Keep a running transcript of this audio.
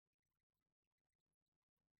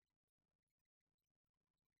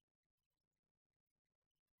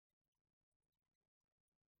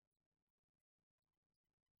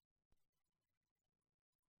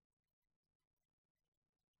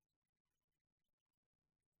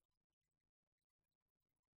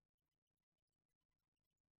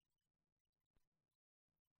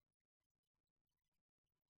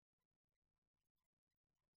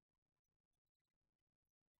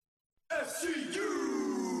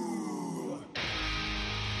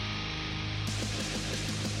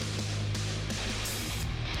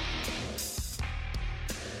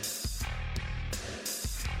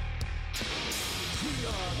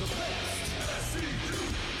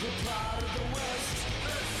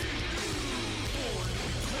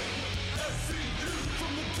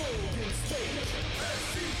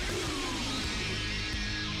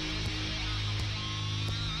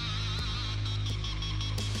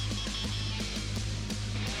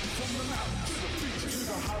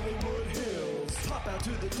To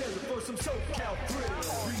the desert for some SoCal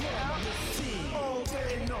thrills. We run this team all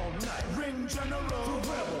day and all night. Ring general, the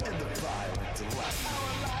rebel, and the violent delight.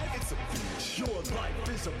 Our life, it's a bitch. Your life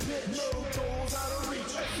is a bitch. No goals out of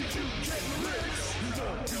reach. Execute, get rich. You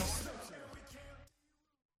don't be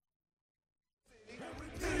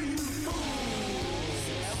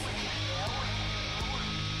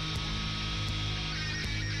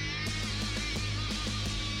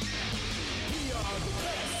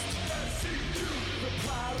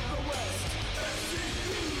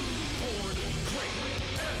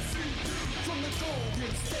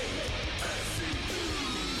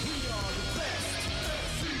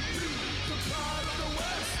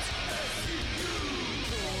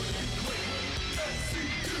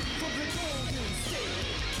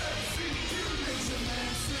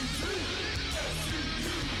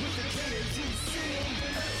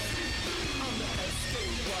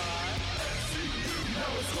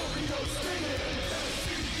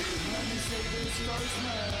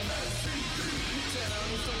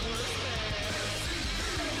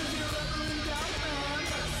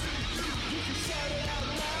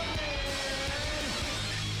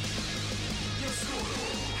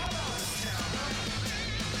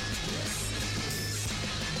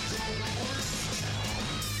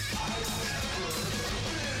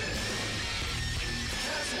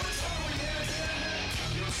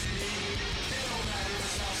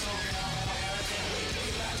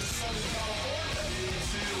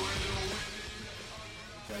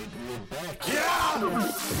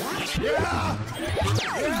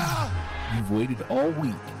You've waited all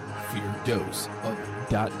week for your dose of ...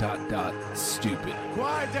 stupid.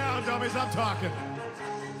 Quiet down, dummies, I'm talking.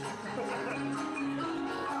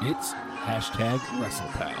 It's hashtag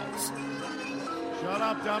WrestlePals. Shut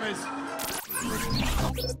up, dummies.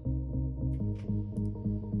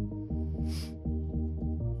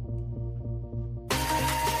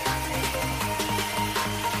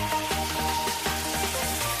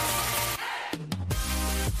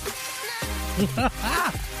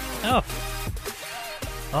 Oh.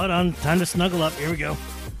 Hold on. Time to snuggle up. Here we go. All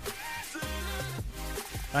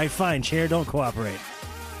right, fine. Chair, don't cooperate.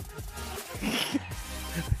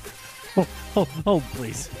 oh,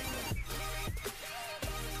 please.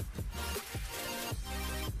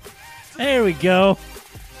 There we go.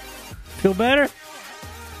 Feel better?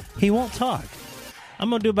 He won't talk.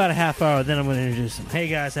 I'm going to do about a half hour, then I'm going to introduce him. Hey,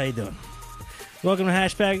 guys, how you doing? Welcome to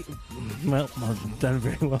Hashtag... Well, I've done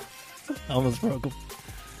very well. Almost broke him.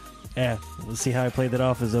 Yeah, let's see how I played that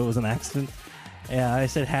off as though it was an accident. Yeah, I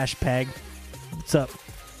said hashtag. What's up?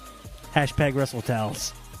 Hashtag Wrestle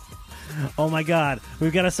Towels. Oh my god,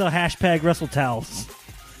 we've got to sell hashtag Wrestle Towels.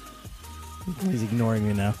 He's ignoring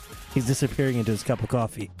me now. He's disappearing into his cup of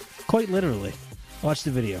coffee. Quite literally. Watch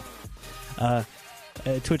the video.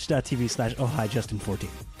 Twitch.tv/ohijustin14.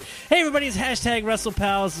 Hey everybody, it's hashtag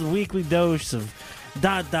WrestlePals, a weekly dose of ...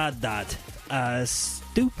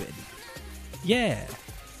 stupid. Yeah.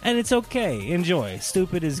 And it's okay. Enjoy.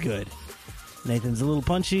 Stupid is good. Nathan's a little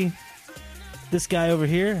punchy. This guy over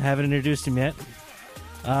here, haven't introduced him yet.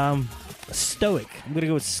 Stoic. I'm going to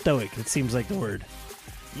go with stoic. It seems like the word.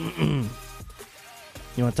 You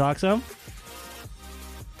want to talk some?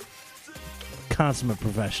 Consummate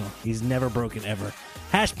professional. He's never broken ever.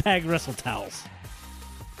 Hashtag Wrestle Towels.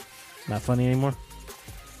 Not funny anymore?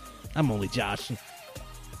 I'm only Josh.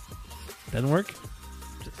 Doesn't work?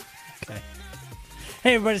 Okay.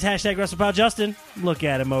 Hey, everybody's hashtag WrestlePal Justin. Look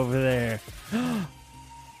at him over there.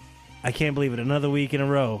 I can't believe it. Another week in a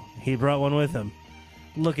row. He brought one with him.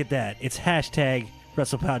 Look at that. It's hashtag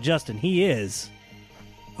WrestlePal Justin. He is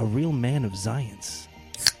a real man of science.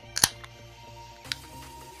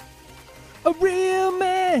 A real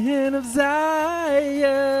man of science.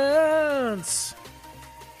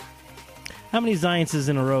 How many sciences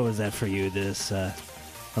in a row is that for you this on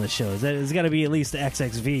the show? It's got to be at least the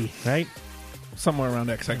XXV, right? Somewhere around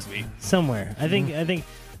XXV. Somewhere. I think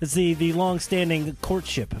it's the long-standing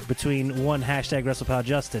courtship between one hashtag WrestlePal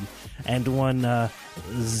Justin and one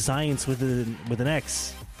science with an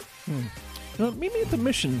X. You know, meet me at the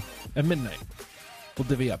Mission at midnight. We'll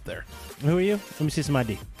divvy up there. Who are you? Let me see some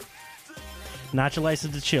ID. Not your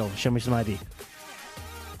license to chill. Show me some ID.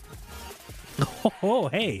 Oh,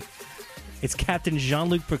 hey. It's Captain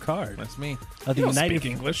Jean-Luc Picard. That's me. Of the You don't United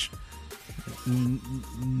speak English.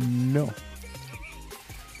 No.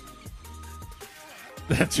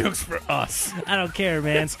 That joke's for us. I don't care,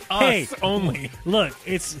 man. It's us only. Look,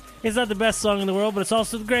 it's not the best song in the world, but it's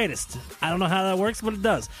also the greatest. I don't know how that works, but it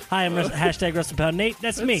does. Hi, I'm hashtag Rustin Nate.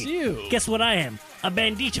 That's me. you. Guess what I am? A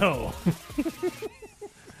bandito.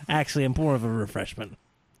 Actually, I'm more of a refreshment.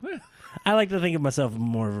 I like to think of myself as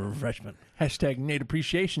more of a refreshment. Hashtag Nate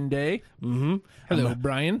Appreciation Day. Mm-hmm. Hello,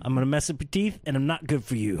 Brian. I'm going to mess up your teeth, and I'm not good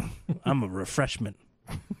for you. I'm a refreshment.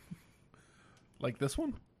 Like this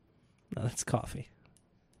one? No, that's coffee.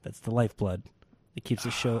 That's the lifeblood. It keeps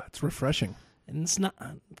the show. It's refreshing. And it's not.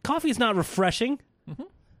 Coffee is not refreshing. Mm-hmm.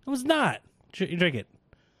 It was not. You drink it.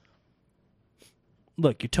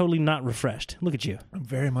 Look, you're totally not refreshed. Look at you. I'm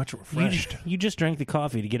very much refreshed. You just drank the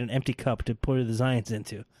coffee to get an empty cup to pour the Zions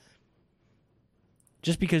into.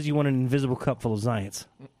 Just because you want an invisible cup full of Zions.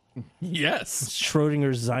 Yes.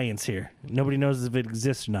 Schrodinger's Zions here. Nobody knows if it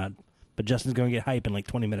exists or not, but Justin's going to get hype in like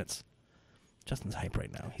 20 minutes. Justin's hype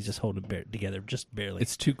right now. He's just holding it together, just barely.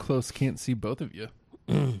 It's too close. Can't see both of you.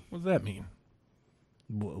 What does that mean?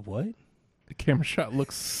 What? The camera shot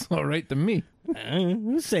looks all right to me.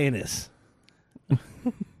 Who's saying this?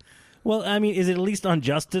 Well, I mean, is it at least on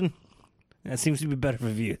Justin? That seems to be better for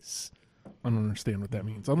views. I don't understand what that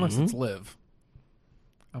means. Unless it's Liv.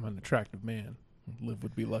 I'm an attractive man. Liv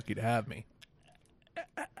would be lucky to have me.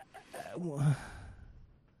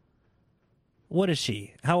 What is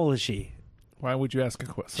she? How old is she? Why would you ask a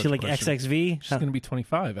question? She like XXV? She's going to be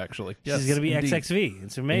 25, actually. Yes, she's going to be indeed. XXV.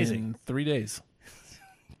 It's amazing. In 3 days.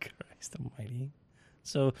 Christ almighty.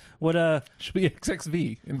 So what? She'll be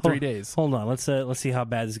XXV in 3 days. Hold on. Let's see how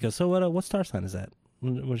bad this goes. So what star sign is that?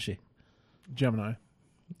 What is she? Gemini.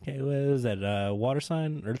 Okay, what is that? Water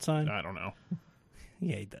sign? Earth sign? I don't know.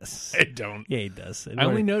 Yeah, he does. I don't. Yeah, he does. I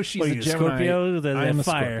only know she's a Gemini. Scorpio. I am a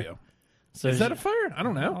fire. Scorpio. So is that a fire? I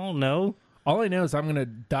don't know. I don't know. All I know is I'm going to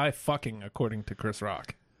die fucking, according to Chris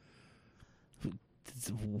Rock.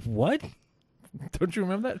 What? Don't you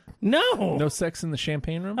remember that? No. No sex in the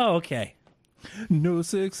champagne room? Oh, okay. No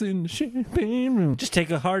sex in the champagne room. Just take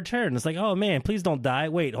a hard turn. It's like, oh man, please don't die.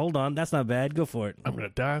 Wait, hold on. That's not bad. Go for it. I'm going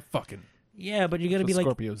to die fucking. Yeah, but you're going to be like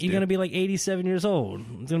Scorpios you're do. going to be like 87 years old.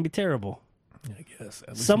 It's going to be terrible. I guess.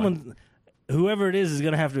 At least Someone, whoever it is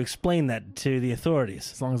going to have to explain that to the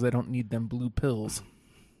authorities. as long as I don't need them blue pills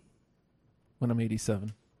when I'm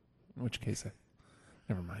 87. In which case,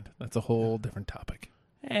 never mind. That's a whole different topic.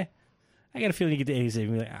 I got a feeling you get to 87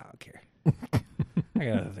 and be like, I don't care. I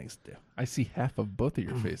got other things to do. I see half of both of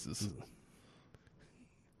your faces.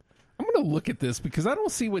 I'm going to look at this because I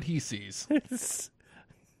don't see what he sees.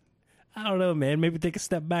 I don't know, man. Maybe take a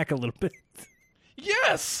step back a little bit.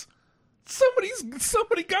 Yes!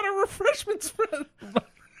 Somebody got a refreshment spread.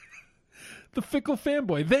 The fickle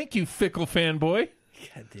fanboy. Thank you, fickle fanboy.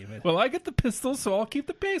 God damn it. Well, I get the pistols, so I'll keep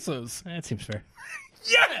the pesos. That seems fair.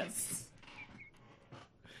 Yes!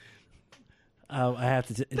 I have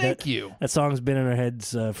to. Thank you. That song's been in our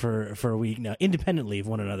heads for a week now, independently of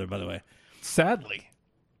one another. By the way, Sadly.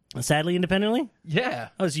 Sadly, independently. Yeah.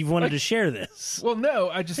 Oh, so you've wanted to share this? Well, no,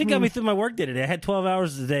 I just It mean, got me through my work day today. I had 12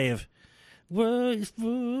 hours a day of words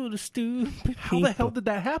full of stupid. how the hell did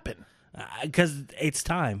that happen? Because it's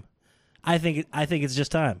time. I think it's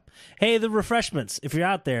just time. Hey, the refreshments. If you're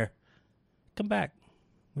out there, come back.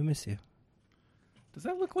 We miss you. Does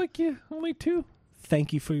that look like you only two?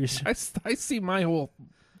 Thank you for your. I see my whole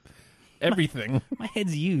everything. My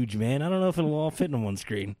head's huge, man. I don't know if it'll all fit on one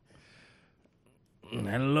screen.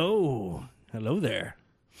 Hello there.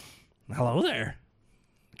 God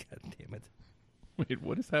damn it. Wait,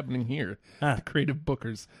 what is happening here? Ah. The creative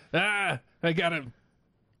bookers. I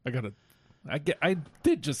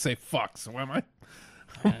did just say fuck, so am I?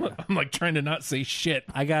 I'm like trying to not say shit,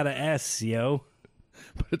 I got a S, yo.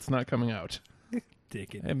 but it's not coming out.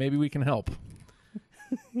 Dick it. Hey, maybe we can help.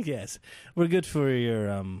 Yes, we're good for your.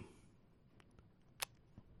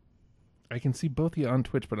 I can see both of you on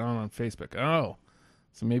Twitch, but not on Facebook. Oh,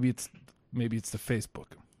 so maybe it's the Facebook.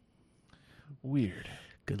 Weird.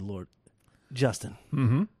 Good Lord, Justin.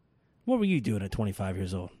 Mm-hmm. What were you doing at 25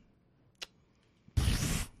 years old?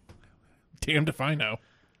 Damned if I know.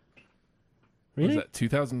 Really? Was that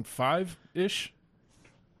 2005-ish?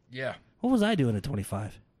 Yeah. What was I doing at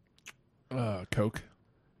 25? Coke.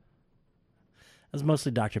 It was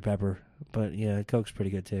mostly Dr. Pepper, but yeah, Coke's pretty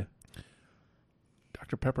good too.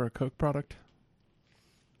 Dr. Pepper, a Coke product?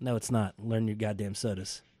 No, it's not. Learn your goddamn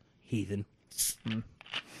sodas, heathen.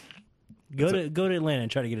 Go to Atlanta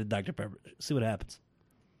and try to get a Dr. Pepper. See what happens.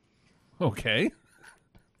 Okay.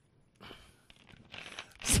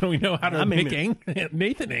 So we know how to make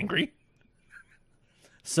Nathan angry.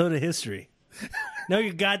 Soda history. Know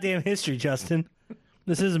your goddamn history, Justin.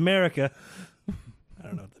 This is America. I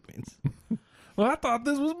don't know what that means. Well, I thought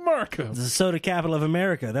this was America. This is the soda capital of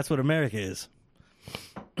America. That's what America is.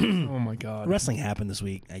 Oh, my God. Wrestling happened this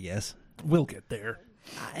week, I guess. We'll get there.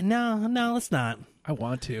 No, let's not. I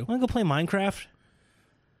want to. Want to go play Minecraft?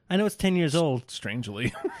 I know it's 10 years old.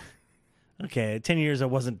 Strangely. Okay, 10 years I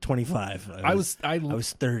wasn't 25. I was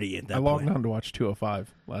 30 at that point. I logged on to watch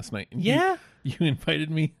 205 last night. And Yeah? You invited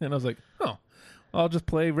me, and I was like, oh, I'll just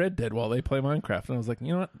play Red Dead while they play Minecraft. And I was like,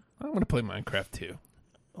 you know what? I want to play Minecraft, too.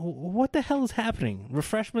 What the hell is happening?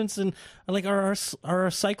 Refreshments and, like, are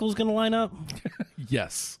our cycles going to line up?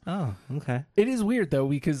 Yes. Oh, okay. It is weird, though,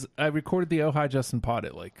 because I recorded the Oh Hi Justin pod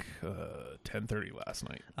at, like, 10:30 last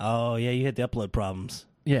night. Oh, yeah, you had the upload problems.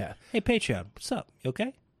 Yeah. Hey, Patreon, what's up? You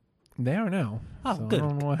okay? They are now. Oh, so good. I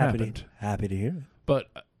don't know what happy happened. Happy to hear it. But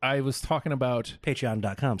I was talking about...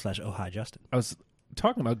 Patreon.com/ohhijustin. I was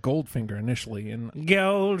talking about Goldfinger initially, and...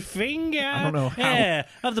 Goldfinger! I don't know how... Yeah,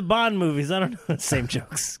 of the Bond movies. I don't know. Same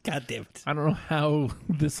jokes. God damn it. I don't know how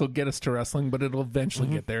this will get us to wrestling, but it'll eventually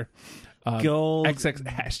get there. Gold...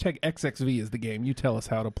 Hashtag XXV is the game. You tell us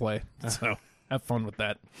how to play. So have fun with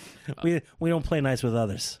that. We don't play nice with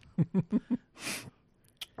others.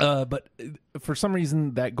 But for some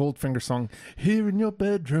reason, that Goldfinger song, "Here in your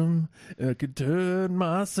bedroom, I could turn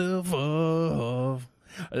myself off.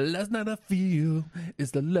 Last night I feel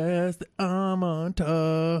is the last that I'm on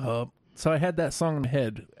top." So I had that song in my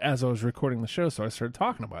head as I was recording the show, so I started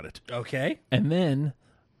talking about it. Okay. And then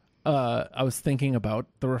I was thinking about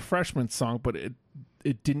the Refreshment song, but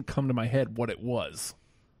it didn't come to my head what it was.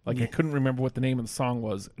 Like, I couldn't remember what the name of the song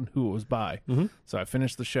was and who it was by. Mm-hmm. So I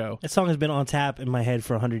finished the show. That song has been on tap in my head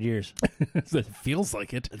for 100 years. It feels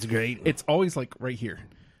like it. It's great. It's always, like, right here.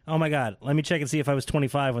 Oh, my God. Let me check and see if I was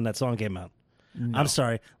 25 when that song came out. No. I'm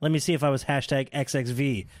sorry. Let me see if I was hashtag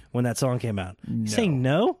XXV when that song came out. No. You saying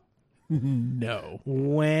no? No.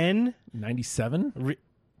 When? 97?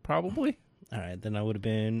 Probably. All right. Then I would have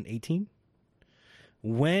been 18.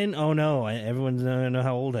 When? Oh, no. Everyone know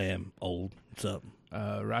how old I am. Old. What's up?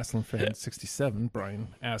 Wrestling Fan 67,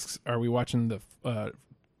 Brian, asks, are we watching the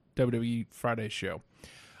WWE Friday show?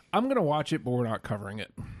 I'm going to watch it, but we're not covering it.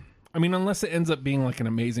 I mean, unless it ends up being like an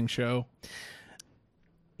amazing show.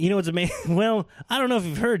 You know what's amazing? Well, I don't know if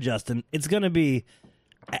you've heard, Justin. It's going to be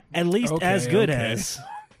at least as good as,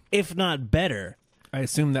 if not better. I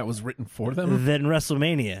assume that was written for them? Than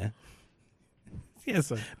WrestleMania. Yes,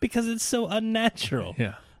 because it's so unnatural.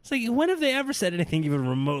 Yeah. It's like, when have they ever said anything even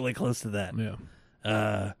remotely close to that? Yeah.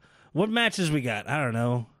 What matches we got? I don't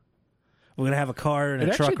know. We're going to have a car and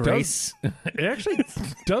a truck race. It actually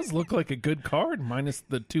does look like a good card, minus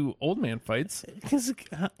the two old man fights.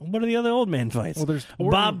 What are the other old man fights? Well, there's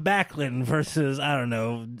Bob Backlund versus, I don't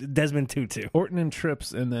know, Desmond Tutu. Orton and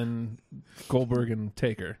Trips, and then Goldberg and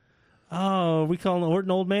Taker. Oh, we calling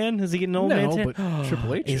Orton old man? Is he getting old man? No, but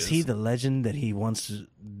Triple H is he the legend that he wants to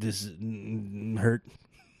hurt?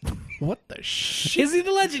 What the shit? Is he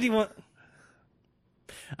the legend he wants?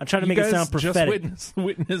 I'm trying to make it sound prophetic. Just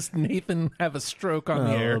witnessed Nathan have a stroke on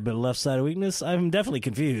the air. A little bit of left side of weakness. I'm definitely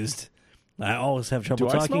confused. I always have trouble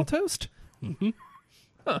Do talking. I smell toast? Mm-hmm.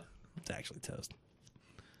 Huh. It's actually toast.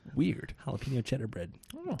 Weird. Jalapeno cheddar bread.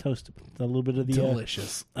 Toast with a little bit of the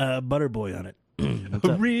delicious butter boy on it.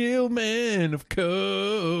 A real man of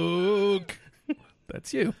Coke.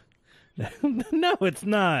 That's you. No, it's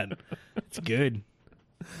not. It's good.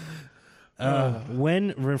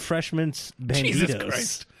 When refreshments banditos. Jesus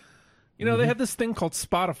Christ. You know, they have this thing called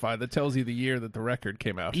Spotify that tells you the year that the record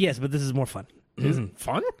came out. Yes, but this is more fun. Is it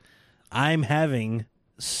fun? I'm having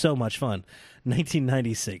so much fun.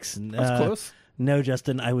 1996. That's close. No,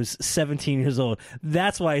 Justin, I was 17 years old.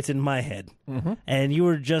 That's why it's in my head. Mm-hmm. And you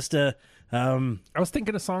were just a... I was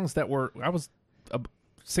thinking of songs that were... I was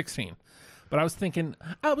 16. But I was thinking,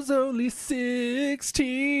 I was only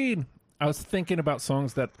 16. I was thinking about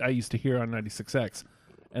songs that I used to hear on 96X.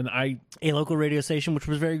 And a local radio station, which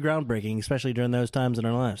was very groundbreaking, especially during those times in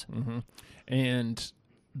our lives. Mm-hmm. And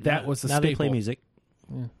that was a now staple. They play music.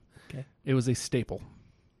 Yeah. Okay. It was a staple.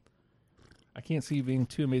 I can't see you being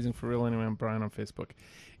too amazing for real anyway. I'm Brian on Facebook.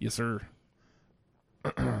 Yes, sir.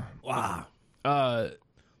 Wow.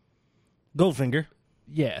 Goldfinger.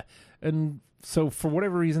 Yeah. And so for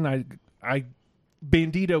whatever reason, I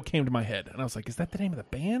Bandito came to my head, and I was like, "Is that the name of the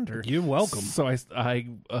band?" Or you're welcome. So I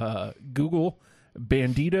Google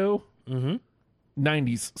Bandito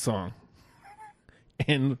 90s song,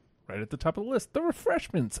 and right at the top of the list, the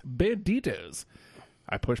Refreshments, Banditos.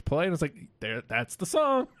 I pushed play, and I was like, "There, that's the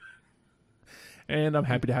song." and I'm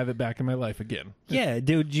happy to have it back in my life again. Yeah,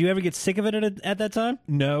 dude, did you ever get sick of it at that time?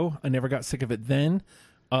 No, I never got sick of it then.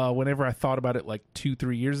 Whenever I thought about it like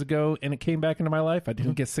 2-3 years ago and it came back into my life, I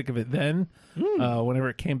didn't get sick of it then. Whenever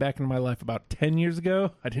it came back into my life about 10 years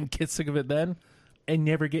ago, I didn't get sick of it then. I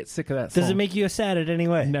never get sick of that song. Does it make you sad in any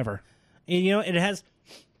way? Never. And, you know, it has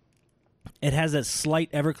that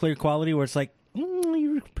slight Everclear quality where it's like,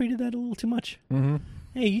 you repeated that a little too much. Mm-hmm.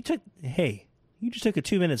 Hey, you just took a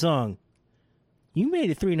 2-minute song. You made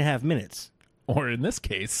it 3.5 minutes. Or in this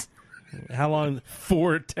case, How long?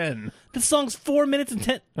 4:10. The song's 4 minutes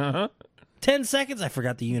and Uh-huh. 10 seconds. I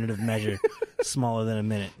forgot the unit of measure. Smaller than a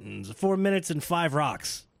minute. It's 4 minutes and 5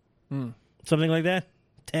 rocks. Something like that.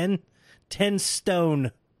 10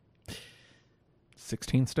 stone.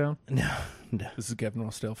 16 stone. No. This is Gavin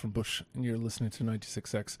Rossdale from Bush, and you're listening to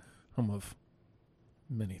 96X, home of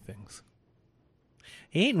many things.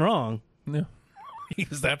 He ain't wrong. No, he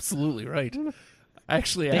was absolutely right. I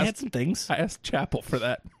actually They had asked, some things. I asked Chappell for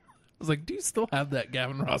that. I was like, do you still have that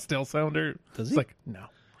Gavin Rossdale sounder? Does He's he? like, no.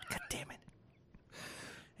 God damn it.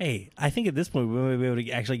 Hey, I think at this point we might be able to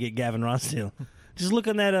actually get Gavin Rossdale. Just look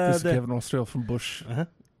on that. This is Gavin Rossdale from Bush. Uh-huh.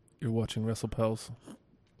 You're watching WrestlePals,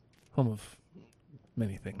 home of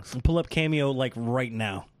many things. Pull up Cameo like right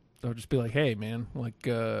now. I'll just be like, hey, man, like,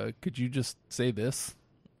 could you just say this?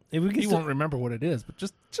 If we could He still- won't remember what it is, but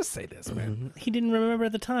just say this, man. He didn't remember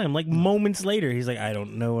at the time. Like moments later, he's like, I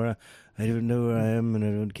don't know where I am, and I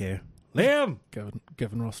don't care. Liam,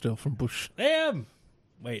 Gavin Rossdale from Bush. Liam.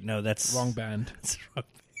 Wait, no, that's Wrong band. That's wrong.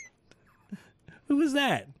 Who was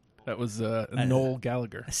that? That was Noel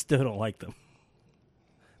Gallagher. I still don't like them.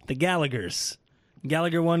 The Gallaghers.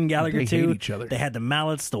 Gallagher 1, Gallagher They 2. hate each other. They had the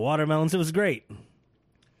mallets, the watermelons. It was great.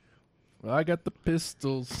 I got the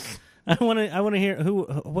pistols. I want to hear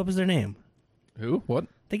what was their name? Who? What?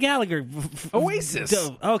 The Gallagher. Oasis.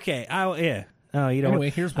 Okay. Yeah. Oh, you know Anyway,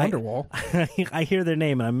 what? here's Wonderwall. I hear their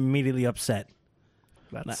name and I'm immediately upset.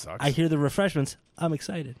 That sucks. I hear the refreshments. I'm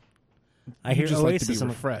excited. I hear you just Oasis. like to be I'm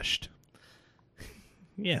like, refreshed.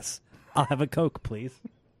 yes. I'll have a Coke, please.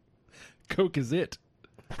 Coke is it.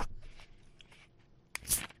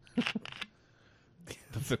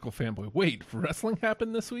 The fickle fanboy. Wait, wrestling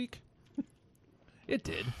happened this week? It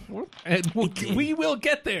did. And we will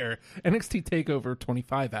get there. NXT TakeOver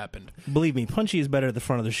 25 happened. Believe me, Punchy is better at the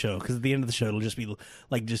front of the show because at the end of the show it'll just be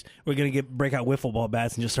like we're gonna break out wiffle ball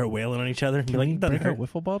bats and just start wailing on each other. And be like, "Doesn't break out hurt."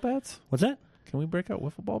 wiffle ball bats? What's that? Can we break out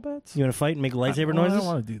wiffle ball bats? You want to fight and make lightsaber Well, I noises? don't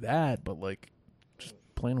want to do that, but like just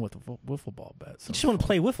playing with a wiffle ball bat. I just want to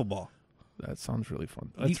play wiffle ball. That sounds really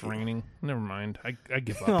fun. It's raining. Never mind. I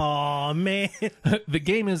give up. Oh man, The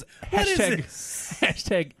game is What is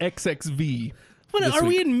hashtag XXV. what, this are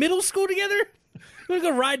we week. in middle school together? We gonna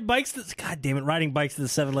go ride bikes? God damn it, riding bikes to the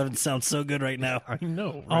 7-Eleven sounds so good right now. I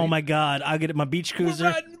know. Oh right? my god, I'll get my beach We're cruiser.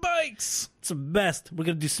 riding bikes. It's the best. We're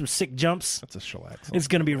gonna do some sick jumps. That's a shellac song. It's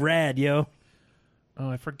gonna be rad, yo. Oh,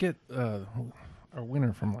 I forget our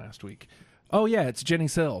winner from last week. Oh yeah, it's Jenny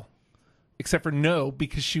Sill. Except for no,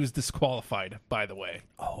 because she was disqualified. By the way.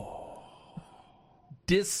 Oh,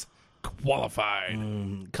 disqualified.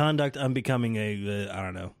 Conduct unbecoming I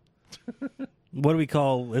don't know. What do we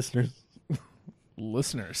call listeners?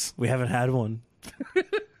 Listeners, We haven't had one.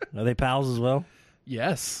 Are they pals as well?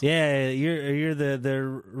 yes. Yeah, you're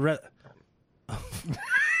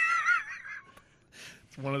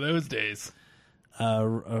It's one of those days.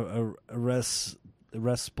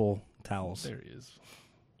 restful towels. There he is.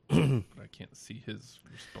 But I can't see his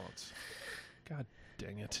response. God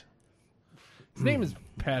dang it. His name is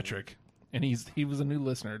Patrick, and he was a new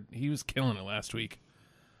listener. He was killing it last week.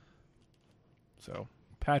 So,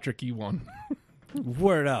 Patrick, you won.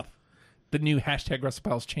 Word up. The new hashtag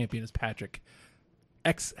WrestlePals champion is Patrick.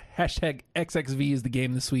 Hashtag XXV is the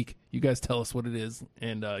game this week. You guys tell us what it is,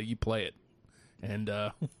 and you play it. And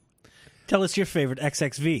Tell us your favorite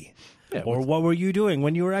XXV. Yeah, or what were you doing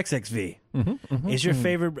when you were XXV? Is your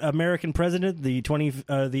favorite American president the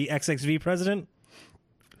XXV president?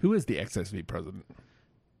 who is the XXV president?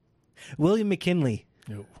 William McKinley.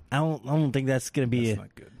 No, I don't think that's gonna be that's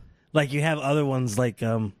not good. like you have other ones like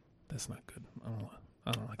That's not good.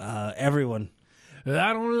 I don't like that. everyone.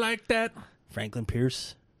 I don't like that. Franklin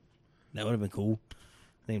Pierce. That would have been cool.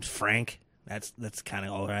 Name's Frank. That's kind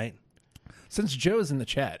of all right. Since Joe is in the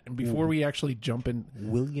chat, and before we actually jump in,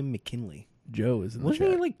 William McKinley. Joe is in the Wasn't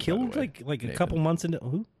chat. he like by killed the way. like a Nathan. couple months into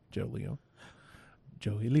who? Joe Leo.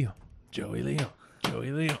 Joey Leo. Joey Leo.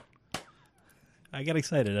 Joey Leo. I got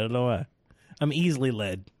excited. I don't know why. I'm easily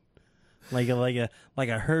led. Like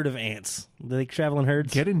a herd of ants. Do they travel in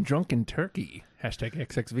herds? Getting drunk in Turkey. Hashtag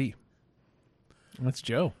XXV. That's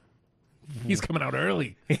Joe. He's coming out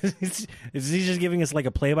early. Is he just giving us like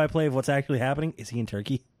a play-by-play of what's actually happening? Is he in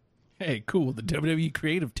Turkey? Hey, cool. The WWE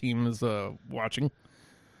creative team is watching.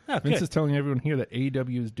 Oh, Vince good. is telling everyone here that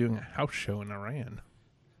AEW is doing a house show in Iran.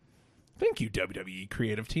 Thank you, WWE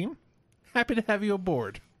creative team. Happy to have you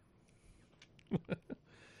aboard.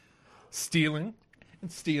 Stealing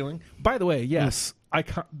and stealing. By the way, yes,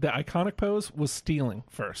 the iconic pose was stealing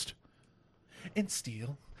first. And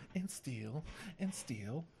steal, and steal, and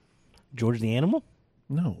steal. George the Animal?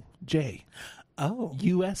 No, J. Oh.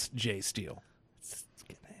 USJ Steel. That's a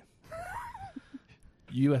good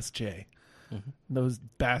name. USJ. Those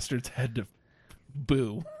bastards had to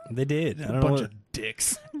boo. They did. I A don't bunch know. of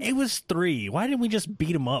dicks. It was 3. Why didn't we just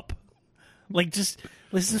beat him up? Like, just,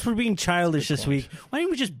 since we're being childish this week, why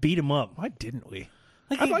didn't we just beat him up? Why didn't we?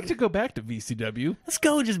 Like, I'd like to go back to VCW. Let's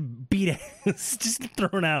go and just beat ass. Just get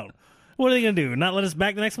thrown out. What are they going to do? Not let us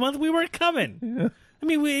back the next month? We weren't coming. Yeah. I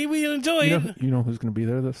mean, we enjoy it. You know who's going to be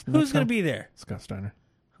there this Who's going to be there? Scott Steiner.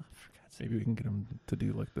 Maybe we can get him to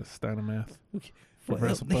do like the Steiner math. For Well,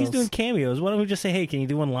 WrestlePals. he's doing cameos. Why don't we just say, hey, can you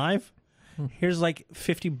do one live? Here's like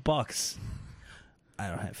 $50. I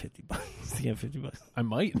don't have $50 to get $50. I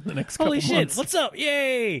might in the next couple Holy shit. months. What's up?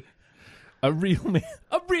 Yay. A real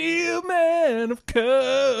man of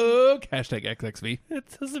coke. Hashtag XXV.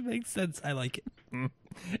 That doesn't make sense. I like it.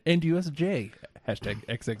 And USJ. Hashtag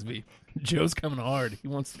XXV. Joe's coming hard. He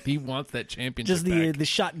wants that championship Just back. the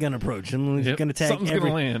shotgun approach. I'm Yep. going to tag Something's every.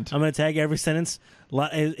 gonna land. I'm going to tag every sentence.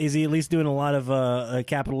 Is he at least doing a lot of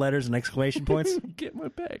capital letters and exclamation points? Get my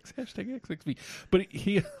bags. Hashtag XXV. But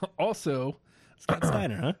he also Scott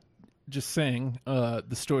Steiner, huh? just saying the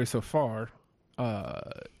story so far.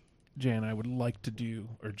 Jay and I would like to do,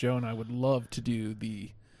 or Joe and I would love to do the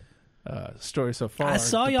story so far. I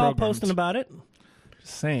saw the y'all programs. posting about it.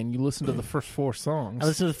 Just saying, you listen to the first 4 songs. I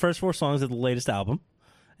listened to the first 4 songs of the latest album,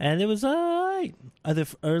 and it was alright. Are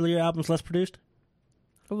the earlier albums less produced?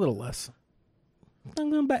 A little less. I'm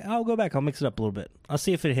going back. I'll go back. I'll mix it up a little bit. I'll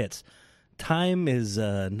see if it hits. Time is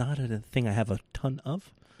not a thing I have a ton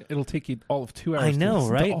of. It'll take you all of 2 hours. I know, to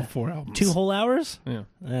listen right? To all 4 albums. 2 whole hours? Yeah.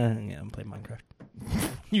 Yeah, I'm playing Minecraft.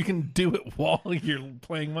 You can do it while you're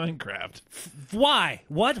playing Minecraft. Why?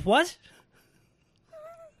 What? What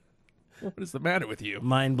is the matter with you?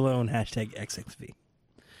 Mind blown. Hashtag XXV.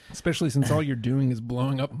 Especially since all you're doing is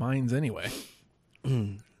blowing up mines anyway.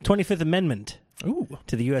 25th Amendment Ooh.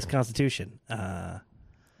 to the U.S. Constitution.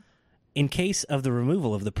 In case of the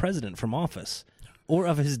removal of the president from office or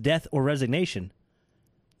of his death or resignation,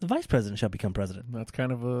 the vice president shall become president. That's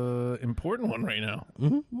kind of a important one right now.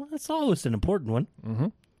 Well, that's always an important one.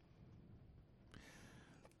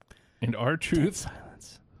 And R-Truth,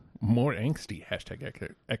 Silence. more angsty, hashtag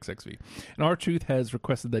XXV. And R-Truth has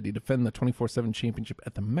requested that he defend the 24/7 championship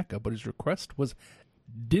at the Mecca, but his request was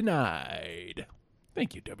denied.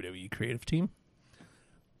 Thank you, WWE creative team.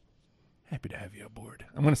 Happy to have you aboard.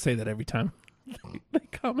 I'm going to say that every time they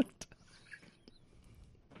comment.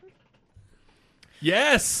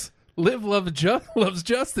 Yes! Liv loves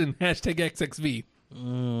Justin, hashtag XXV.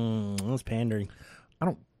 That's pandering. I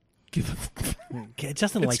don't give a... Okay,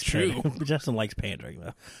 Justin It's likes true. pandering. Justin likes pandering,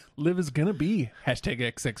 though. Liv is going to be hashtag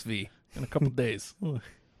XXV in a couple days.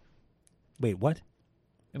 Wait, what?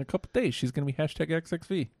 In a couple days, she's going to be hashtag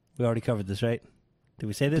XXV. We already covered this, right? Did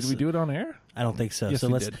we say this? Did we do it on air? I don't think so. Yes, So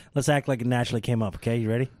we let's did. let's act like it naturally came up. Okay, you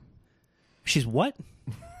ready? She's what?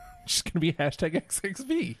 She's going to be hashtag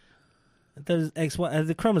XXV. There's XY,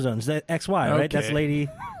 the chromosomes. That XY, right? That's Okay. lady.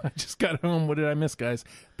 I just got home. What did I miss, guys?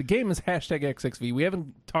 The game is hashtag XXV. We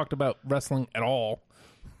haven't talked about wrestling at all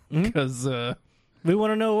because We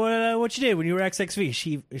want to know what you did when you were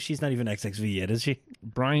XXV. She's not even XXV yet, is she?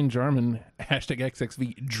 Brian Jarman, hashtag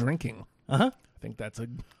XXV drinking. Uh-huh. I think that's a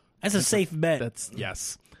Safe bet. That's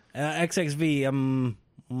yes. XXV.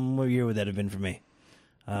 What year would that have been for me?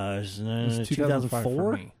 It's 2004.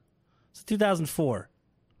 for me. It's 2004.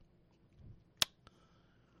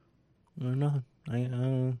 Or not? It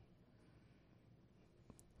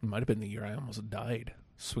might have been the year I almost died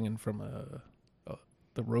swinging from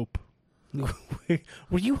the rope.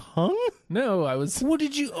 Were you hung? No, I was. What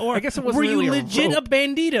did you? Or I guess it wasn't Were you really a legit rope. a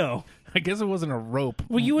bandito? I guess it wasn't a rope.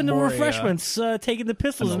 Were you in the more refreshments taking the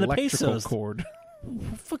pistols an and the electrical pesos? cord.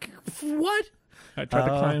 Fuck, what? I tried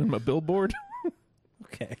to climb a billboard.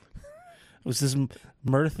 Okay. Was this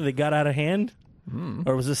mirth that got out of hand?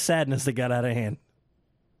 Or was this sadness that got out of hand?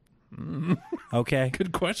 Okay.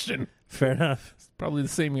 Good question. Fair enough. Probably the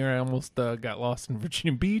same year I almost got lost in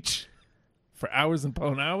Virginia Beach for hours and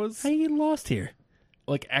upon hours. How you get lost here?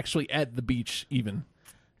 Like actually at the beach, even.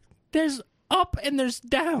 There's up and there's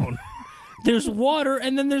down. There's water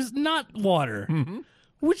and then there's not water.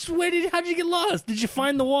 How'd you get lost? Did you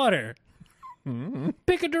find the water?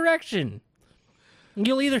 Pick a direction.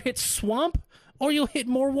 You'll either hit swamp or you'll hit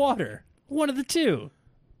more water. One of the two.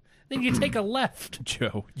 Then you take a left.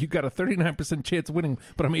 Joe, you got a 39% chance of winning,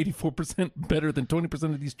 but I'm 84% better than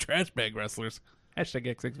 20% of these trash bag wrestlers. Hashtag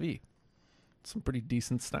XXV. Some pretty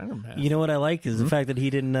decent Steiner math. You know what I like is the fact that he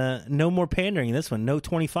didn't, no more pandering in this one. No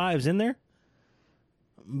 25s in there.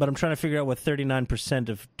 But I'm trying to figure out what 39%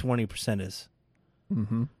 of 20% is.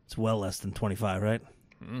 Mm-hmm. It's well less than 25, right?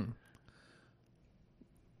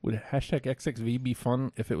 Would hashtag XXV be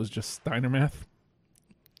fun if it was just Steiner math?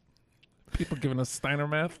 People giving us Steiner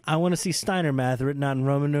math? I want to see Steiner math written out in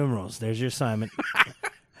Roman numerals. There's your assignment.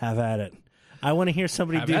 Have at it. I want to hear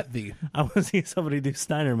somebody I want to see somebody do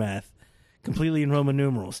Steiner math completely in Roman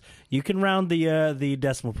numerals. You can round the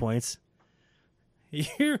decimal points.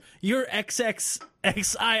 Your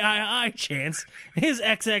XXXIII chance, his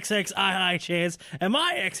XXXII chance, and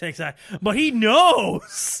my XXI. But he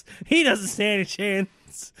knows he doesn't stand a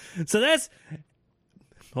chance. So that's.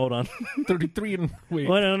 Hold on. 33 and wait.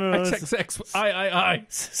 Well, no. XXXIII.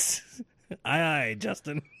 Aye,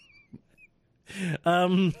 Justin.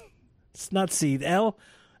 It's not C. L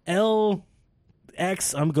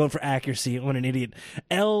X. I'm going for accuracy. I'm an idiot.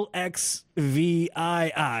 LXVII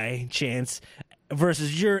chance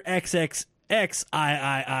versus your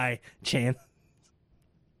XXXIII chance.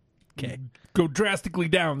 Okay. Go drastically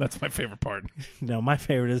down. That's my favorite part. No, my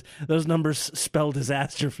favorite is those numbers spell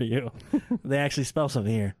disaster for you. They actually spell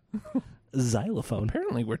something here. Xylophone.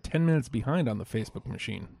 Apparently, we're 10 minutes behind on the Facebook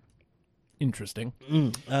machine. Interesting.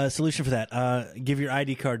 Solution for that. Give your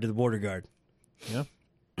ID card to the border guard. Yeah.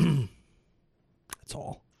 That's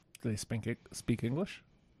all. Do they speak English?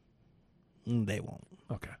 They won't.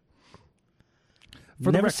 Okay.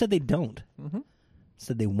 Never said they don't.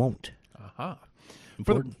 Said they won't. Aha.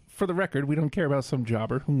 Important. For the record, we don't care about some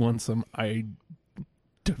jobber who won some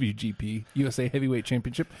IWGP USA Heavyweight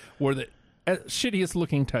Championship, wore the shittiest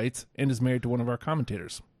looking tights, and is married to one of our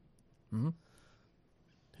commentators.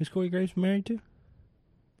 Who's Corey Graves married to?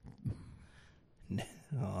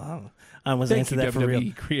 Oh, I almost answered that for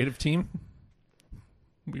real. Creative team.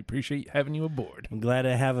 We appreciate having you aboard. I'm glad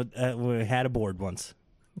I had a board once.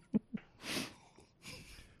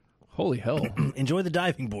 Holy hell. Enjoy the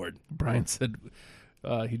diving board. Brian said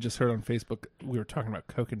he just heard on Facebook we were talking about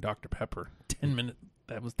Coke and Dr. Pepper. 10 minutes.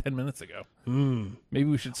 That was 10 minutes ago. Maybe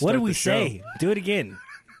we should start What did we the show. say? Do it again.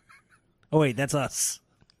 Oh, wait, that's us.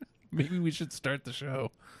 Maybe we should start the show.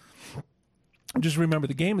 Just remember,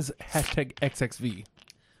 the game is hashtag XXV.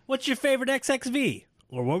 What's your favorite XXV?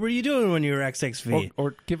 Or what were you doing when you were XXV?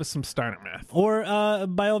 Or give us some Steiner math. Or,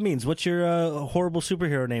 by all means, what's your horrible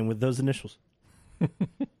superhero name with those initials?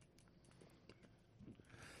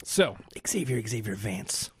 So, Xavier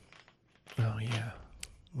Vance. oh yeah,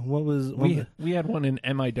 What was we had one in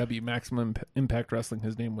MIW, Maximum Impact Wrestling.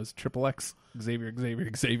 His name was Triple X Xavier.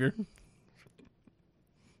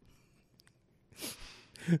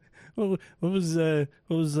 What was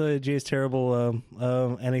Jay's terrible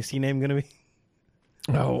NXT name going to be?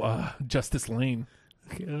 Oh, Justice Lane.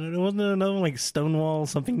 Wasn't there another one like Stonewall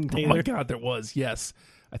something Taylor? Oh my God, there was. Yes,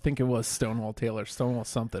 I think it was Stonewall Taylor. Stonewall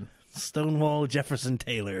something. Stonewall Jefferson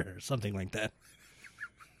Taylor or something like that.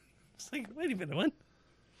 It's like, wait a minute, what?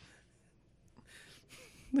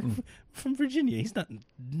 From Virginia. He's not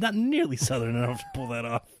nearly Southern enough to pull that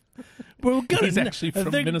off. But we're gonna He's actually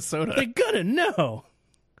from Minnesota. They're gonna know.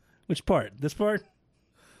 Which part? This part?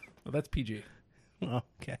 Well, that's PG. Oh,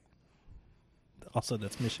 okay. Also,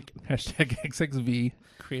 that's Michigan. Hashtag XXV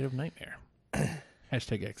Creative Nightmare.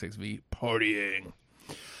 Hashtag XXV Partying.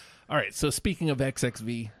 All right, so speaking of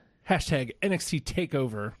XXV, hashtag NXT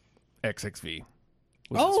Takeover XXV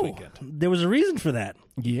was this weekend. There was a reason for that.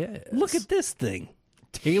 Yes. Look at this thing.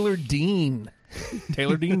 Taylor Dean.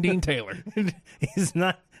 Dean Taylor. He's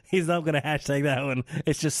not going to hashtag that one.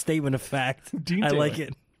 It's just statement of fact. Dean I Taylor. like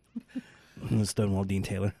it. Stonewall Dean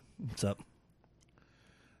Taylor. What's up?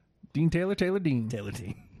 Taylor Dean. Taylor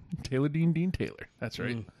Dean. Taylor Dean Taylor. That's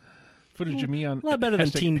right. Footage of me on... A lot better than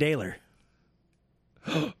hashtag- Teen Taylor.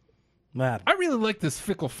 What? I really like this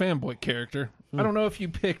fickle fanboy character. I don't know if you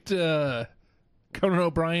picked Conan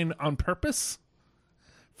O'Brien on purpose.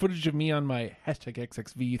 Footage of me on my hashtag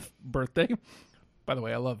XXVth birthday. By the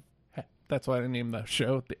way, I love... That's why I named the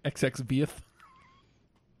show the XXVth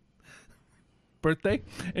birthday.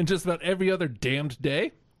 And just about every other damned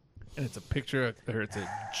day. And it's a picture, or it's a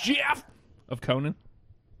GIF of Conan.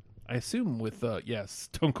 I assume with,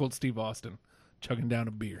 Stone Cold Steve Austin chugging down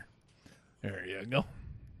a beer. There you go.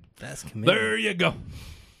 That's commitment. There you go.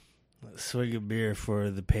 Swig of beer for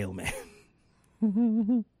the pale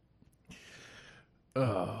man.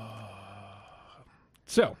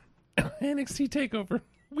 So, NXT TakeOver.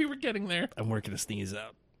 We were getting there. I'm working a sneeze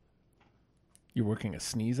out. You're working a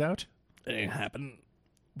sneeze out? It ain't happen.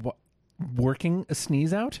 What? Working a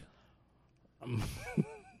sneeze out?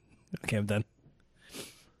 Okay, I'm done.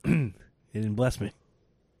 You didn't bless me.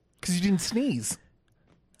 Because you didn't sneeze.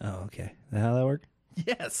 Oh, okay. Is that how that worked?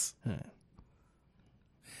 Yes.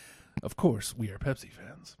 Of course, we are Pepsi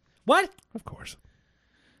fans. What? Of course.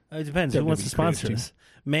 It depends. Who WWE wants to sponsor creative us?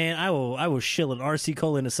 Man, I will shill an RC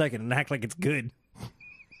Cola in a second and act like it's good.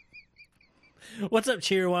 What's up,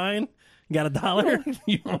 Cheerwine? You got $1?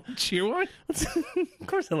 You want Cheerwine? Of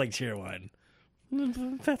course I like Cheerwine.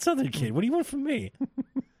 Fat Southern kid. What do you want from me?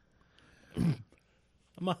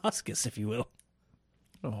 I'm a huskus, if you will.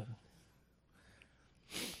 Oh.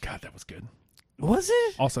 God, that was good. Was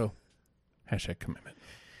it? Also, hashtag commitment.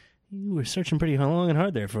 You were searching pretty long and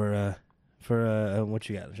hard there for what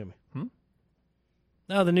you got. Show me.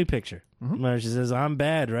 Oh, the new picture. Where she says, "I'm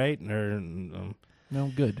bad," right? Or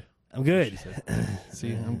No, good. I'm good.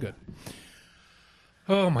 See, I'm good.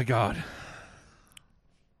 Oh, my God.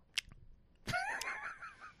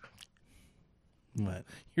 What?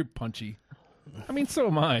 You're punchy. I mean, so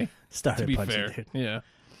am I. Started To be punching, fair. dude. Yeah.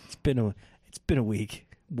 It's been a week.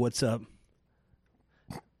 What's up?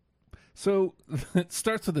 So, it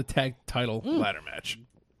starts with a tag title ladder match.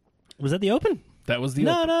 Was that the open? That was the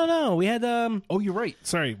No. We had Oh, you're right.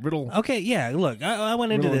 Sorry, Riddle. Okay, yeah. Look, I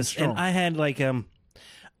went into Riddle and this Strong. and I had like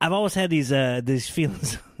I've always had these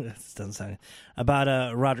feelings. This doesn't sound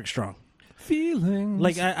about Roderick Strong. Feelings.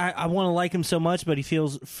 Like I want to like him so much, but he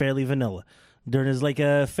feels fairly vanilla. During his like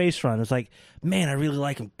face run, it's like, man, I really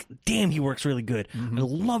like him. Damn, he works really good. I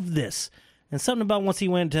love this. And something about once he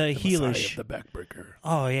went heelish. The backbreaker.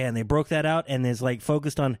 Oh yeah, and they broke that out and is like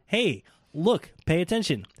focused on, hey, look, pay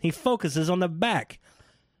attention. He focuses on the back.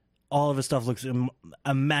 All of his stuff looks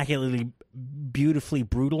immaculately, beautifully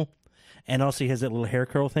brutal. And also he has that little hair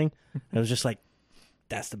curl thing. It was just like,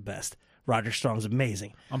 that's the best. Roger Strong's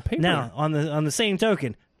amazing. On paper. Now, on the same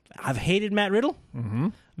token, I've hated Matt Riddle.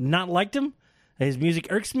 Not liked him. His music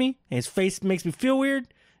irks me. His face makes me feel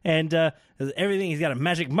weird. And everything, he's got a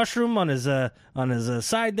magic mushroom on his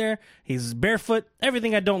side there. He's barefoot.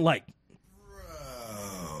 Everything I don't like.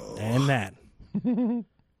 And that.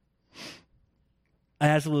 I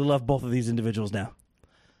absolutely love both of these individuals now.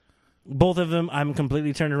 Both of them I'm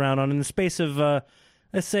completely turned around on in the space of,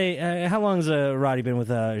 let's say, how long has Roddy been with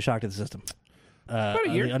Shock to the System? About a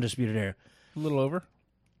year. The Undisputed Era. A little over.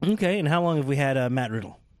 Okay, and how long have we had Matt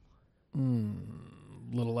Riddle? A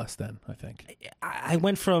little less than, I think. I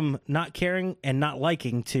went from not caring and not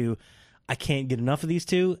liking to I can't get enough of these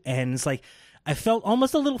two, and it's like I felt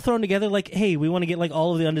almost a little thrown together like, hey, we want to get like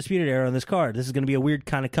all of the Undisputed Era on this card. This is going to be a weird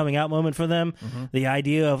kind of coming out moment for them. The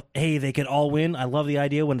idea of, hey, they could all win. I love the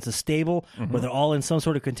idea when it's a stable where they're all in some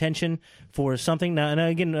sort of contention for something. Now, and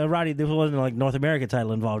again, Roddy, there wasn't like North America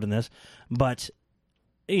title involved in this, but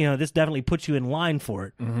you know, this definitely puts you in line for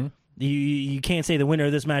it. You can't say the winner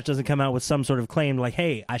of this match doesn't come out with some sort of claim like,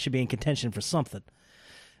 hey, I should be in contention for something.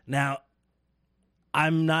 Now,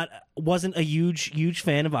 wasn't a huge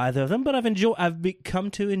fan of either of them, but I've come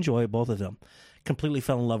to enjoy both of them. Completely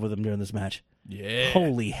fell in love with them during this match. Yeah.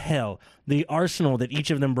 Holy hell. The arsenal that each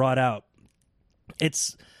of them brought out.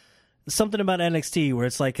 It's something about NXT where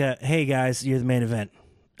it's like, hey guys, you're the main event.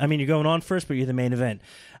 I mean, you're going on first, but you're the main event.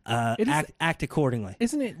 Act accordingly.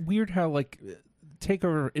 Isn't it weird how, like,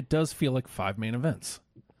 TakeOver, it does feel like 5 main events?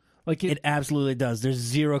 Like It absolutely does. There's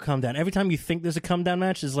zero come down. Every time you think there's a come down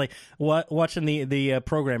match, is like watching the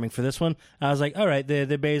programming for this one. I was like, all right, the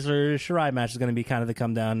Baszler Shirai match is going to be kind of the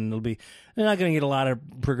come down, and they're not going to get a lot of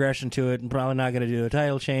progression to it, and probably not going to do a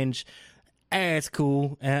title change. It's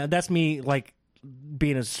cool. That's me like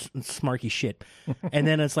being a smarky shit. And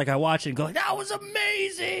then it's like I watch it and go, that was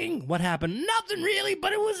amazing. What happened? Nothing really,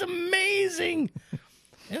 but it was amazing.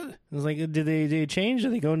 It was like, did they change? Are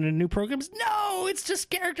they going into new programs? No, it's just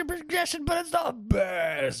character progression, but it's the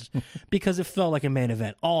best. Because it felt like a main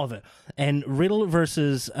event, all of it. And Riddle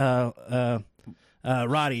versus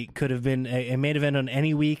Roddy could have been a main event on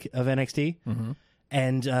any week of NXT,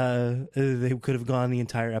 and they could have gone the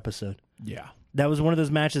entire episode. Yeah. That was one of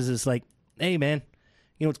those matches that's like, hey, man,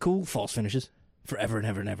 you know what's cool? False finishes. Forever and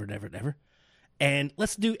ever and ever and ever and ever. And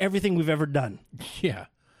let's do everything we've ever done. Yeah.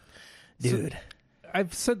 Dude. So,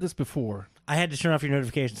 I've said this before. I had to turn off your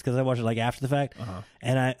notifications because I watched it like after the fact.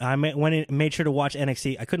 And I went in, made sure to watch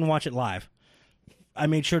NXT. I couldn't watch it live. I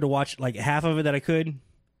made sure to watch like half of it that I could.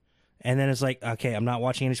 And then it's like, okay, I'm not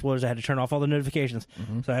watching any spoilers. I had to turn off all the notifications.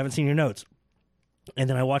 So I haven't seen your notes. And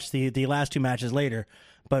then I watched the last two matches later,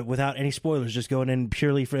 but without any spoilers, just going in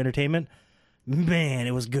purely for entertainment. Man,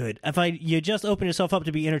 it was good. You just open yourself up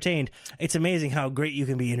to be entertained, it's amazing how great you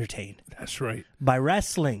can be entertained. That's right. By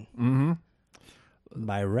wrestling. Mm-hmm.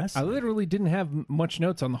 By wrestling. I literally didn't have much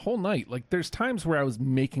notes on the whole night. Like, there's times where I was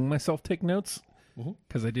making myself take notes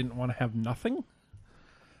because I didn't want to have nothing.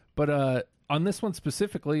 But on this one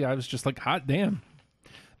specifically, I was just like, hot damn.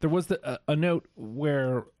 There was a note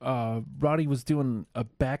where Roddy was doing a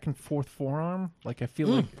back and forth forearm. Like, I feel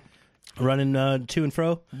like... Running to and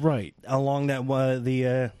fro? Right. Along that,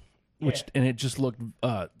 And it just looked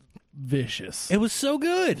vicious. It was so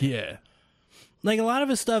good. Yeah. Like, a lot of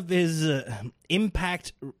his stuff is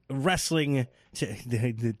Impact Wrestling.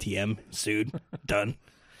 The TM sued. Done.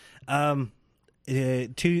 To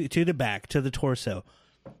the back, to the torso.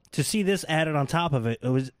 To see this added on top of it,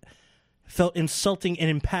 felt insulting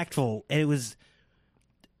and impactful, and it was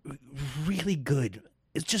really good.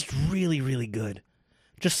 It's just really, really good.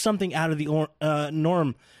 Just something out of the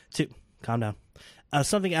norm to... Calm down.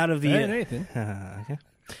 Something out of the... Anything. Okay.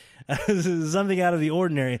 Something out of the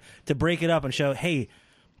ordinary to break it up and show, hey,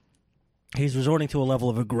 he's resorting to a level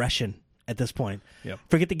of aggression at this point. Yep.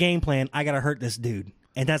 Forget the game plan. I got to hurt this dude.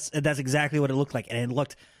 And that's exactly what it looked like. And it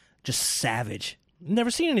looked just savage.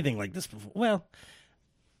 Never seen anything like this before. Well...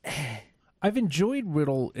 I've enjoyed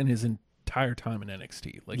Riddle in his entire time in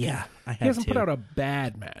NXT. Like, yeah, I have he hasn't too. put out a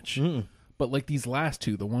bad match. But like these last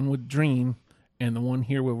two, the one with Dream and the one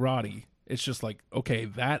here with Roddy, it's just like, okay,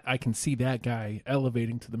 that I can see that guy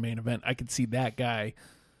elevating to the main event. I can see that guy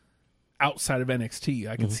outside of NXT.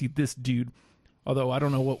 I can see this dude, although I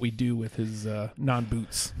don't know what we do with his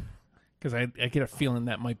non-boots, because I get a feeling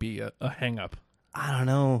that might be a hang-up. I don't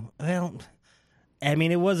know. Well, I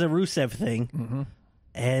mean, it was a Rusev thing,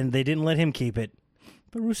 and they didn't let him keep it.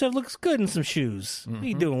 But Rusev looks good in some shoes. What are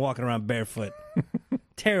you doing walking around barefoot?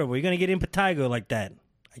 Terrible. You're going to get impetigo like that.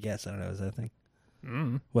 I guess. I don't know. Is that a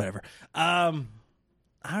thing? Whatever. I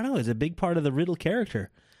don't know. It's a big part of the Riddle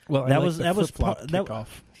character. Well, that I was like that the was flip-flop part. That, kickoff.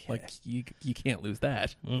 Like, you can't lose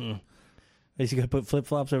that. Is he going to put flip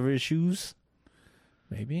flops over his shoes?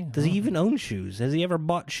 Maybe. Does he even own shoes? Has he ever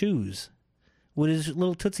bought shoes? Would his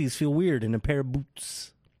little tootsies feel weird in a pair of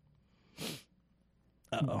boots?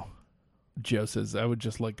 Uh-oh. Joe says, I would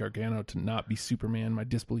just like Gargano to not be Superman. My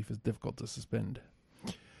disbelief is difficult to suspend.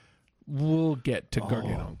 We'll get to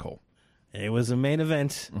Gargano and Cole. It was a main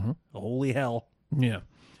event. Holy hell. Yeah.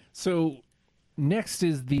 So next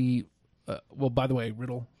is the... well, by the way,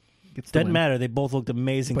 Riddle gets the Doesn't win. matter. They both looked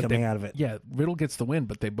amazing But coming out of it. Yeah, Riddle gets the win,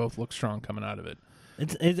 but they both look strong coming out of it.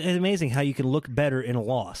 It's amazing how you can look better in a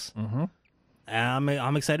loss.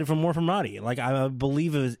 I'm excited for more from Roddy. Like, I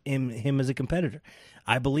believe in him as a competitor.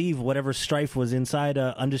 I believe whatever strife was inside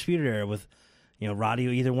Undisputed Era with, Roddy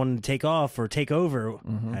either wanting to take off or take over.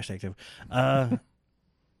 Hashtag take over.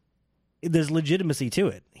 There's legitimacy to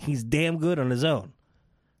it. He's damn good on his own.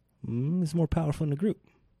 He's more powerful in the group.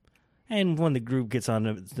 And when the group gets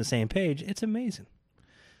on the same page, it's amazing.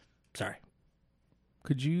 Sorry.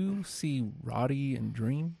 Could you see Roddy and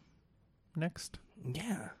Dream next?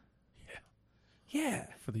 Yeah. Yeah.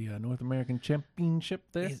 For the North American Championship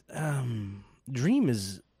there? Dream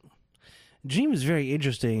is very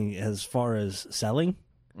interesting as far as selling.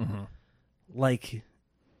 Like,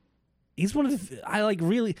 he's one of the... I like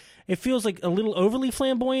really... It feels like a little overly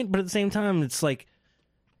flamboyant, but at the same time, it's like,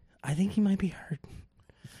 I think he might be hurt.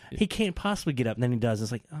 He can't possibly get up, and then he does.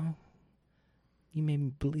 It's like, oh, you made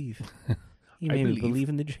me believe. You made me believe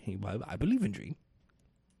in the dream. I believe in Dream.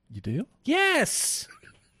 You do? Yes!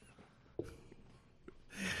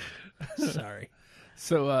 Sorry.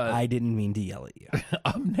 So I didn't mean to yell at you.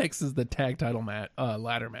 up next is the tag title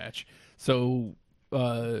ladder match. So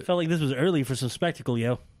Felt like this was early for some spectacle,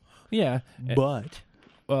 yo. yeah, But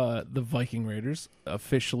the Viking Raiders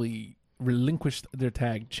officially relinquished their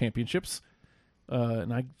tag championships.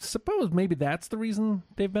 And I suppose maybe that's the reason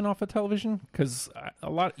they've been off of television, because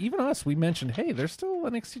even us, we mentioned, hey, they're still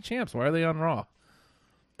NXT champs. Why are they on Raw?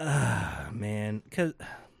 Man, because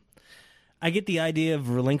I get the idea of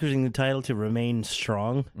relinquishing the title to remain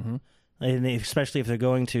strong, and especially if they're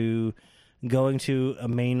going to a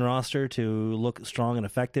main roster to look strong and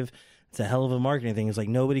effective. It's a hell of a marketing thing. It's like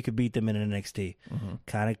nobody could beat them in NXT.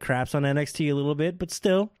 Kind of craps on NXT a little bit, but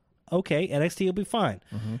still, okay, NXT will be fine.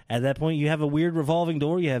 At that point, you have a weird revolving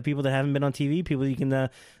door. You have people that haven't been on TV, people you can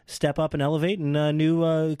step up and elevate, and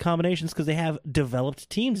new combinations, because they have developed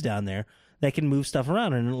teams down there that can move stuff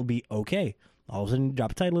around, and it'll be okay. All of a sudden, you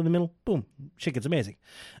drop a title in the middle, boom, shit gets amazing.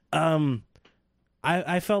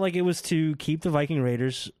 I felt like it was to keep the Viking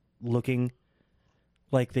Raiders looking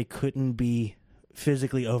like they couldn't be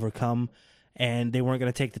physically overcome, and they weren't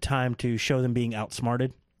going to take the time to show them being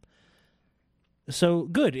outsmarted. So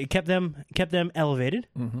good. It kept them elevated,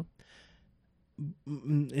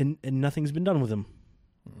 and nothing's been done with them.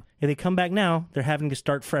 If they come back now, they're having to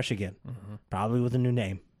start fresh again, probably with a new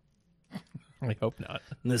name. I hope not.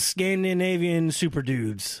 The Scandinavian Super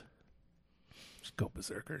Dudes. Just go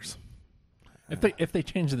Berserkers. If they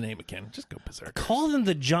change the name again, just go Berserkers. Call them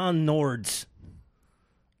the John Nords.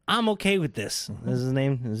 I'm okay with this. Is his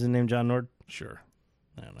name? Is his name John Nord? Sure.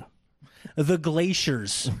 I don't know. The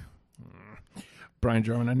Glaciers. Brian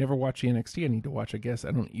Jarman, I never watch NXT. I need to watch, I guess.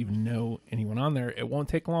 I don't even know anyone on there. It won't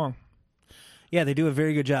take long. Yeah, they do a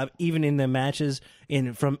very good job, even in the matches.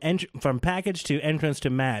 From package to entrance to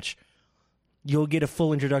match, you'll get a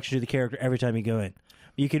full introduction to the character every time you go in.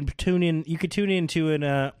 You can tune in. You could tune into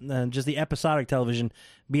just the episodic television,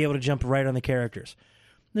 be able to jump right on the characters.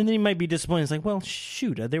 And then you might be disappointed. It's like, well,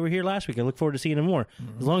 shoot, they were here last week. I look forward to seeing them more.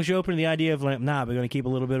 As long as you open the idea of, like, we're going to keep a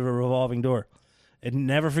little bit of a revolving door. And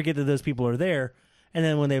never forget that those people are there. And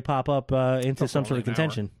then when they pop up into some sort of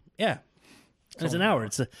contention. Yeah. It's an hour.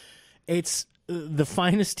 It's the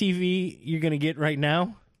finest TV you're going to get right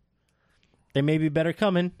now. There may be better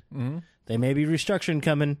coming. Mm-hmm. There may be restructuring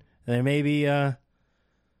coming. There may be a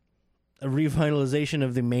revitalization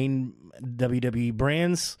of the main WWE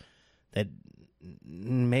brands that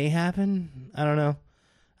may happen. I don't know.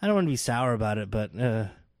 I don't want to be sour about it, but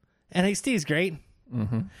NXT is great.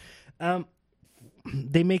 Mm-hmm.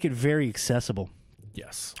 They make it very accessible.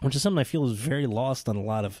 Yes, which is something I feel is very lost on a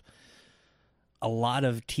lot of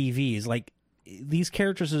TVs. Like, these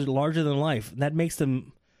characters are larger than life. That makes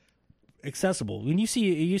them accessible. When you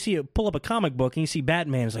see pull up a comic book and you see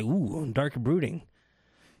Batman, it's like, ooh, dark and brooding.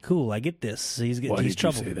 Cool, I get this. He's troubled. You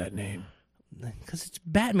say that name? Because it's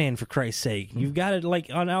Batman, for Christ's sake. You've got it, like,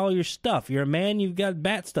 on all your stuff. You're a man, you've got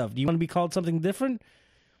bat stuff. Do you want to be called something different?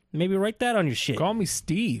 Maybe write that on your shit. Call me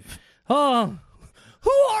Steve. Oh,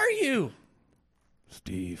 who are you?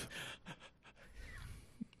 Steve.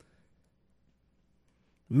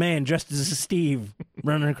 Man dressed as a Steve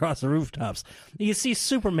running across the rooftops. You see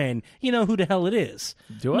Superman, you know who the hell it is.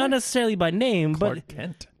 Do I? Not necessarily by name, Clark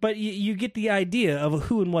Kent. But you get the idea of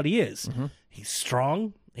who and what he is. Mm-hmm. He's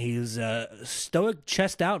strong. He's stoic,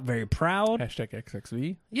 chest out, very proud. Hashtag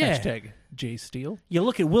XXV. Yeah. Hashtag J Steele. You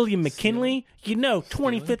look at William McKinley, you know,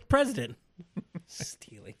 25th president.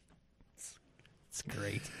 Stealing. It's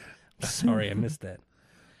great. Sorry, I missed that.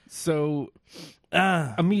 So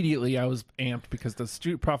immediately I was amped because the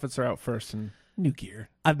Street Profits are out first and new gear.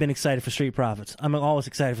 I've been excited for Street Profits. I'm always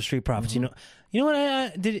excited for Street Profits. Mm-hmm. You know what?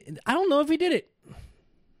 I don't know if he did it.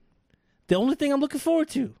 The only thing I'm looking forward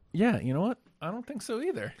to. Yeah, you know what? I don't think so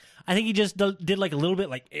either. I think he just did like a little bit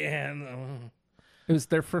like. It was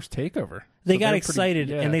their first takeover. They got excited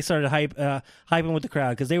and they started hyping with the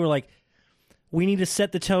crowd because they were like, we need to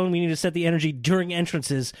set the tone, we need to set the energy during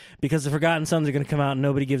entrances because the Forgotten Sons are going to come out and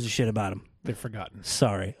nobody gives a shit about them. They're forgotten.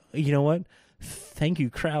 Sorry. You know what? Thank you,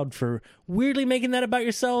 crowd, for weirdly making that about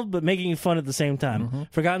yourself, but making it fun at the same time. Mm-hmm.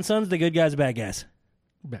 Forgotten Sons, the good guys, bad guys.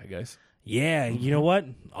 Bad guys. Yeah, mm-hmm. You know what?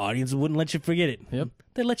 Audience wouldn't let you forget it. Yep.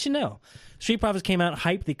 They'd let you know. Street Profits came out,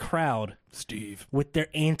 hyped the crowd. Steve. With their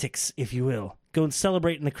antics, if you will. Go and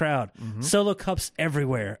celebrate in the crowd. Mm-hmm. Solo cups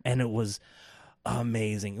everywhere, and it was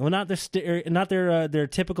amazing. Well, not their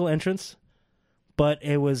typical entrance, but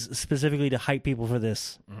it was specifically to hype people for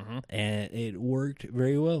this, mm-hmm. and it worked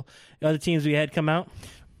very well. The other teams we had come out.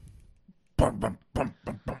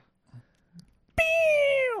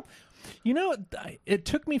 You know, it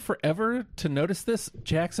took me forever to notice this.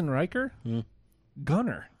 Jackson Riker,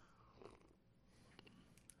 Gunner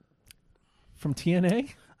from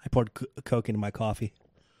TNA. I poured Coke into my coffee.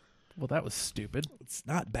 Well, that was stupid. It's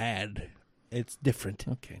not bad. It's different.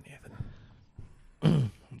 Okay,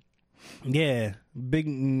 Nathan. Yeah, big,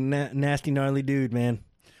 nasty, gnarly dude, man.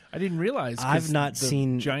 I didn't realize. I've not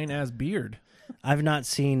seen giant ass beard. I've not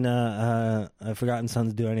seen Forgotten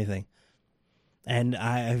Sons do anything, and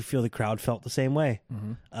I feel the crowd felt the same way.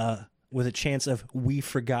 Mm-hmm. With a chance of "We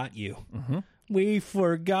forgot you." Mm-hmm. We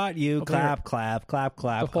forgot you. Well, clap, clap, clap,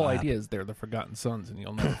 clap. The whole idea is they're the Forgotten Sons, and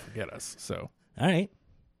you'll never forget us. So, all right.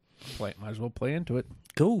 Might as well play into it.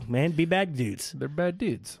 Cool, man. Be bad dudes. They're bad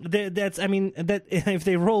dudes. That if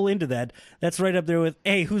they roll into that, that's right up there with,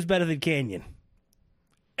 hey, who's better than Canyon?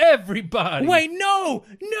 Everybody. Wait, no,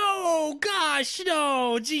 gosh,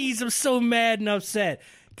 no. Jeez, I'm so mad and upset.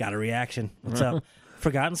 Got a reaction. What's up?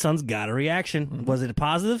 Forgotten Sons got a reaction. Mm-hmm. Was it a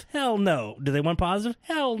positive? Hell no. Do they want positive?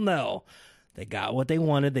 Hell no. They got what they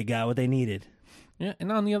wanted. They got what they needed. Yeah,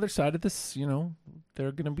 and on the other side of this,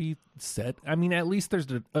 they're going to be set. I mean, at least there's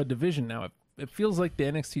a division now. It feels like the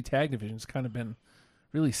NXT tag division's kind of been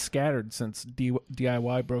really scattered since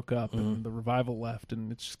DIY broke up and the Revival left,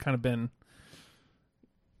 and it's just kind of been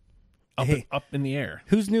up in the air.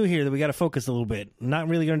 Who's new here that we got to focus a little bit? Not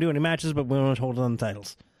really going to do any matches, but we want to hold on the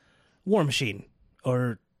titles. War Machine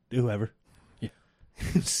or whoever. Yeah.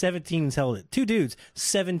 7 teams held it. 2 dudes,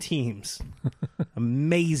 7 teams.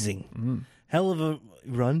 Amazing. Hell of a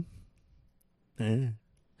run.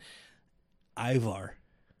 Ivar.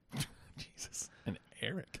 Jesus. And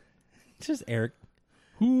Eric. Just Eric.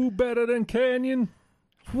 Who better than Canyon?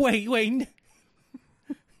 Wait.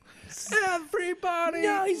 Everybody.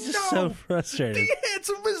 No, he's just so frustrated. The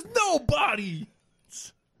answer is nobody.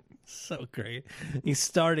 So great. He's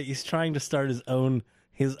trying to start his own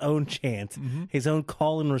chant, his own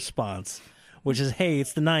call and response, which is, hey,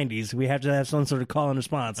 it's the 90s. We have to have some sort of call and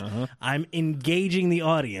response. I'm engaging the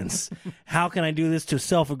audience. How can I do this to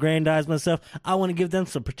self-aggrandize myself? I want to give them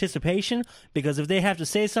some participation, because if they have to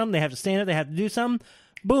say something, they have to stand up, they have to do something.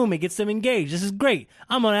 Boom, it gets them engaged. This is great.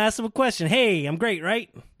 I'm going to ask them a question. Hey, I'm great,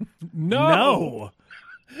 right? No.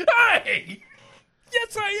 Hey!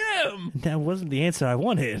 Yes, I am. That wasn't the answer I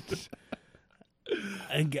wanted.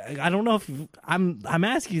 I don't know if I'm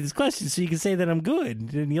asking you this question so you can say that I'm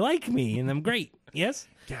good and you like me and I'm great. Yes?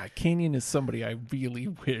 Yeah, Canyon is somebody I really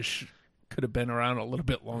wish could have been around a little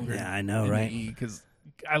bit longer. Yeah, I know, right? Because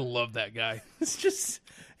I love that guy. It's just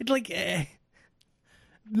like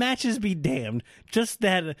matches be damned. Just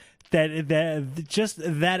that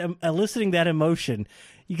eliciting that emotion.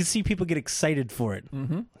 You can see people get excited for it.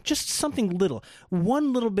 Just something little.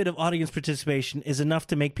 One little bit of audience participation is enough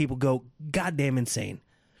to make people go goddamn insane.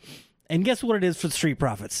 And guess what it is for the Street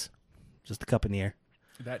Profits? Just a cup in the air.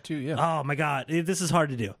 That too, yeah. Oh, my God. This is hard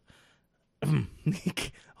to do.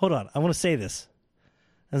 Hold on. I want to say this.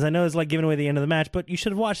 As I know it's like giving away the end of the match, but you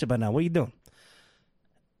should have watched it by now. What are you doing?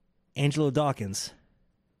 Angelo Dawkins.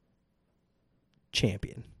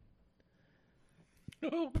 Champion.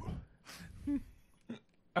 No.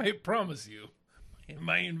 I promise you,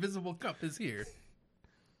 my invisible cup is here.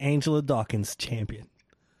 Angela Dawkins, champion.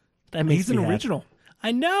 That makes He's an me happy. original.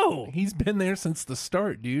 I know. He's been there since the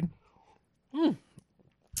start, dude.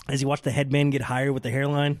 As you watch the headman get higher with the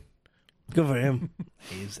hairline, good for him.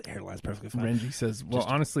 His hairline's perfectly fine. Renji says, well,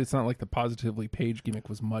 honestly, it's not like the Positively Page gimmick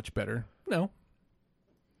was much better. No.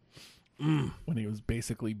 When he was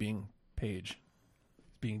basically being Page.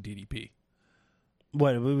 Being DDP.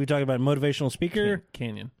 What, were we talking about motivational speaker?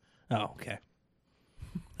 Canyon. Oh, okay.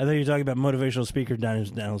 I thought you were talking about motivational speaker down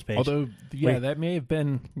his page. Although, yeah, Wait. that may have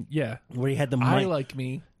been, yeah. Where he had the I mic, like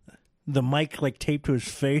me. the mic like taped to his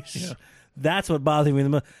face. Yeah. That's what bothered me the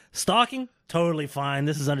most. Stalking? Totally fine.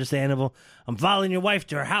 This is understandable. I'm following your wife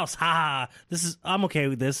to her house. Ha ha. I'm okay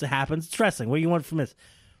with this. It happens. It's wrestling. What do you want from this?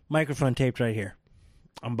 Microphone taped right here.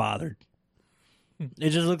 I'm bothered.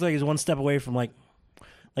 It just looks like he's one step away from like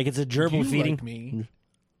it's a gerbil You feeding. like me,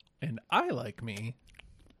 and I like me.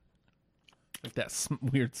 Like that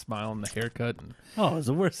weird smile and the haircut. And, Oh, it's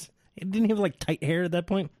the worst. Didn't he have like tight hair at that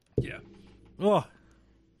point? yeah. Oh,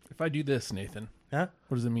 If I do this, Nathan, huh?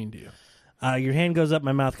 what does it mean to you? Your hand goes up,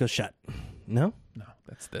 my mouth goes shut. No? No,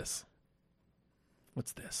 that's this.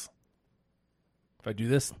 What's this? If I do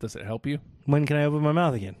this, does it help you? When can I open my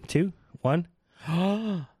mouth again? 2, 1.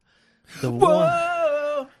 The one.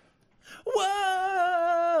 Whoa!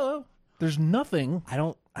 Whoa! There's nothing. I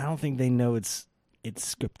don't think they know it's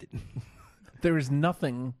scripted. There is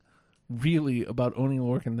nothing really about Oni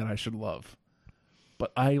Lorcan that I should love.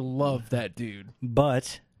 But I love that dude.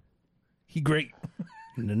 But He great.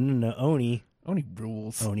 no, Oni Oni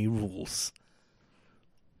rules. rules.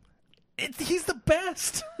 He's the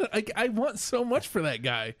best. I want so much for that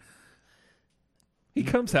guy. He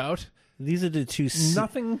comes out. These are the two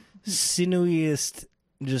Nothing. sinewiest,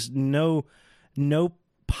 just no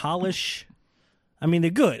polish. I mean,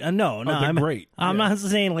 they're good. No, they're I'm great. I'm Yeah. not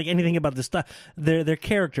saying like anything about this stuff. Their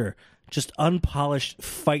character, just unpolished,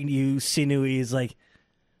 fight you, sinewy. Is like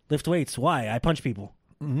lift weights. Why? I punch people.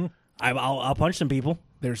 Mm-hmm. I'll punch some people.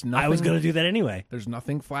 There's nothing. I was going to do that anyway. There's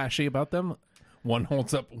nothing flashy about them. One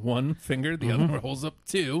holds up one finger, the other holds up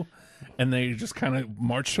two, and they just kind of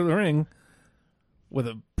march to the ring with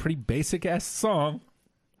a pretty basic ass song,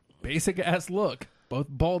 basic ass look. Both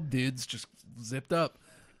bald dudes just zipped up.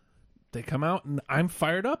 They come out, and I'm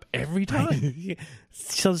fired up every time.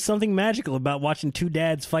 So something magical about watching two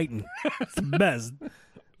dads fighting. It's the best.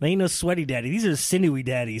 They ain't no sweaty daddy. These are sinewy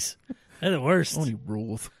daddies. They're the worst. Oni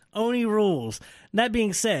rules. Oni rules. That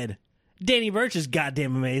being said, Danny Burch is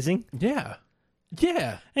goddamn amazing. Yeah.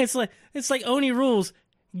 Yeah. It's like Oni rules.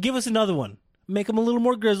 Give us another one. Make him a little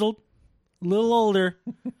more grizzled, a little older.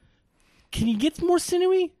 Can you get more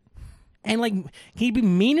sinewy? And like, can he be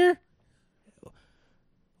meaner?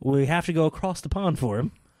 We have to go across the pond for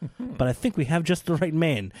him. but I think we have just the right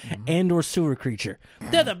man and or sewer creature.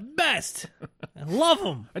 They're the best. I love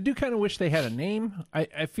them. I do kind of wish they had a name.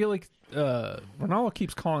 I feel like Ronaldo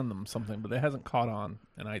keeps calling them something, but it hasn't caught on,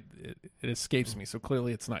 and it escapes me. So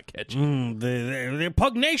clearly, it's not catchy. They're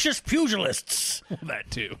pugnacious pugilists. That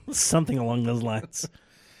too. Something along those lines.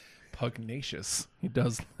 Pugnacious. He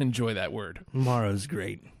does enjoy that word. Morrow's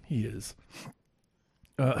great. He is.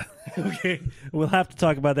 Okay, we'll have to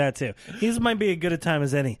talk about that too. This might be as good a time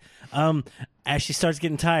as any. As she starts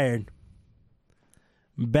getting tired,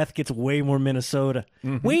 Beth gets way more Minnesota.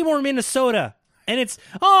 Way more Minnesota. And it's,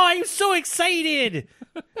 I'm so excited.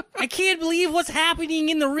 I can't believe what's happening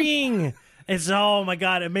in the ring. It's, oh my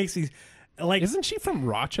God, it makes me like. Isn't she from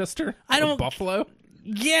Rochester? I don't. Or Buffalo?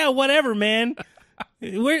 Yeah, whatever, man.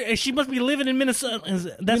 Where she must be living in Minnesota.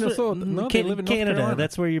 That's Minnesota. No, they live in North Canada. Carolina.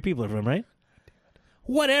 That's where your people are from, right?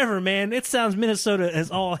 Whatever, man. It sounds Minnesota as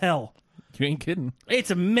all hell. You ain't kidding. It's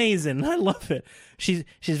amazing. I love it. She's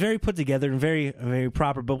very put together and very, very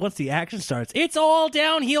proper. But once the action starts, it's all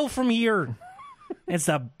downhill from here. It's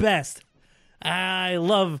the best. I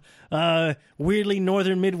love weirdly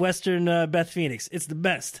northern Midwestern Beth Phoenix. It's the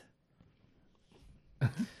best.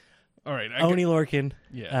 All right. Oni Lorcan,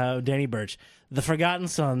 Yeah. Danny Burch, the Forgotten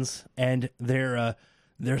Sons, and their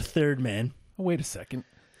third man. Oh, wait a second.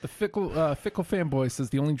 The fickle fanboy says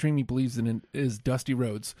the only dream he believes in is Dusty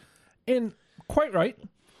Rhodes. And quite right.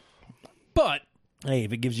 But Hey,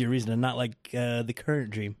 if it gives you a reason to not like the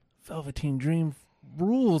current dream. Velveteen Dream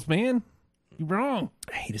rules, man. You're wrong.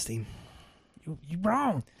 I hate his team. You're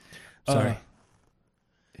wrong. Sorry.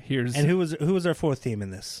 Here's And who was our fourth team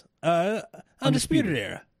in this? Undisputed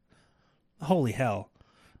Era. Holy hell.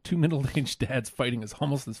 two middle-aged dads fighting is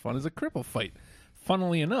almost as fun as a cripple fight.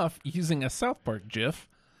 Funnily enough, using a South Park gif.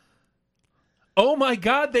 Oh my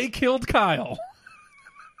God, they killed Kyle.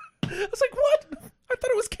 I was like, what? I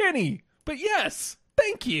thought it was Kenny. But yes,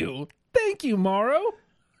 thank you. Thank you, Morrow.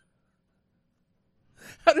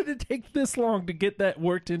 How did it take this long to get that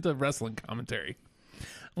worked into wrestling commentary?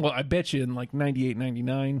 Well, I bet you in like 98,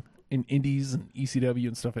 99, in Indies and ECW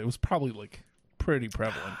and stuff, it was probably like pretty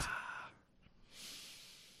prevalent.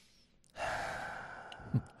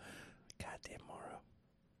 Goddamn Morrow.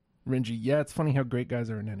 Renji, yeah, it's funny how great guys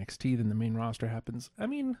are in NXT, then the main roster happens. I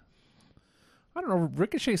mean, I don't know,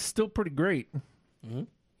 Ricochet's still pretty great. Mm-hmm.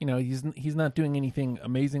 You know, he's not doing anything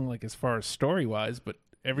amazing like as far as story-wise, but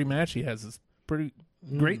every match he has is pretty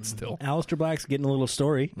great still. Aleister Black's getting a little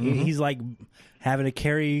story. He's like having to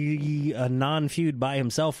carry a non-feud by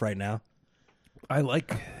himself right now. I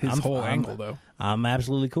like his whole angle, though. I'm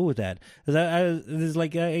absolutely cool with that. There's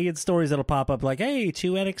like I get stories that'll pop up like, hey,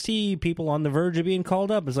 two NXT people on the verge of being called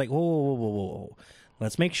up. It's like, whoa.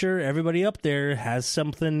 Let's make sure everybody up there has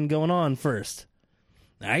something going on first.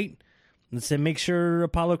 All right? Let's make sure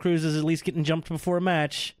Apollo Crews is at least getting jumped before a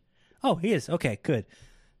match. Oh, he is. Okay, good.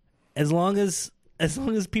 As long as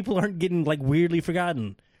people aren't getting like weirdly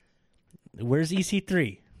forgotten. Where's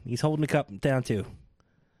EC3? He's holding the cup down too.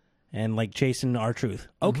 And like chasing R-Truth.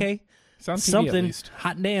 Okay. Sounds something. at least.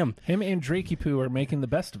 Hot damn. Him and Drakey Poo are making the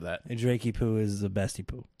best of that. And Drakey Poo is the bestie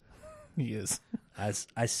poo. He is. I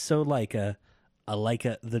so like the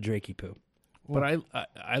Drakey Poo. But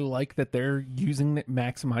I like that they're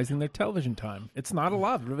maximizing their television time. It's not a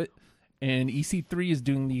lot of it. And EC3 is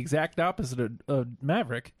doing the exact opposite of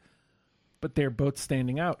Maverick, but they're both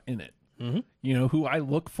standing out in it. Mm-hmm. You know who I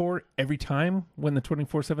look for every time when the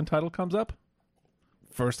 24/7 title comes up?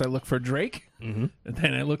 First I look for Drake, and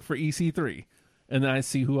then I look for EC3. And then I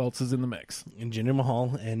see who else is in the mix. And Jinder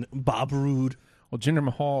Mahal and Bob Roode. Well, Jinder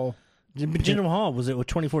Mahal was a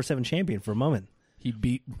 24/7 champion for a moment. He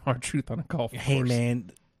beat R-Truth on a golf course. Hey,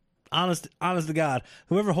 man, honest to God,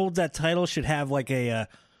 whoever holds that title should have like a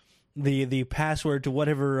the password to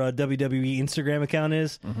whatever WWE Instagram account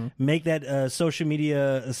is. Mm-hmm. Make that social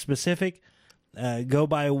media specific. Go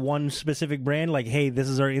by one specific brand. Like, hey, this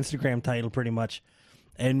is our Instagram title, pretty much,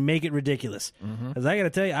 and make it ridiculous. Because I got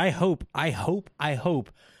to tell you, I hope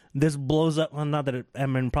this blows up. Well, not that it,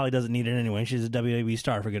 probably doesn't need it anyway. She's a WWE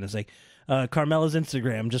star, for goodness sake. Carmella's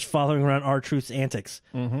Instagram, just following around R-Truth's antics.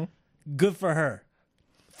 Mm-hmm. Good for her.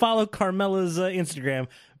 Follow Carmella's Instagram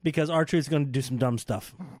because R-Truth's going to do some dumb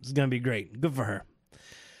stuff. It's going to be great. Good for her.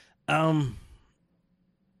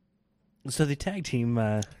 So the tag team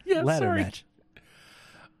ladder match.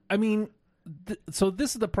 I mean, so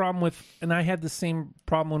this is the problem with, and I had the same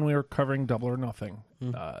problem when we were covering Double or Nothing.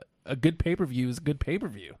 A good pay-per-view is a good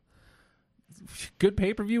pay-per-view. Good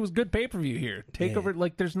pay-per-view was good pay-per-view here. Takeover,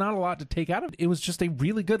 like, there's not a lot to take out of it. It was just a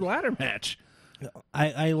really good ladder match.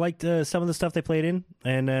 I liked some of the stuff they played in,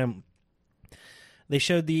 and They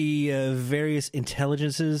showed the various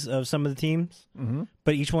intelligences of some of the teams,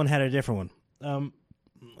 but each one had a different one.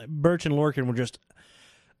 Birch and Lorcan were just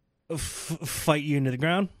fight you into the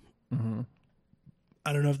ground.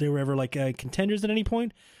 I don't know if they were ever like contenders at any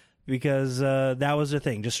point, because that was their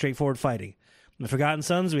thing, just straightforward fighting. The Forgotten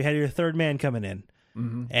Sons, we had your third man coming in,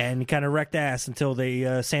 and kind of wrecked ass until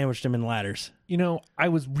they sandwiched him in ladders. You know, I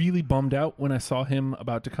was really bummed out when I saw him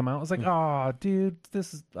about to come out. I was like, "Oh, dude,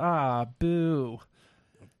 this is boo."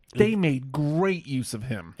 They made great use of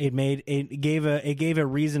him. It gave a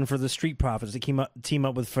reason for the Street Profits to team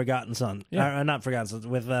up with Forgotten Son, not Forgotten Sons,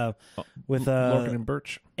 with Lorcan and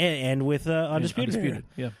Birch, and with Undisputed.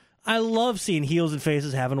 Yeah, I love seeing heels and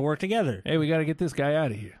faces having to work together. hey, we got to get this guy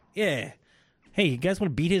out of here. Yeah. Hey, you guys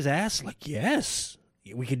want to beat his ass? Like, yes.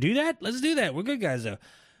 We could do that? Let's do that. We're good guys, though.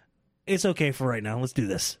 It's okay for right now. Let's do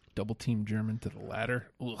this. Double team German to the ladder.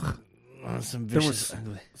 Ugh. Some vicious...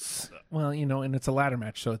 Well, you know, and it's a ladder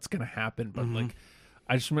match, so it's going to happen. But, like,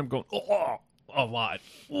 I just remember going, oh, a lot.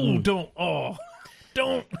 Oh,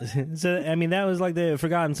 don't. So, I mean, that was like the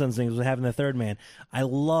Forgotten Sons thing, was having the third man. I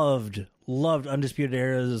loved Undisputed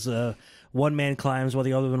Era's one-man climbs while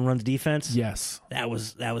the other one runs defense. Yes. That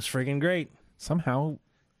was friggin' great. Somehow,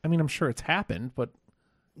 I mean, I'm sure it's happened, but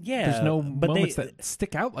yeah, there's no moments that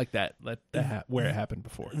stick out like that where it happened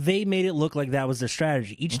before. They made it look like that was their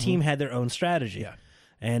strategy. Each team had their own strategy. Yeah.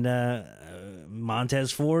 And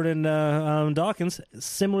Montez Ford and Dawkins,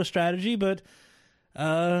 similar strategy, but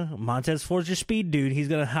Montez Ford's your speed dude. He's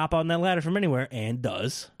going to hop on that ladder from anywhere, and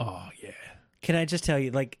does. Oh, yeah. Can I just tell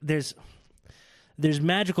you, like, there's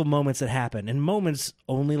magical moments that happen, and moments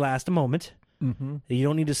only last a moment. You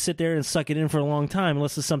don't need to sit there and suck it in for a long time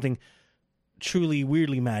unless it's something truly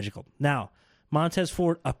weirdly magical. Now, Montez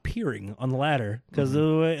Ford appearing on the ladder, because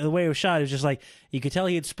the way it was shot, it was just like, you could tell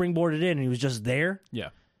he had springboarded in and he was just there. Yeah.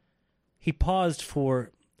 He paused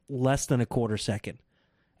for less than a quarter second.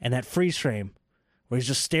 And that freeze frame where he's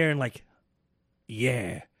just staring like,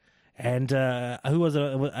 yeah. And who was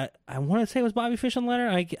it? I want to say it was Bobby Fish on the ladder.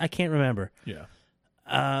 I can't remember. Yeah.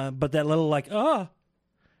 But that little like,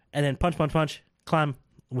 and then punch, climb,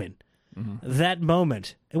 win. That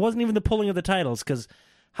moment, it wasn't even the pulling of the titles, because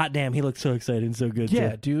hot damn, he looked so excited and so good.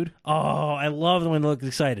 Yeah, too. dude. Oh, I love when he looked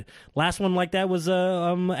excited. Last one like that was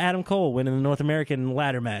Adam Cole winning the North American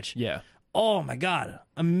ladder match. Yeah. Oh my God,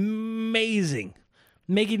 amazing!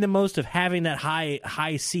 Making the most of having that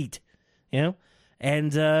high seat, you know.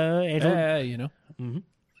 And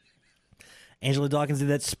Angela Dawkins did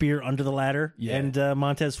that spear under the ladder, and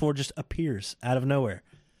Montez Ford just appears out of nowhere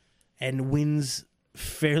and wins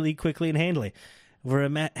fairly quickly and handily.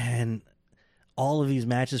 And all of these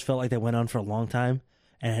matches felt like they went on for a long time,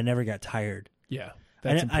 and I never got tired. Yeah.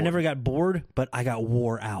 I never got bored, but I got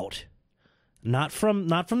wore out. Not from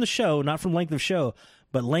the show, not from length of show,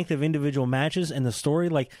 but length of individual matches and the story.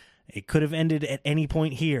 Like, it could have ended at any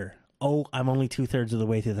point here. Oh, I'm only 2/3 of the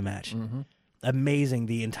way through the match. Amazing,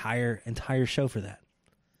 the entire show for that.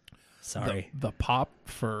 Sorry. The pop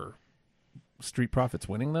for Street Profits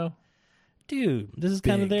winning, though? Dude, this is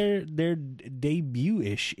kind of their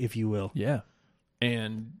debut-ish, if you will. Yeah.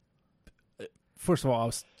 And first of all, I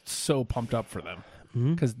was so pumped up for them.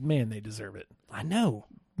 Because, man, they deserve it. I know.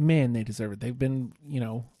 Man, they deserve it. They've been,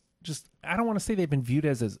 just, I don't want to say they've been viewed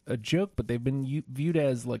as a joke, but they've been viewed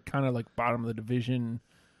as, like, kind of like bottom of the division,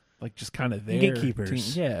 like, just kind of there.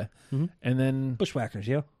 Gatekeepers. Team. Yeah. And then... Bushwhackers,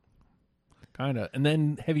 yeah. Kind of. And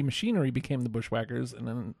then Heavy Machinery became the Bushwhackers, and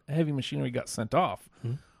then Heavy Machinery got sent off,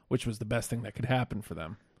 which was the best thing that could happen for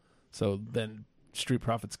them. So then Street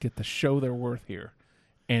Profits get to show their worth here.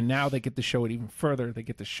 And now they get to show it even further. They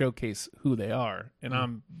get to showcase who they are. And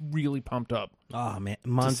I'm really pumped up man.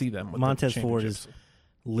 to see them with Montez the Ford is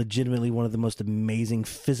legitimately one of the most amazing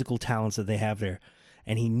physical talents that they have there.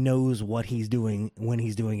 And he knows what he's doing, when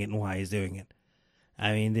he's doing it, and why he's doing it.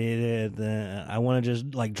 I mean, I want to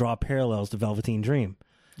just like draw parallels to Velveteen Dream.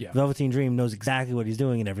 Yeah. Velveteen Dream knows exactly what he's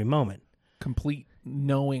doing at every moment. Complete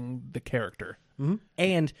knowing the character.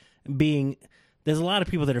 And there's a lot of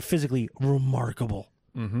people that are physically remarkable.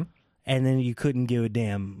 And then you couldn't give a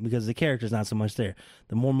damn because the character's not so much there.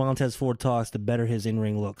 The more Montez Ford talks, the better his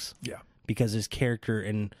in-ring looks. Yeah. Because his character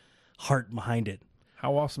and heart behind it.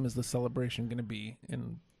 How awesome is the celebration going to be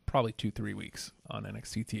in probably 2-3 weeks on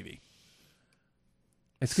NXT TV?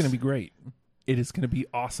 It's going to be great. It is going to be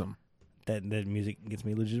awesome. That music gets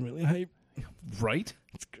me legitimately hyped. Right?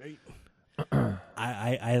 It's great.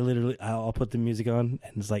 I literally, I'll put the music on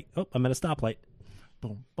and it's like, oh, I'm at a stoplight.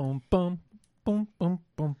 Boom, boom, boom. Boom, boom,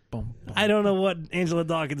 boom, boom, boom. I don't know what Angela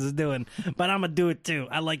Dawkins is doing, but I'm going to do it too.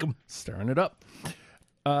 I like him. Stirring it up.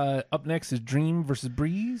 Up next is Dream versus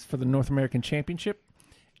Breeze for the North American Championship.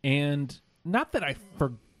 And not that I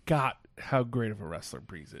forgot how great of a wrestler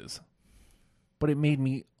Breeze is, but it made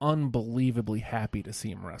me unbelievably happy to see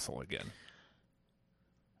him wrestle again.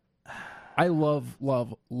 I love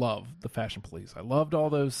the Fashion Police. I loved all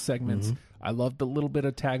those segments. Mm-hmm. I loved the little bit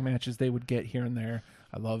of tag matches they would get here and there.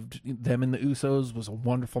 I loved them and the Usos. Was a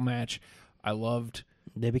wonderful match. I loved...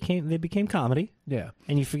 They became comedy. Yeah.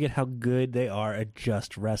 And you forget how good they are at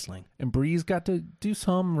just wrestling. And Breeze got to do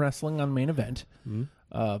some wrestling on main event. Mm-hmm.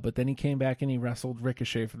 But then he came back and he wrestled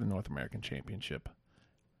Ricochet for the North American Championship.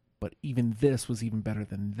 But even this was even better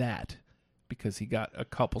than that, because he got a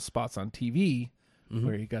couple spots on TV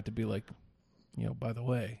where he got to be like, by the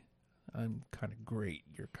way, I'm kind of great.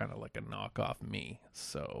 You're kind of like a knockoff me.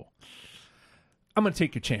 So I'm going to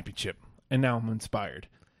take your championship. And now I'm inspired.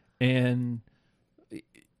 And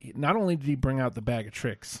not only did he bring out the bag of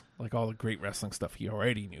tricks, like all the great wrestling stuff he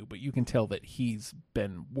already knew, but you can tell that he's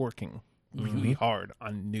been working really hard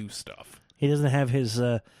on new stuff. He doesn't have his,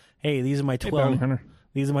 hey, these are my 12. Hey,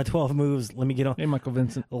 these are my 12 moves. Let me get on. Hey, Michael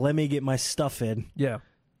Vincent. Let me get my stuff in. Yeah.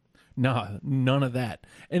 Nah, none of that.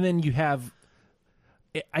 And then you have,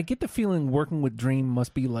 I get the feeling working with Dream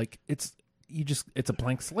must be like, it's a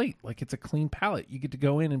blank slate. Like, it's a clean palette. You get to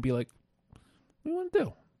go in and be like, what do you want to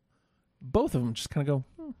do? Both of them just kind of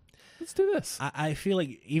go, let's do this. I feel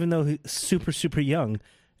like even though he's super, super young,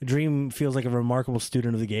 Dream feels like a remarkable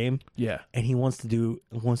student of the game. Yeah. And he wants to do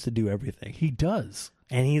everything. He does.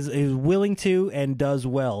 And he's willing to and does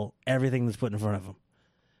well everything that's put in front of him.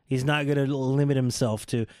 He's not going to limit himself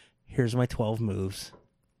to, here's my 12 moves.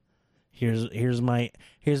 Here's my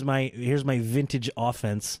vintage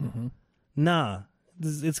offense. Mm-hmm. Nah,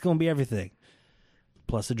 it's going to be everything.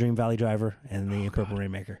 Plus the Dream Valley Driver and the Purple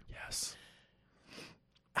Rainmaker. Yes.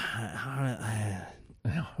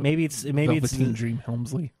 Maybe it's Dream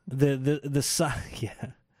Helmsley. The size,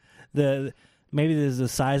 yeah. Maybe there's a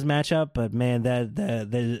size matchup, but man,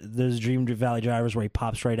 those Dream Valley Drivers where he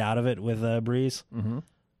pops right out of it with Breeze,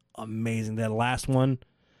 amazing. That last one,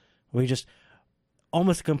 where he just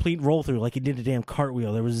almost a complete roll through, like he did a damn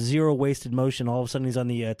cartwheel. There was zero wasted motion. All of a sudden, he's on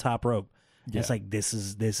the top rope. Yeah. It's like this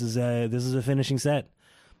is a finishing set.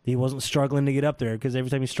 He wasn't struggling to get up there, because every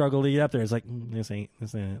time he struggled to get up there, it's like this ain't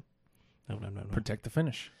it. No. Protect the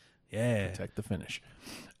finish. Yeah, protect the finish.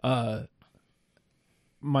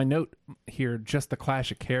 My note here, just the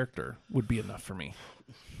clash of character would be enough for me.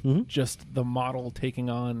 Mm-hmm. Just the model taking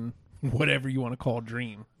on whatever you want to call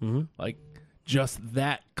Dream. Mm-hmm. Like, just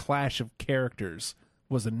that clash of characters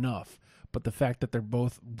was enough. But the fact that they're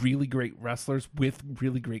both really great wrestlers with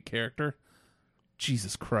really great character,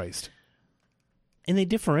 Jesus Christ. And they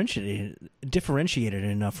differentiated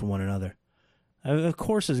enough from one another. Of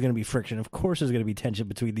course there's going to be friction. Of course there's going to be tension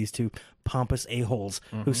between these two pompous a-holes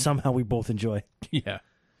who somehow we both enjoy. Yeah.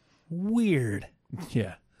 Weird.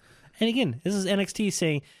 Yeah. And again, this is NXT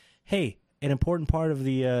saying, hey, an important part of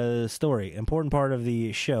the story, important part of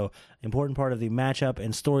the show, important part of the matchup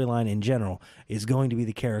and storyline in general is going to be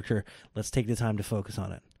the character. Let's take the time to focus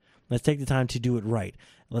on it. Let's take the time to do it right.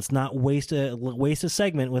 Let's not waste a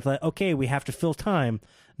segment with okay, we have to fill time.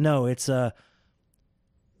 No, it's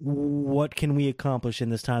what can we accomplish in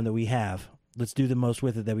this time that we have? Let's do the most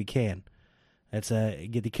with it that we can. Let's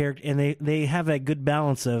get the character, and they have that good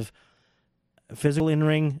balance of physical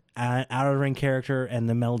in-ring, out-of-ring character, and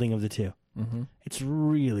the melding of the two. Mm-hmm. It's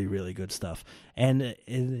really, really good stuff. And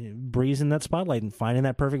Breeze in that spotlight and finding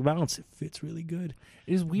that perfect balance, it fits really good.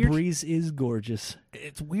 It is weird. Breeze is gorgeous.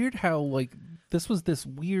 It's weird how, this was this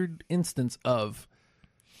weird instance of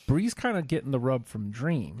Breeze kind of getting the rub from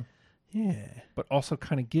Dream. Yeah. But also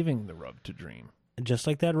kind of giving the rub to Dream. Just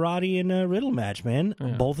like that Roddy and Riddle match, man.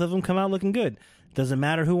 Yeah. Both of them come out looking good. Does it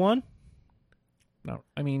matter who won? No.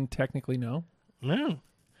 I mean, technically, no. No.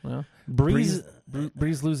 Well, Breeze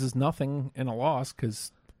loses nothing in a loss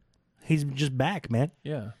because he's just back, man.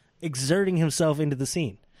 Yeah. Exerting himself into the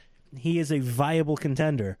scene. He is a viable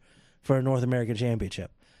contender for a North American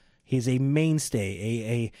Championship. He's a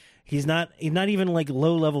mainstay. He's not even like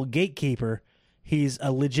low-level gatekeeper. He's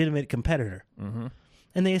a legitimate competitor. Mm-hmm.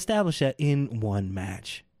 And they establish that in one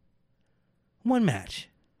match. One match.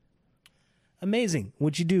 Amazing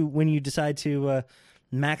what you do when you decide to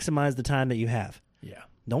maximize the time that you have. Yeah.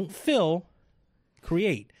 Don't fill,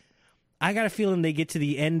 create. I got a feeling they get to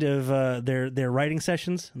the end of their writing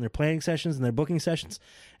sessions and their planning sessions and their booking sessions,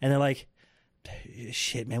 and they're like,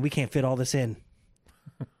 shit, man, we can't fit all this in.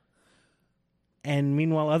 And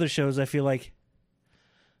meanwhile, other shows, I feel like,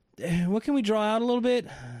 what can we draw out a little bit?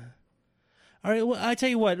 All right, well, I tell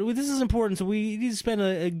you what, this is important, so we need to spend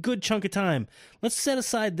a good chunk of time. Let's set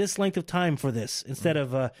aside this length of time for this instead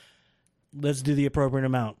of let's do the appropriate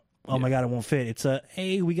amount. Oh, my God, it won't fit. It's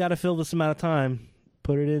hey, we got to fill this amount of time.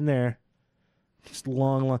 Put it in there. Just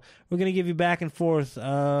long. We're going to give you back and forth.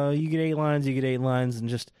 You get 8 lines, you get 8 lines, and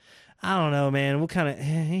just, I don't know, man. We'll kind of,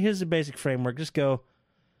 here's the basic framework. Just go,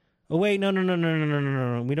 oh, wait, no.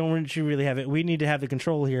 We don't really have it. We need to have the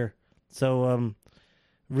control here. So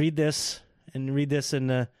read this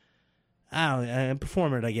and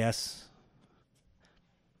perform it, I guess.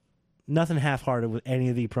 Nothing half-hearted with any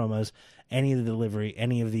of the promos, any of the delivery,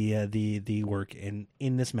 any of the work in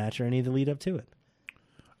this match or any of the lead up to it.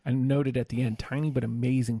 I noted at the end, tiny but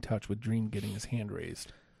amazing touch with Dream getting his hand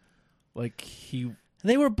raised. Like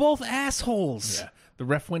They were both assholes. Yeah. The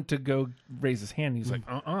ref went to go raise his hand. He's like,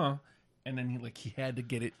 and then he had to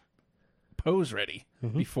get it pose ready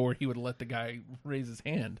before he would let the guy raise his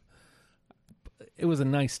hand. It was a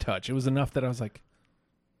nice touch. It was enough that I was like,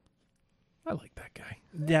 I like that guy.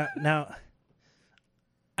 Yeah. Now,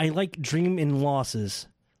 I like Dream in losses,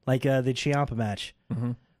 like the Ciampa match,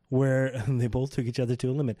 where they both took each other to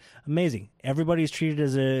a limit. Amazing. Everybody's treated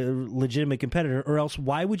as a legitimate competitor, or else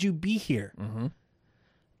why would you be here?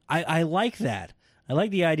 I like that. I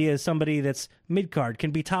like the idea of somebody that's mid-card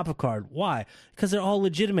can be top of card. Why? Because they're all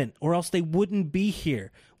legitimate, or else they wouldn't be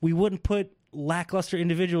here. We wouldn't put lackluster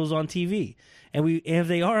individuals on TV. And if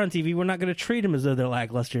they are on TV, we're not going to treat them as though they're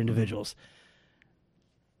lackluster individuals.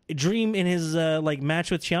 Dream in his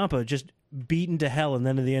match with Ciampa just beaten to hell, and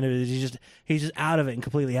then at the end of it, he's just out of it and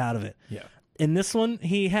completely out of it. Yeah. In this one,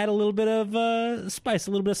 he had a little bit of spice,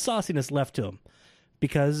 a little bit of sauciness left to him,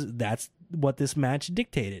 because that's what this match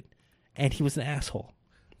dictated, and he was an asshole.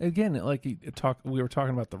 Again, we were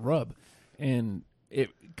talking about the rub, and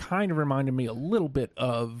it kind of reminded me a little bit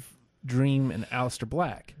of Dream and Aleister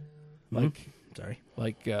Black.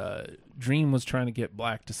 Dream was trying to get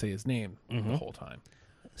Black to say his name the whole time.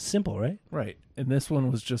 Simple, right? Right. And this one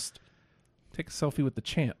was just take a selfie with the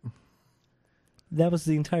champ. That was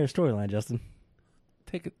the entire storyline, Justin.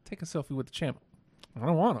 Take a selfie with the champ. I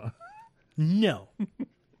don't wanna. No.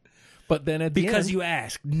 But then at the end, because you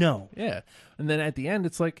asked, no. Yeah. And then at the end,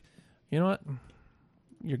 it's like, you know what?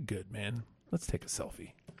 You're good, man. Let's take a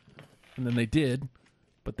selfie. And then they did.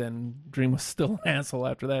 But then Dream was still an asshole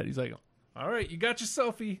after that. He's like, all right, you got your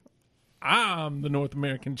selfie. I'm the North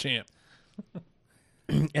American champ.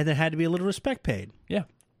 And there had to be a little respect paid. Yeah.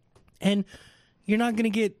 And you're not going to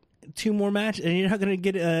get 2 more matches, and you're not going to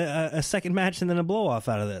get a second match and then a blow-off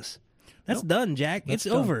out of this. That's done, Jack. It's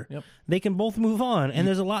done. over. Yep. They can both move on, and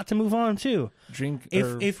there's a lot to move on, too.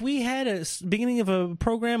 If we had a beginning of a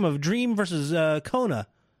program of Dream versus Kona,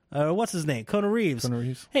 what's his name? Kona Reeves.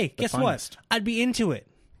 Hey, guess what? I'd be into it.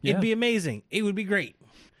 Yeah. It'd be amazing. It would be great.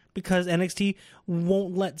 Because NXT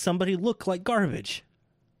won't let somebody look like garbage.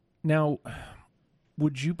 Now,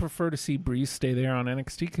 would you prefer to see Breeze stay there on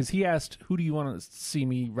NXT? Because he asked, who do you want to see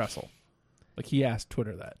me wrestle? Like, he asked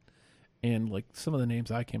Twitter that. And, like, some of the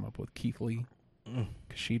names I came up with, Keith Lee,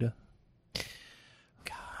 Kushida.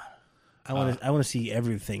 I want to see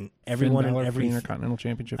everything. Everyone Finn and Balor for the everything. Intercontinental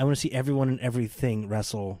Championship. I want to see everyone and everything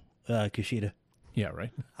wrestle Kushida. Yeah,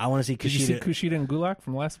 right. I want to see Kushida. Did you see Kushida and Gulak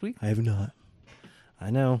from last week? I have not. I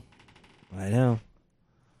know.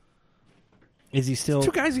 Is he still...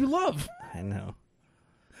 2 guys you love. I know.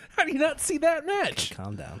 How do you not see that match?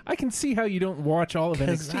 Calm down. I can see how you don't watch all of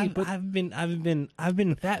NXT, but I've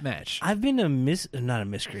been that match. I've been not a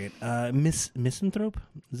miscreant. Misanthrope?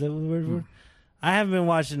 Is that what the word for? I haven't been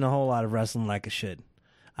watching a whole lot of wrestling like I should.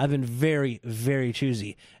 I've been very, very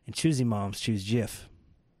choosy, and choosy moms choose GIF.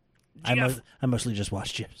 I mostly just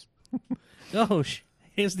watch GIFs.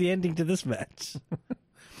 Here's the ending to this match.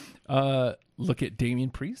 Look at Damian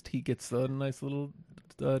Priest. He gets a nice little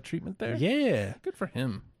treatment there. Yeah, good for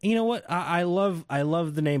him. You know what? I love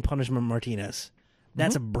the name Punishment Martinez.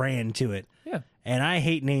 That's a brand to it. Yeah, and I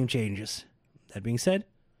hate name changes. That being said,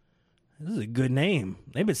 this is a good name.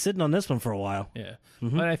 They've been sitting on this one for a while. Yeah,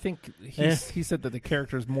 but I think he said that the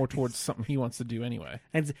character is more towards something he wants to do anyway.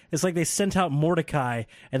 And it's like they sent out Mordecai,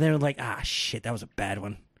 and they were like, shit, that was a bad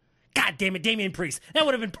one. God damn it, Damian Priest. That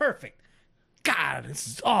would have been perfect. God, this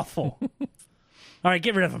is awful. All right,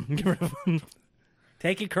 get rid of him.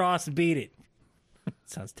 Take your cross and beat it.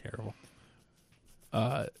 Sounds terrible.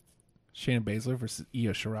 Shayna Baszler versus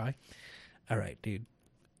Io Shirai. All right, dude.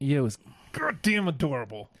 Io is goddamn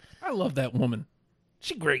adorable. I love that woman.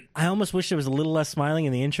 She's great. I almost wish there was a little less smiling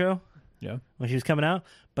in the intro. Yeah. When she was coming out.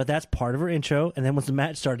 But that's part of her intro. And then once the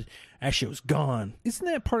match started, that shit was gone. Isn't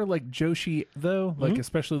that part of like Joshi though? Like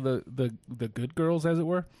especially the good girls, as it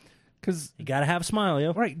were. Because You gotta have a smile,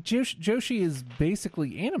 yo. right, Joshi is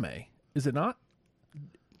basically anime, is it not?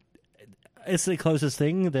 It's the closest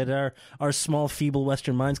thing that our small, feeble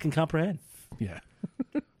Western minds can comprehend. Yeah.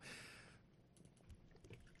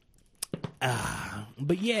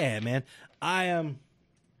 But yeah, man, I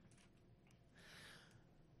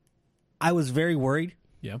was very worried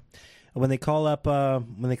Yeah. when they called up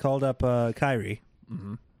Kyrie.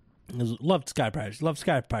 Mm-hmm. Loved Sky Pirates,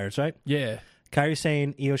 right? Yeah. Kyrie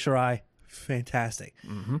saying Io Shirai, fantastic,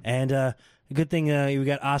 and a good thing we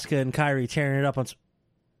got Asuka and Kyrie tearing it up on.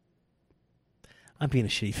 I'm being a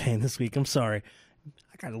shitty fan this week. I'm sorry.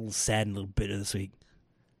 I got a little sad and a little bitter this week.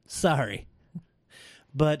 Sorry.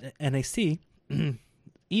 But NXT,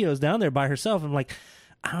 Io's down there by herself. I'm like,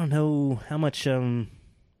 I don't know how much. I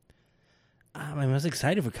was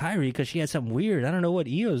excited for Kyrie because she had something weird. I don't know what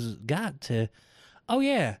Io's got to. Oh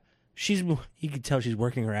yeah, you can tell she's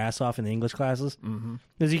working her ass off in the English classes.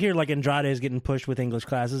 Because you hear like Andrade is getting pushed with English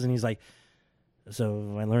classes, and he's like,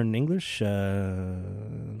 "So if I learn English,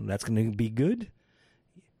 that's going to be good."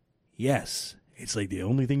 Yes. It's like the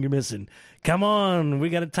only thing you're missing. Come on, we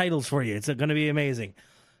got titles for you. It's going to be amazing.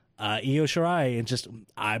 Io Shirai, and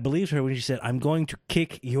I believed her when she said, "I'm going to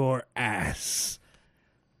kick your ass."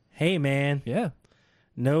 Hey, man. Yeah.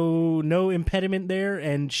 No impediment there,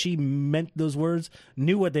 and she meant those words,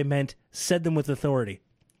 knew what they meant, said them with authority.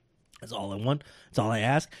 That's all I want. That's all I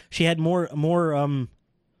ask. She had more. It's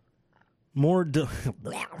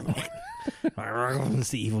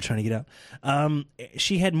the evil trying to get out.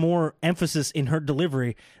 She had more emphasis in her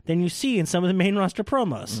delivery than you see in some of the main roster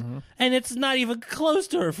promos. And it's not even close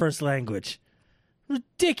to her first language.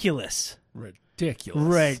 Ridiculous. Ridiculous.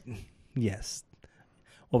 Right. Yes.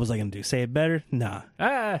 What was I going to do? Say it better? Nah.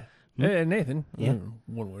 Nathan. Yeah.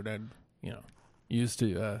 One word I'd, use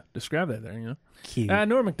to describe that there, Cute.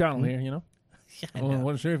 Norm MacDonald here, I I know.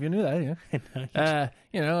 wasn't sure if you knew that, yeah.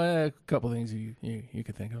 A couple things you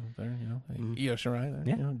could think of there, Io Shirai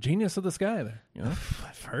there, Yeah. genius of the sky there,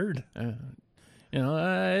 I've heard.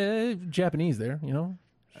 Japanese there,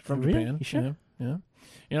 from Really? Japan. You sure?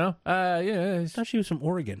 Yeah. I thought she was from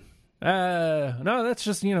Oregon. No, that's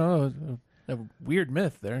just, a weird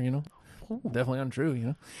myth there, definitely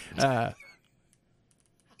untrue,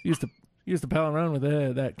 used to pal around with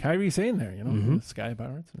that Kyrie Sane there, the Sky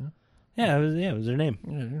Pirates, Yeah, it was her name.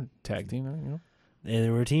 Yeah, tag team there, They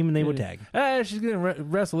were a team and they would tag. She's gonna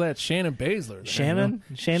wrestle that Shannon Baszler. There, Shannon?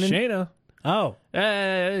 Shayna. Oh.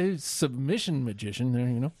 Submission magician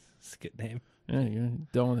there, That's a good name. Yeah, you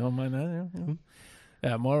don't mind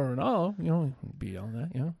that, more than all, be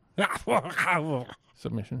on that,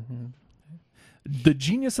 submission. The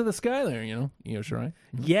genius of the sky there, Io Shirai.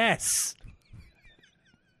 Yes.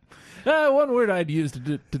 One word I'd use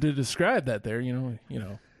to describe that there,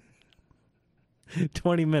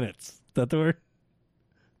 20 minutes. Is that the word?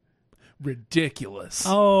 Ridiculous.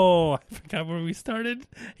 Oh, I forgot where we started.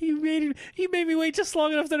 He made me wait just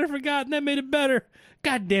long enough that I forgot, and that made it better.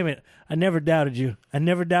 God damn it. I never doubted you. I did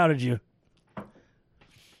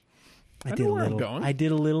knew a where I'm little. going. I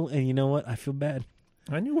did a little, and you know what? I feel bad.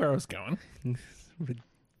 I knew where I was going.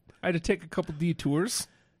 I had to take a couple detours.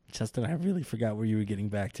 Justin, I really forgot where you were getting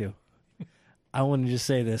back to. I want to just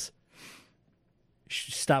say this.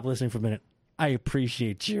 Stop listening for a minute. I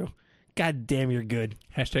appreciate you. God damn, you're good.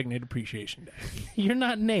 Hashtag Nate Appreciation Day. You're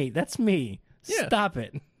not Nate. That's me. Yeah. Stop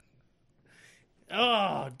it.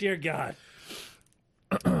 Oh, dear God.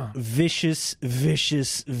 Vicious Io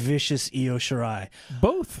Shirai.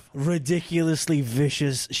 Both. Ridiculously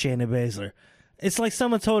vicious Shayna Baszler. It's like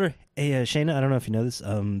someone told her, "Hey, Shayna, I don't know if you know this.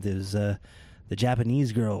 There's the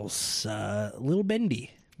Japanese girls, a little bendy.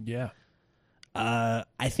 Yeah. I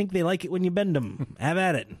think they like it when you bend them. Have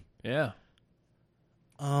at it." Yeah.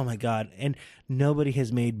 Oh my God! And nobody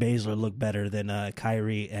has made Baszler look better than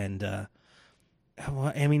Kyrie and.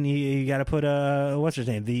 I mean, you got to put what's her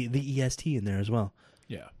name, the EST in there as well.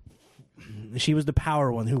 Yeah. She was the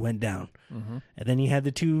power one who went down, and then you had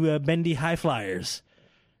the two bendy high flyers,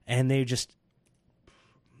 and they just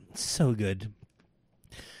so good.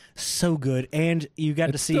 And you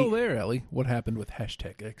got to see still there, Ellie. What happened with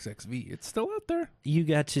hashtag XXV? It's still out there. You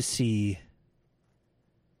got to see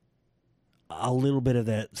a little bit of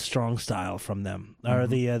that strong style from them, or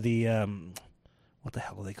the what the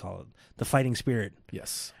hell do they call it? The fighting spirit.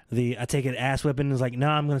 Yes. I take an ass whipping and is like,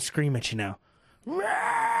 nah, I'm going to scream at you now.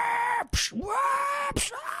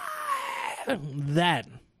 That.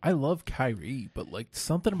 I love Kyrie, but like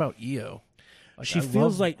something about Io. She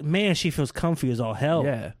feels she feels comfy as all hell.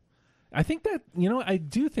 Yeah. I think that, I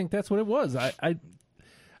do think that's what it was. I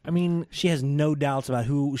mean, she has no doubts about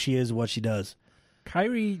who she is, what she does.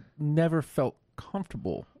 Kyrie never felt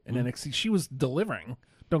comfortable in NXT. She was delivering.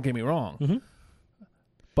 Don't get me wrong. Mm-hmm.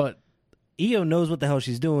 But Io knows what the hell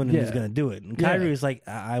she's doing and is going to do it. And Kairi Yeah. is like,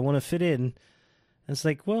 I want to fit in. And it's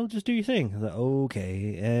like, well, just do your thing. I was like,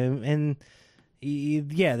 okay. And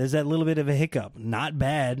there's that little bit of a hiccup. Not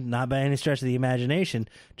bad. Not by any stretch of the imagination.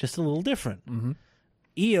 Just a little different. Mm-hmm.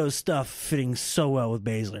 Io's stuff fitting so well with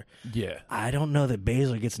Baszler. yeah, I don't know that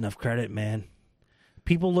Baszler gets enough credit, man.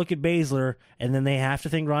 People look at Baszler, and then they have to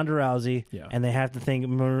think Ronda Rousey, and they have to think,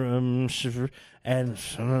 and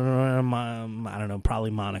I don't know,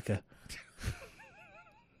 probably Monica.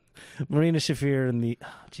 Marina Shafir and the... Oh,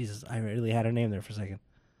 Jesus, I really had her name there for a second.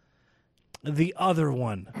 The other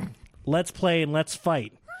one. Let's play and let's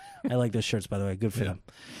fight. I like those shirts, by the way. Good for them.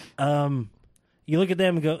 You look at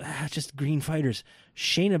them and go, just green fighters.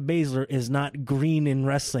 Shayna Baszler is not green in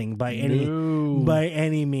wrestling by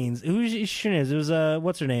any means. Who is she? It was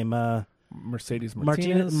what's her name? Mercedes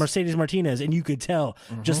Martinez. Mercedes Martinez, and you could tell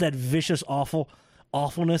just that vicious,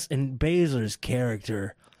 awfulness. And Baszler's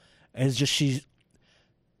character is just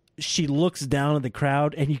she looks down at the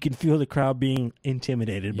crowd, and you can feel the crowd being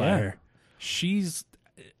intimidated by her. She's.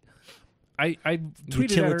 I tweeted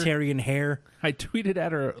utilitarian hair. I tweeted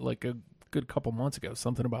at her like a good couple months ago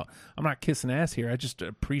something about I'm not kissing ass here. I just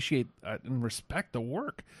appreciate and respect the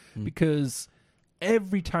work because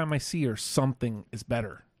every time I see her, something is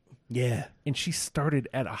better. Yeah, and she started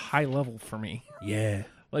at a high level for me. Yeah,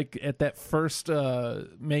 like at that first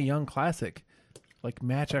Mae Young Classic, like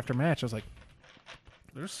match after match, I was like,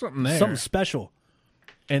 "There's something there, something special."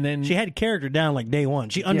 And then she had character down like day one.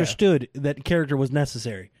 She understood that character was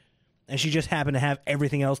necessary, and she just happened to have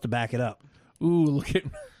everything else to back it up. Ooh, look at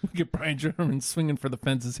Brian German swinging for the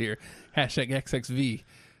fences here. Hashtag XXV.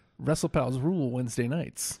 WrestlePals rule Wednesday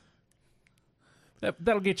nights.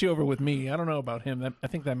 That'll get you over with me. I don't know about him. I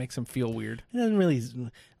think that makes him feel weird. It doesn't really,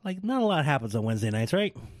 not a lot happens on Wednesday nights,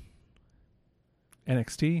 right?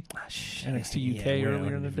 NXT? NXT UK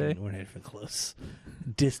earlier in the day? We're not even close.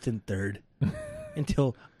 Distant third.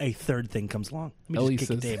 Until a third thing comes along. Let me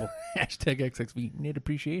just kick the table. Hashtag XXV. Need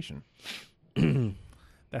appreciation.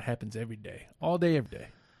 That happens every day. All day, every day.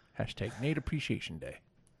 Hashtag Nate Appreciation Day.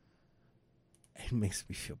 It makes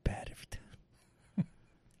me feel bad every time.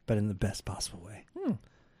 But in the best possible way.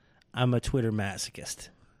 I'm a Twitter masochist.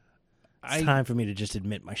 It's time for me to just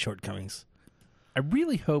admit my shortcomings. I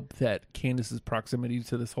really hope that Candice's proximity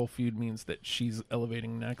to this whole feud means that she's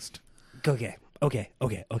elevating next. Okay. So,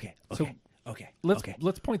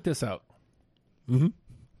 let's point this out. Mm-hmm.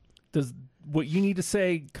 Does what you need to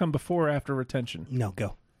say come before or after retention? No,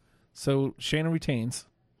 go. So Shayna retains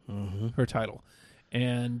her title,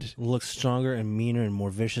 and looks stronger and meaner and more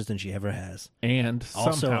vicious than she ever has. And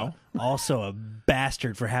somehow also a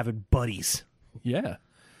bastard for having buddies. Yeah.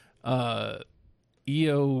 Io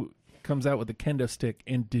comes out with a kendo stick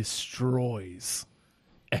and destroys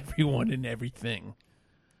everyone and everything.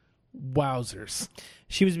 Wowzers.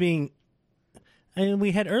 She was being... And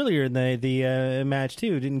we had earlier in the match,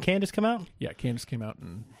 too. Didn't Candice come out? Yeah, Candice came out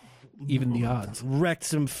and even the odds. Wrecked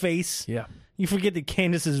some face. Yeah. You forget that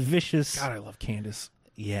Candice is vicious. God, I love Candice.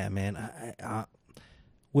 Yeah, man.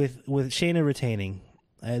 With Shayna retaining,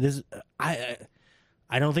 I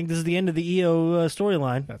don't think this is the end of the Io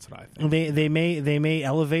storyline. That's what I think. They may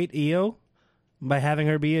elevate Io by having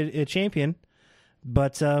her be a champion,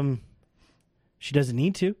 but she doesn't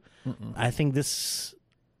need to. I think this...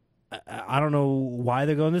 I don't know why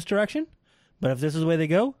they're going this direction, but if this is the way they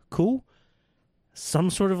go, cool. Some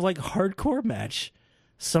sort of like hardcore match,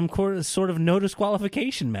 some sort of no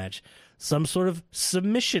disqualification match, some sort of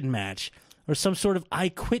submission match, or some sort of I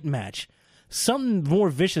quit match. Something more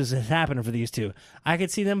vicious is happening for these two. I could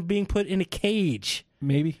see them being put in a cage.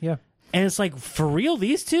 Maybe, yeah. And it's like, for real,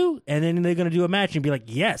 these two? And then they're going to do a match and be like,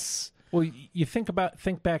 yes. Well, you think back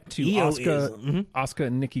to Asuka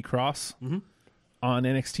and Nikki Cross. On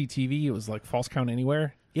NXT TV, it was like False Count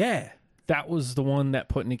Anywhere. Yeah. That was the one that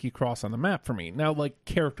put Nikki Cross on the map for me. Now, like,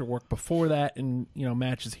 character work before that and,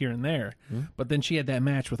 matches here and there. But then she had that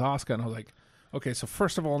match with Asuka, and I was like, okay, so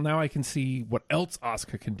first of all, now I can see what else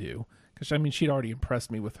Asuka can do. Because, she'd already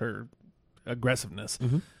impressed me with her aggressiveness.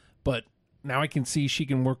 But now I can see she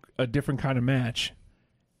can work a different kind of match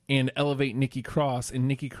and elevate Nikki Cross, and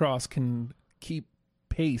Nikki Cross can keep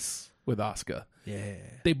pace with Asuka. Yeah.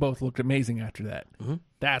 They both looked amazing after that.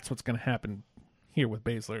 That's what's going to happen here with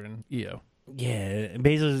Baszler and Io. Yeah,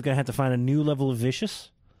 Baszler is going to have to find a new level of vicious,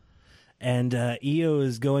 and Io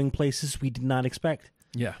is going places we did not expect.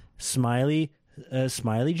 Yeah. Smiley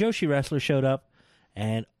Joshi wrestler showed up,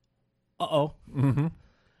 and why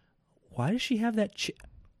does she have that?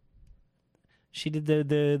 She did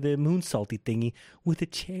the moonsaulty thingy with a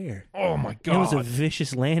chair. Oh my It was a god.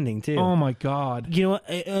 vicious landing too. Oh my god. You know what?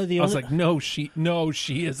 I was like, no, she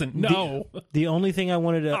isn't. No. The only thing I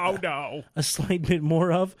wanted to Oh no. a slight bit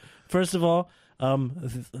more of. First of all,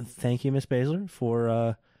 thank you, Miss Baszler,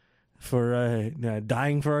 for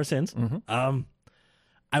dying for our sins. Mm-hmm.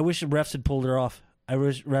 I wish refs had pulled her off. I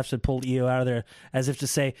wish refs had pulled Io out of there, as if to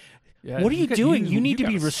say, Yeah, "What are you doing? You need to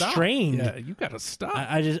be gotta stop. restrained." Yeah, you gotta stop.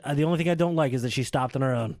 I just the only thing I don't like is that she stopped on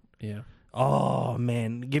her own. Yeah. Oh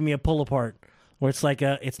man, give me a pull apart where it's like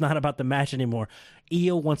it's not about the match anymore.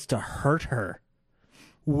 Io wants to hurt her.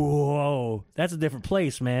 Whoa, that's a different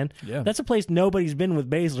place, man. Yeah. That's a place nobody's been with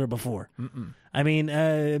Baszler before. I mean,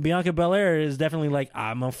 Bianca Belair is definitely like,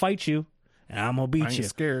 I'm gonna fight you and I'm gonna beat I ain't you.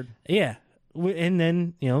 scared. Yeah, and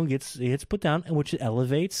then gets put down, which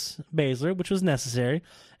elevates Baszler, which was necessary,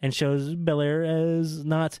 and shows Belair as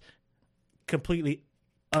not completely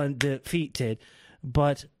undefeated,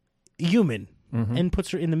 but human, and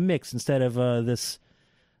puts her in the mix instead of this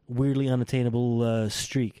weirdly unattainable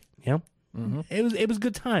streak. You know, it was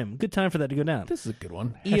good time for that to go down. This is a good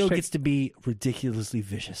one. Io gets to be ridiculously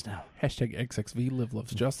vicious now. Hashtag XXV Live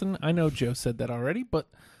Loves Justin. I know Joe said that already, but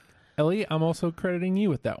Ellie, I'm also crediting you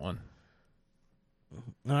with that one.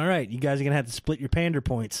 All right, you guys are gonna have to split your pander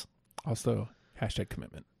points. Also, hashtag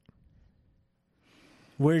commitment.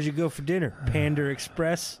 Where'd you go for dinner? Pander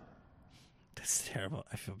Express. That's terrible.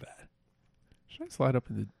 I feel bad. Should I slide up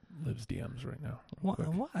into Liv's DMs right now? real quick?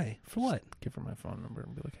 Why? For what? Give her my phone number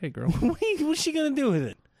and be like, hey, girl, What's she gonna do with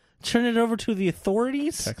it? Turn it over to the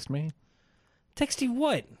authorities? text me. Text you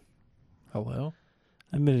what? Hello?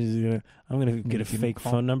 I'm gonna get a Give me a fake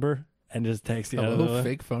call. phone number and just text you. Hello,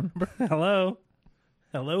 fake phone number?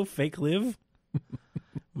 Hello, fake Liv.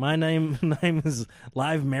 My name is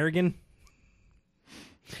Live Merrigan.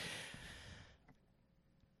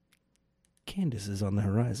 Candace is on the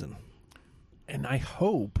horizon. And I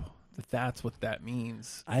hope that that's what that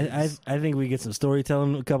means. I think we get some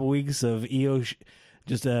storytelling in a couple weeks of Io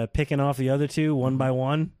just picking off the other two one by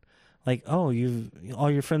one. Like, oh,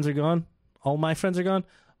 all your friends are gone? All my friends are gone?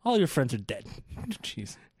 All your friends are dead.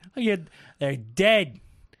 Jeez. They're dead.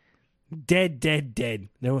 Dead.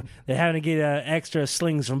 They're having to get extra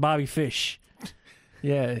slings from Bobby Fish.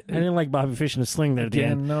 Yeah. I didn't like Bobby Fish in a sling there at the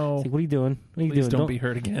Again, end. no. It's like, what are you doing? What are you Please doing? don't be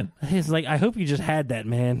hurt again. It's like, I hope you just had that,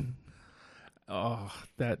 man. Oh,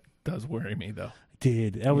 that does worry me, though.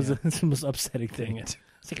 Did. That was the most upsetting thing. Dang it.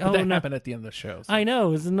 It's like, But oh, that no. happened at the end of the show. So. I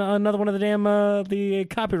know. It's another one of the damn the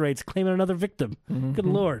copyrights claiming another victim. Good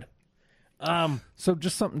Lord. So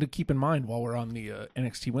just something to keep in mind while we're on the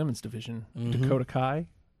NXT Women's Division. Dakota Kai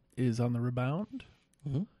is on the rebound.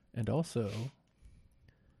 And also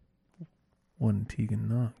one Tegan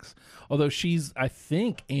Knox. Although she's, I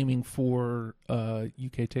think, aiming for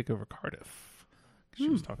UK TakeOver Cardiff. She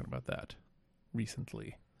was talking about that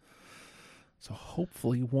recently. So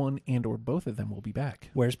hopefully one and or both of them will be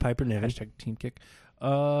back. Where's Piper Niven? Hashtag Team Kick.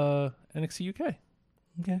 NXT UK.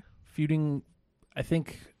 Okay. Feuding, I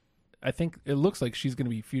think it looks like she's going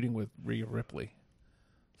to be feuding with Rhea Ripley.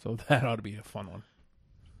 So that ought to be a fun one.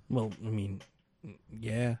 Well, I mean,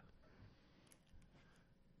 yeah.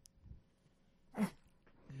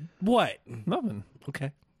 What? Nothing.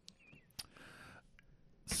 Okay.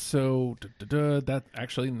 So that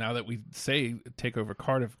actually, now that we say TakeOver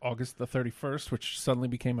Cardiff, August the 31st, which suddenly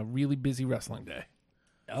became a really busy wrestling day.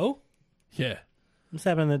 Oh? Yeah. What's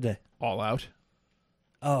happening that day? All Out.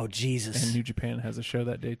 Oh, Jesus. And New Japan has a show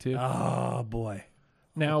that day too. Oh, boy.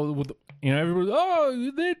 Now, with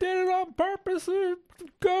everybody, they did it on purpose to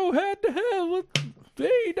go head to head with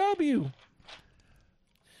AEW.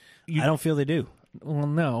 I don't feel they do. Well,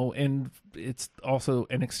 no, and it's also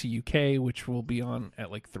NXT UK, which will be on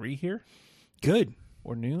at like 3 here Good.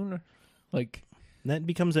 or noon, like That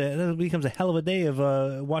becomes a hell of a day of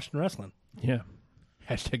watching wrestling. yeah.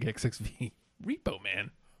 Hashtag XXV Repo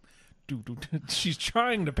Man. She's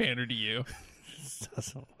trying to pander to you.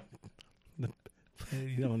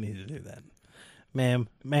 You don't need to do that. Ma'am.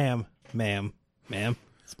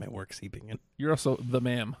 That's my work seeping in. You're also the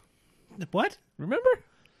ma'am. What? Remember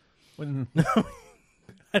when?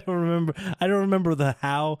 I don't remember the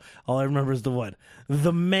how. All I remember is the what.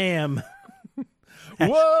 The ma'am.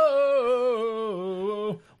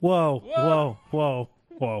 Whoa! Whoa.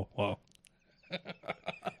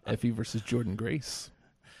 Effie versus Jordan Grace.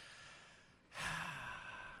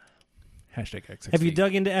 Hashtag XXV. Have you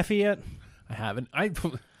dug into Effie yet? I haven't. I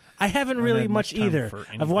haven't haven't really had much much time either. for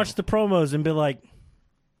anything. I've watched the promos and been like,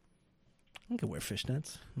 I could wear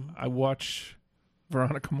fishnets. I watch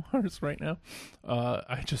Veronica Mars right now.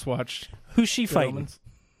 I just watched Who's she Good fighting? Omens.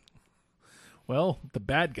 Well, the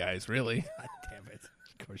bad guys, really. God damn it.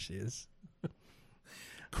 Of course she is.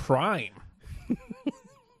 Crime.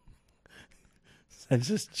 It's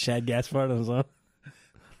just Chad Gaspard on his own.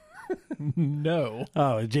 No.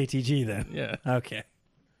 Oh, JTG then. Yeah. Okay.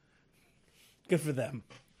 Good for them.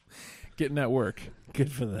 Getting that work. Good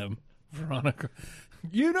for them. Veronica.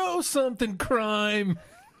 You know something, crime.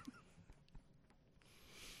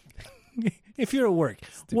 If you're at work,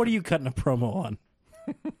 what are you cutting a promo on?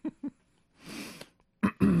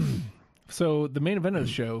 So the main event of the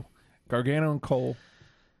show, Gargano and Cole,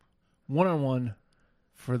 1-on-1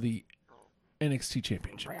 for the NXT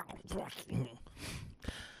Championship.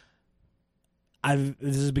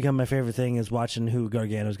 This has become my favorite thing is watching who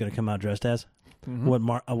Gargano's going to come out dressed as. Mm-hmm.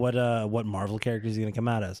 What Marvel character is he going to come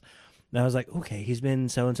out as? And I was like, okay, he's been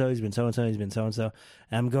so and so, he's been so and so, he's been so and so.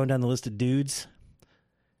 And I'm going down the list of dudes,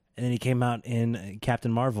 and then he came out in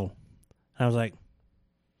Captain Marvel. And I was like,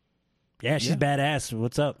 yeah, she's badass.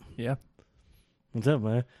 What's up? Yeah. What's up,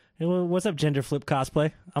 man? Hey, what's up, gender flip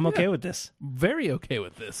cosplay? I'm okay with this. Very okay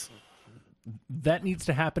with this. That needs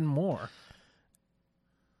to happen more.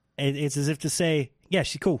 It's as if to say, yeah,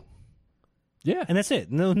 she's cool. Yeah. And that's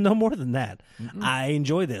it. No more than that. Mm-mm. I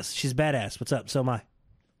enjoy this. She's badass. What's up? So am I.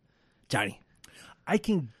 Johnny. I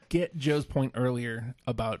can get Joe's point earlier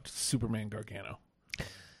about Superman Gargano.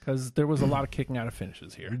 Because there was a lot of kicking out of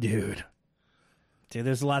finishes here. Dude,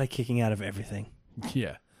 there's a lot of kicking out of everything.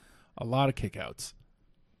 Yeah. A lot of kickouts.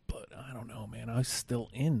 But I don't know, man. I was still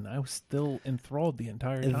enthralled the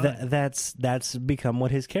entire time. That's become what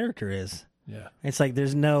his character is. Yeah. It's like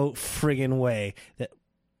there's no friggin' way that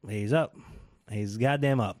he's up. He's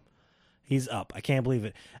goddamn up. He's up. I can't believe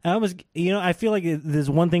it. I feel like there's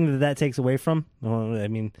one thing that takes away from. Well, I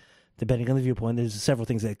mean, depending on the viewpoint, there's several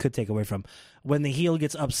things that it could take away from. When the heel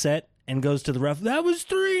gets upset and goes to the ref, that was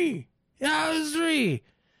 3. That was 3.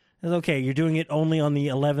 It's okay. You're doing it only on the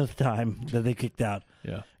 11th time that they kicked out.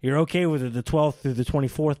 Yeah. You're okay with it the 12th through the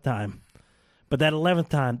 24th time. But that 11th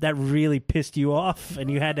time, that really pissed you off, and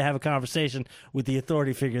you had to have a conversation with the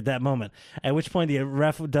authority figure at that moment. At which point the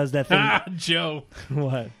ref does that thing. Ah, Joe.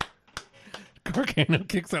 What? Gargano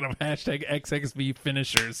kicks out of hashtag XXV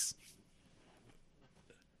finishers.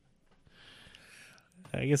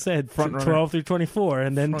 Like I said, Front runner. 12 through 24,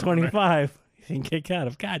 and then Front 25, you can kick out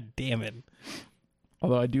of. God damn it.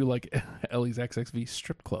 Although I do like Ellie's XXV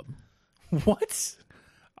strip club. What?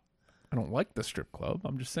 I don't like the strip club.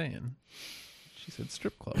 I'm just saying. She said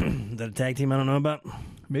strip club. Is that a tag team I don't know about?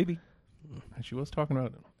 Maybe. She was talking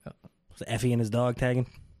about it. Was Effie and his dog tagging?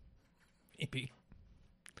 Maybe.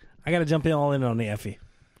 I got to jump all in on the Effie.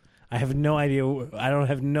 I have no idea. I don't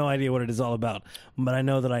have no idea what it is all about, but I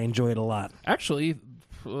know that I enjoy it a lot. Actually,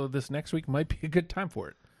 this next week might be a good time for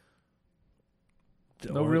it.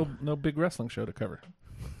 No big wrestling show to cover.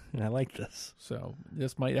 I like this. So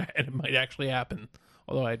it might actually happen.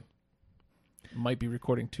 Although I might be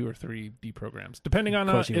recording 2 or 3 deprograms, depending on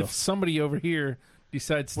if somebody over here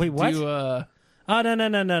decides to do. Oh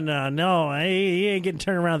no! He ain't getting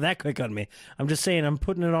turned around that quick on me. I'm just saying, I'm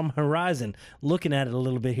putting it on my horizon, looking at it a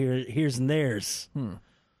little bit here's and there's.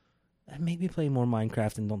 Maybe play more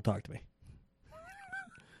Minecraft and don't talk to me,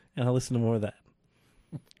 and I'll listen to more of that.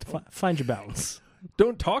 Find your balance.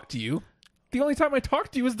 Don't talk to you. The only time I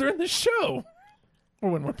talk to you is during the show,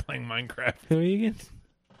 or when we're playing Minecraft. Who are you again?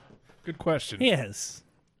 Good question. Yes.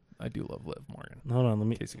 I do love Liv Morgan. Hold on,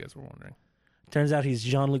 In case you guys were wondering. Turns out he's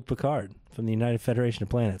Jean-Luc Picard from the United Federation of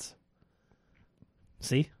Planets.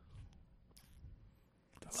 See?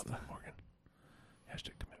 I love Liv Morgan.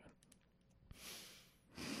 Hashtag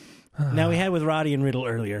commitment. Now we had with Roddy and Riddle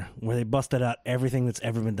earlier, where they busted out everything that's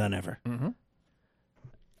ever been done ever. Mm-hmm.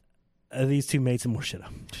 These two made some more shit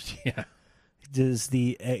up. Yeah.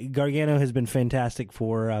 Gargano has been fantastic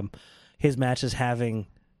for his matches having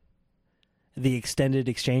the extended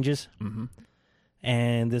exchanges. Mm-hmm.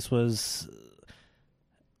 And this was...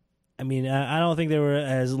 I mean, I don't think they were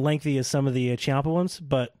as lengthy as some of the Ciampa ones,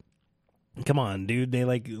 but come on, dude. They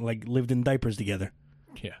like lived in diapers together.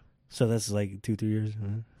 Yeah. So that's like 2-3 years.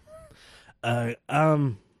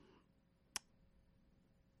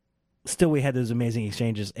 Still, we had those amazing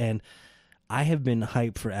exchanges, and I have been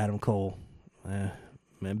hyped for Adam Cole,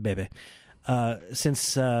 baby,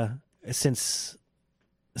 since he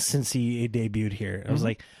debuted here. I was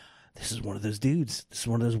like, this is one of those dudes. This is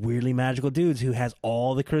one of those weirdly magical dudes who has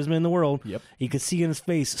all the charisma in the world. Yep. You could see in his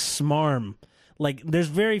face smarm. Like, there's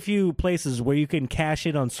very few places where you can cash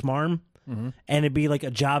in on smarm, and it'd be like a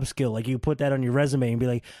job skill. Like, you put that on your resume and be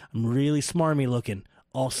like, I'm really smarmy looking.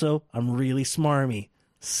 Also, I'm really smarmy.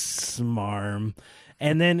 Smarm.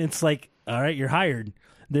 And then it's like, all right, you're hired.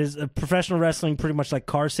 There's a professional wrestling pretty much like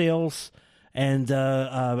car sales and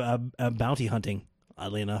bounty hunting.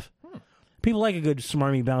 Oddly enough, people like a good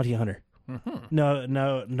smarmy bounty hunter.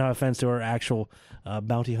 No offense to our actual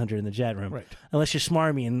bounty hunter in the chat room. Right. Unless you're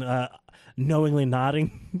smarmy and knowingly nodding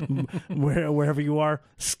wherever you are,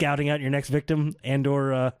 scouting out your next victim and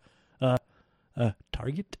or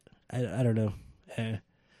target. I don't know.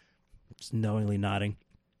 Just knowingly nodding.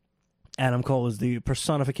 Adam Cole is the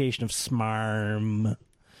personification of smarm.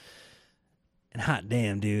 And hot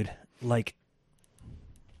damn, dude. Like,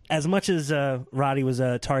 as much as Roddy was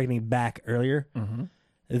targeting back earlier,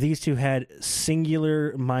 these two had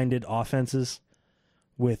singular-minded offenses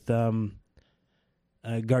with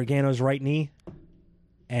Gargano's right knee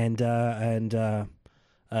and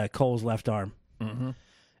Cole's left arm.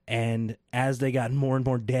 And as they got more and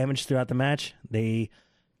more damaged throughout the match, they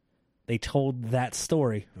told that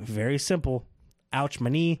story. Very simple. Ouch my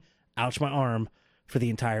knee, ouch my arm for the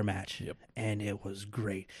entire match. Yep. And it was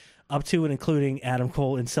great. Up to and including Adam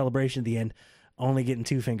Cole in celebration at the end, only getting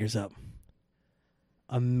 2 fingers up.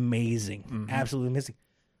 Amazing. Absolutely amazing.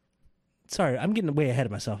 Sorry, I'm getting way ahead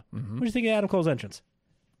of myself. What do you think of Adam Cole's entrance?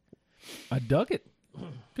 I dug it.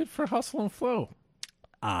 Good for hustle and flow.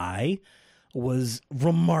 I was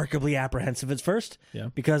remarkably apprehensive at first. Yeah.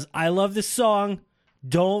 Because I love this song.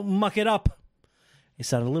 Don't muck it up. It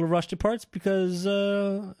sounded a little rushed at parts because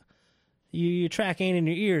your track ain't in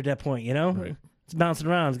your ear at that point, you know? Right. It's bouncing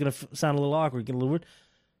around. It's going to sound a little awkward, get a little weird.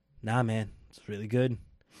 Nah, man. It's really good.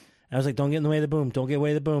 I was like, don't get in the way of the boom. Don't get in the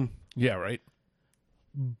way of the boom. Yeah, right.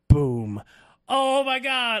 Boom. Oh, my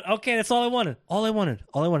God. Okay, that's all I wanted. All I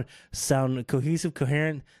wanted. Sound cohesive,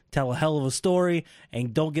 coherent, tell a hell of a story,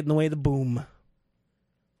 and don't get in the way of the boom.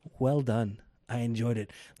 Well done. I enjoyed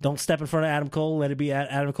it. Don't step in front of Adam Cole. Let it be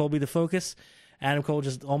Adam Cole be the focus. Adam Cole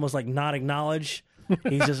just almost like not acknowledge.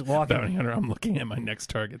 He's just walking. Bounty Hunter, I'm looking at my next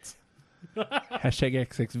targets. Hashtag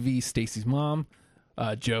XXV, Stacy's mom.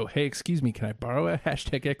 Joe, hey, excuse me, can I borrow a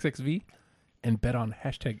hashtag XXV? And bet on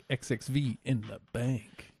hashtag XXV in the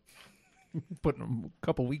bank. Putting a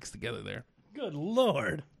couple weeks together there. Good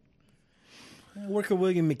Lord. Work a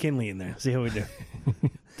William McKinley in there. See how we do.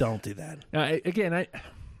 Don't do that. Again,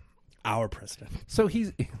 Our president. so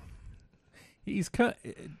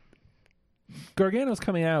Gargano's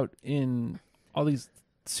coming out in all these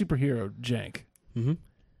superhero jank. Mm-hmm.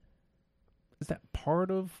 Is that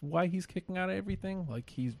part of why he's kicking out of everything?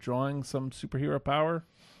 Like he's drawing some superhero power?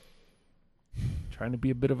 Trying to be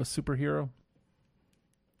a bit of a superhero?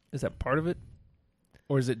 Is that part of it?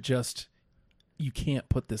 Or is it just you can't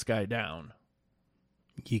put this guy down?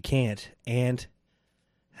 You can't. And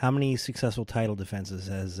how many successful title defenses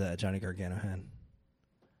has Johnny Gargano had?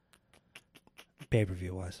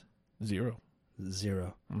 Pay-per-view wise. 0.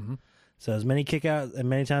 0. Mm-hmm. So as many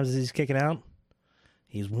times as he's kicking out,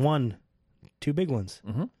 he's won 2 big ones.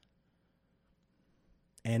 Mm-hmm.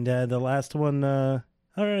 And the last one, I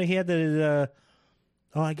don't know, he had the...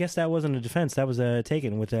 I guess that wasn't a defense. That was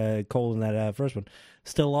taken with Cole in that first one.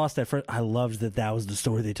 Still lost that first. I loved that was the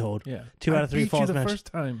story they told. Yeah. 2 out of 3 falls the match. first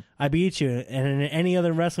time. I beat you. And in any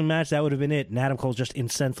other wrestling match, that would have been it. And Adam Cole's just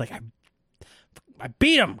incensed, like, I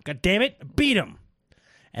beat him. God damn it. I beat him.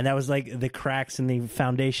 And that was like the cracks in the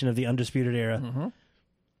foundation of the Undisputed Era. Mm-hmm.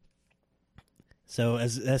 So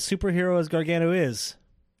as superhero as Gargano is,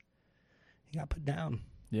 he got put down.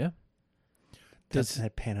 Yeah.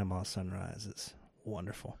 That Panama Sunrise is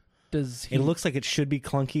wonderful. Does he... It looks like it should be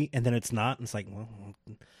clunky, and then it's not. And it's like, well,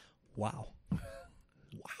 wow.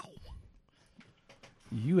 Wow.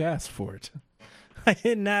 You asked for it. I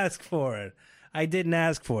didn't ask for it.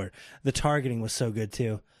 The targeting was so good,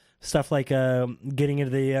 too. Stuff like getting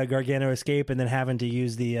into the Gargano escape and then having to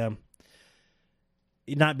use the...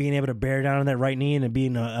 not being able to bear down on that right knee and it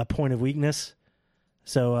being a point of weakness.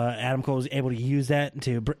 So Adam Cole was able to use that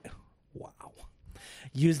to...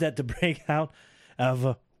 Use that to break out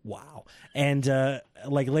of... wow. And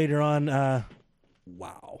like later on...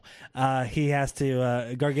 wow. He has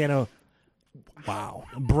to... Gargano... wow.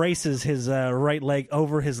 Braces his right leg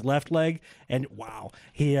over his left leg, and wow.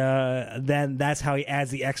 He then that's how he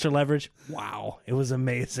adds the extra leverage. Wow. It was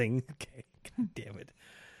amazing. Okay. God damn it.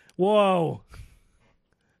 Whoa.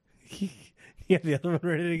 You have the other one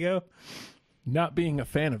ready to go? Not being a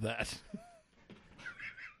fan of that.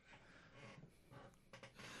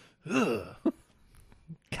 God.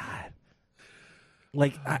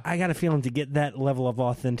 Like, I got a feeling to get that level of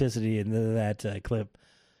authenticity into that clip,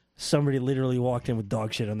 somebody literally walked in with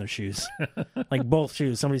dog shit on their shoes. Like, both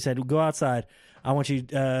shoes. Somebody said, go outside. I want you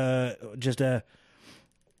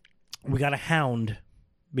we got a hound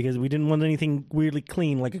because we didn't want anything weirdly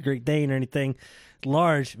clean like a Great Dane or anything.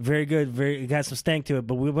 Large, very good, it got some stank to it,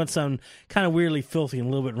 but we want something kind of weirdly filthy and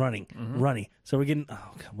a little bit runny. So we're getting,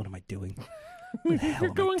 oh God, what am I doing? What the hell You're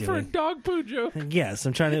am I going for a doing? dog poo joke. Yes,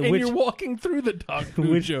 I'm trying to. And you're walking through the dog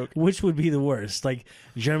poo joke. Which would be the worst? Like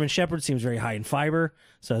German Shepherd seems very high in fiber,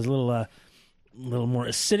 so it's a little more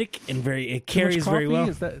acidic and it carries very well.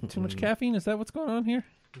 Is that too much caffeine? Is that what's going on here?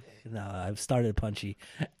 No, I've started punchy,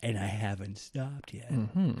 and I haven't stopped yet.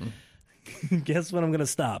 Guess when I'm going to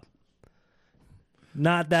stop?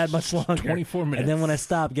 Not that much longer. 24 minutes. And then when I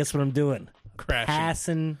stop, guess what I'm doing? Crashing.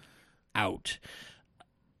 Passing out.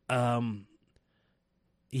 Yeah,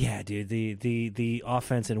 dude, the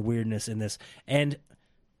offense and weirdness in this. And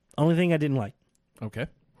only thing I didn't like, Okay.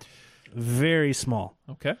 very small.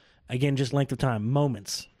 Okay. Again, just length of time,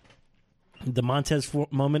 moments. The Montez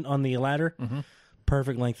moment on the ladder,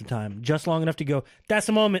 perfect length of time. Just long enough to go, that's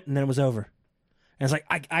a moment, and then it was over. And it's like,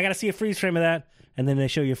 I got to see a freeze frame of that. And then they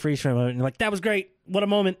show you a freeze frame of it, and you're like, that was great. What a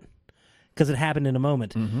moment. Because it happened in a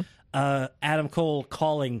moment. Adam Cole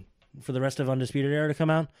calling for the rest of Undisputed Era to come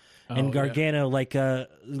out. And Gargano,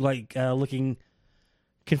 looking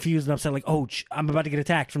confused and upset, like, oh, I'm about to get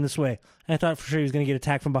attacked from this way. And I thought for sure he was going to get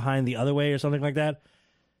attacked from behind the other way or something like that.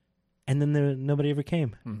 And then nobody ever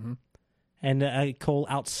came. And Cole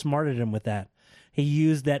outsmarted him with that. He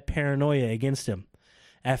used that paranoia against him.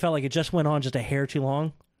 And I felt like it just went on just a hair too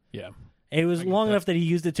long. Yeah. It was long enough that he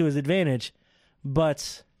used it to his advantage,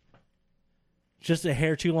 but just a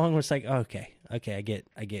hair too long was like, okay, I get.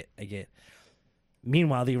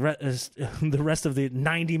 Meanwhile, the rest of the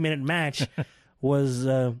 90-minute match was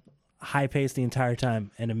high-paced the entire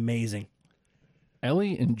time and amazing.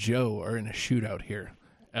 Ellie and Joe are in a shootout here.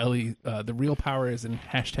 Ellie, the real power is in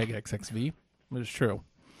 #XXV, which is true.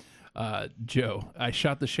 Joe, I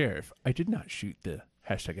shot the sheriff. I did not shoot the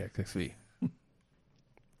 #XXV.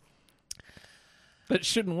 That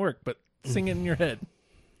shouldn't work, but sing it in your head.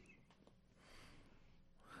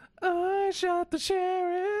 I shot the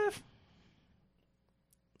sheriff.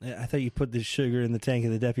 I thought you put the sugar in the tank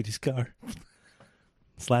of the deputy's car.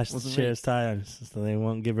 Slash the sheriff's tire so they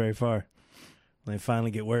won't get very far. When they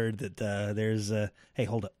finally get word that there's hey,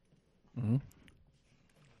 hold up.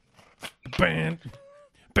 Bam,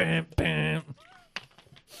 bam, bam.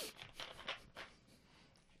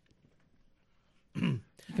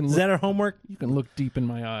 Is that our homework? You can look deep in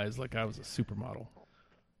my eyes like I was a supermodel.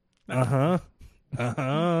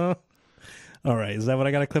 All right, is that what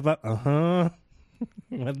I got to clip up?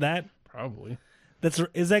 What that? Probably.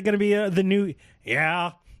 Is that going to be the new?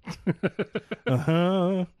 Yeah.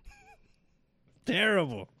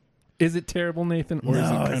 Terrible. Is it terrible, Nathan, or is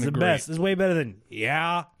it No, kind it's the of great? best. It's way better than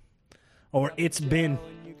yeah, or it's been.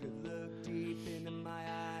 You could look deep into my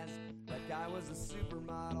eyes like I was a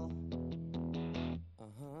supermodel.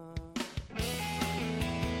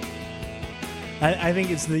 I think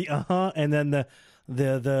it's the and then the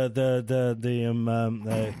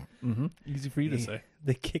Easy for you to say.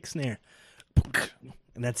 the kick snare,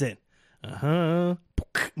 and that's it.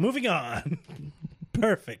 Moving on.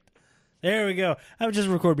 Perfect. There we go. I would just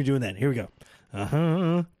record me doing that. Here we go.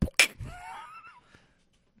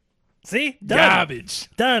 See? Done. Garbage.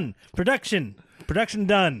 Done. Production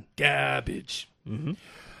done. Garbage.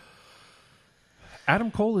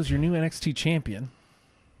 Adam Cole is your new NXT champion.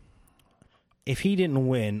 If he didn't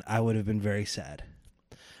win, I would have been very sad.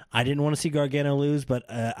 I didn't want to see Gargano lose, but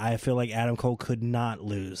I feel like Adam Cole could not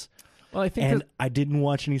lose. Well, I think And I didn't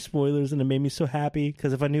watch any spoilers, and it made me so happy,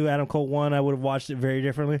 because if I knew Adam Cole won, I would have watched it very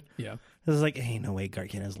differently. yeah. It was like, hey, no way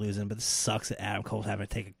Gargano's losing, but this sucks that Adam Cole's having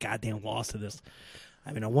to take a goddamn loss to this.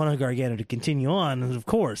 I mean, I want Gargano to continue on, of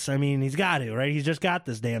course. I mean, he's got to, right? He's just got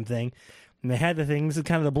this damn thing. And they had the thing. This is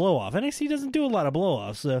kind of the blow-off. NXT doesn't do a lot of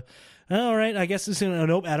blow-offs, so... All right, I guess as soon as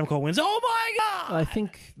Adam Cole wins. Oh my God!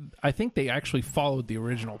 I think they actually followed the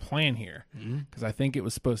original plan here, because I think it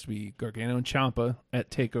was supposed to be Gargano and Ciampa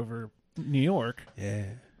at Takeover New York, Yeah.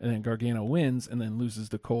 and then Gargano wins and then loses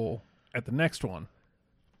to Cole at the next one,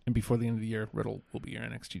 and before the end of the year, Riddle will be your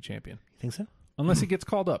NXT champion, You think so? unless he gets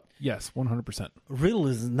called up. Yes, 100%. Riddle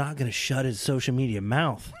is not going to shut his social media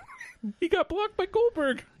mouth. He got blocked by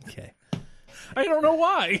Goldberg. Okay. I don't know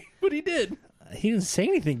why, but he did. He didn't say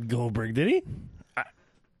anything to Goldberg, did he?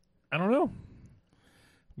 I don't know.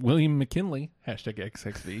 William McKinley,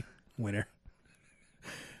 #XXV. Winner.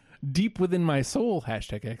 Deep within my soul,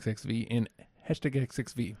 #XXV, and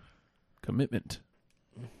 #XXV. Commitment.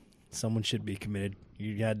 Someone should be committed.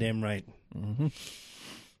 You're goddamn right.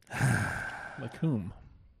 Like whom?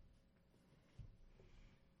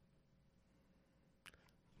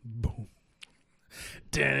 Boom.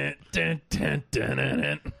 Dun, dun, dun, dun, dun,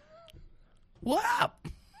 dun. What up?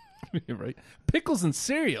 Right. Pickles and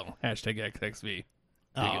cereal. Hashtag XXV.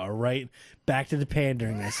 All right. Back to the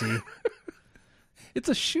pandering, I see. It's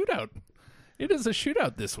a shootout. It is a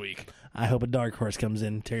shootout this week. I hope a dark horse comes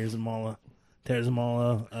in, tears them all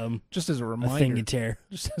Just as a a reminder. thing to tear.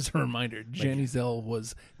 Just as a reminder, Jenny Zell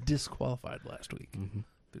was disqualified last week.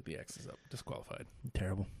 Threw the X's up. Disqualified.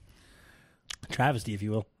 Terrible. Travesty, if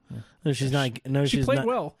you will. No, she's not. No, She she's played not.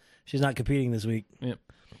 well. She's not competing this week. Yep.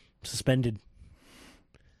 Suspended.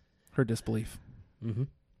 Her disbelief. Mm-hmm.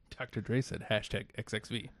 Dr. Dre said hashtag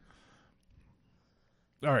XXV.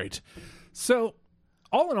 All right. So,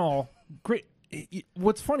 all in all, great.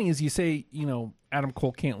 What's funny is you say, Adam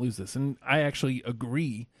Cole can't lose this, and I actually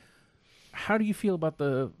agree. How do you feel about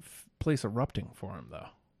the place erupting for him, though?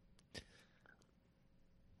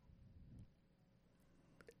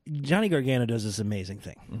 Johnny Gargano does this amazing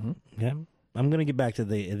thing. Mm-hmm. Okay, I'm going to get back to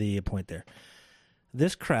the point there.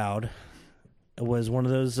 This crowd was one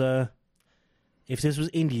of those. If this was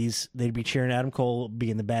Indies, they'd be cheering Adam Cole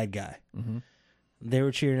being the bad guy. Mm-hmm. They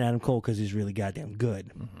were cheering Adam Cole because he's really goddamn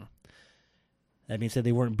good. Mm-hmm. That being said,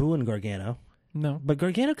 they weren't booing Gargano. No. But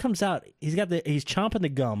Gargano comes out. He's chomping the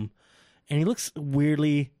gum, and he looks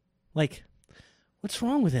weirdly like, what's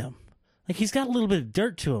wrong with him? Like he's got a little bit of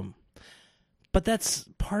dirt to him. But that's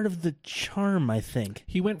part of the charm, I think.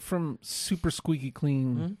 He went from super squeaky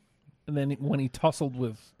clean, and then when he tussled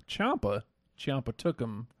with Ciampa took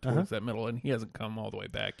him towards that middle, and he hasn't come all the way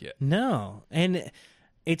back yet. No. And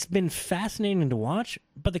it's been fascinating to watch,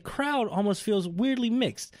 but the crowd almost feels weirdly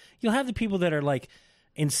mixed. You'll have the people that are like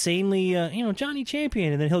insanely, Johnny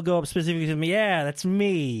Champion, and then he'll go up specifically to me, yeah, that's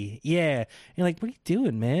me, yeah. And you're like, what are you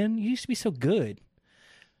doing, man? You used to be so good.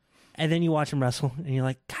 And then you watch him wrestle, and you're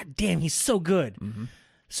like, God damn, he's so good. Mm-hmm.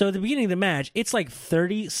 So at the beginning of the match, it's like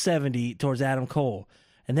 30-70 towards Adam Cole.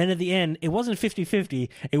 And then at the end, it wasn't 50-50,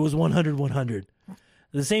 it was 100-100.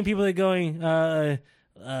 The same people that are going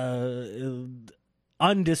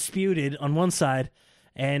undisputed on one side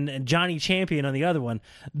and Johnny Champion on the other one,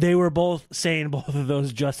 they were both saying both of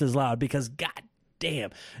those just as loud because, God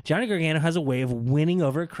damn, Johnny Gargano has a way of winning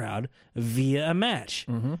over a crowd via a match.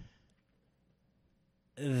 Mm-hmm.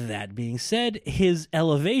 That being said, his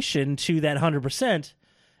elevation to that 100%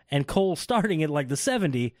 and Cole starting at like the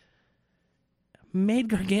 70 made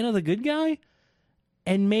Gargano the good guy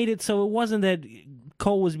and made it so it wasn't that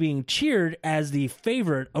Cole was being cheered as the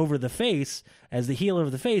favorite over the face, as the heel over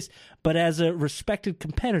the face, but as a respected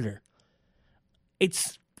competitor.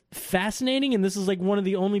 It's fascinating, and this is like one of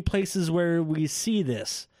the only places where we see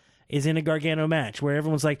this is in a Gargano match where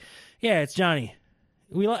everyone's like, yeah, it's Johnny.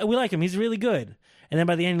 We like him. He's really good. And then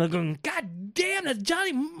by the end, you're going, God damn, that's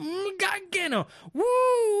Johnny Gargano.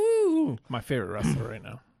 Woo! My favorite wrestler right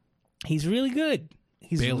now. He's really good.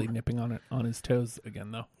 He's Bailey nipping on his toes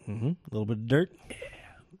again, though. Mm-hmm. A little bit of dirt. Yeah.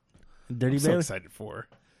 Dirty I'm so Bailey. excited for her.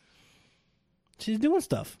 She's doing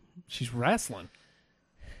stuff. She's wrestling.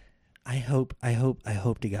 I hope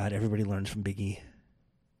to God everybody learns from Big E.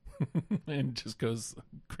 And just goes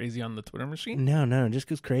crazy on the Twitter machine? No, just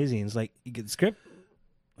goes crazy. And it's like, you get the script?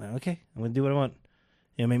 Okay, I'm going to do what I want.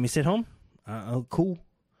 You make me sit home? Oh, cool.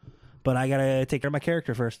 But I got to take care of my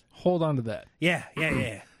character first. Hold on to that. Yeah.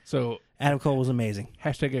 So, Adam Cole was amazing.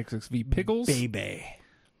 hashtag XXV Pickles. Baby.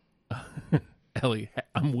 Ellie,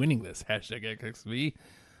 I'm winning this. Hashtag XXV.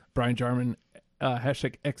 Brian Jarman,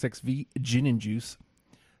 hashtag XXV Gin and Juice.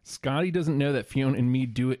 Scotty doesn't know that Fiona and me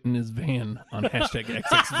do it in his van on hashtag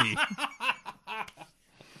XXV.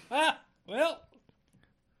 Well,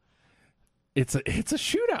 It's a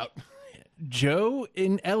shootout. Joe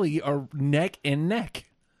and Ellie are neck and neck.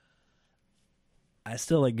 I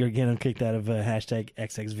still like Gargano kicked out of hashtag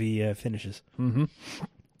XXV finishes. Mm-hmm.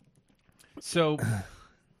 So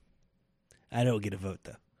I don't get a vote,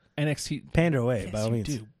 though. NXT Pander away, yes, by all you means.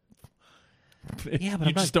 do. Yeah, but you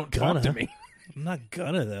I'm just not don't talk to me. I'm not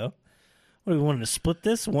gonna, though. What, do we wanted to split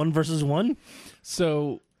this? 1 versus 1?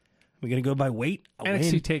 So We're going to go by weight?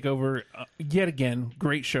 NXT TakeOver, yet again,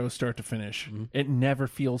 great show start to finish. Mm-hmm. It never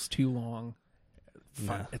feels too long.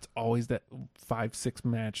 No. It's always that 5-6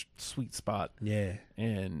 match sweet spot. Yeah.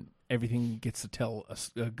 And everything gets to tell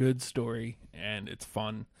a good story, and it's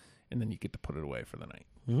fun, and then you get to put it away for the night.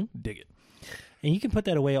 Mm-hmm. Dig it. And you can put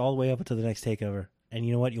that away all the way up until the next takeover. And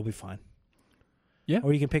you know what? You'll be fine. Yeah.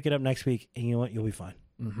 Or you can pick it up next week, and you know what? You'll be fine.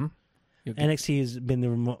 Mm-hmm. NXT has been the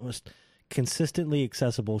most consistently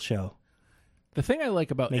accessible show. The thing I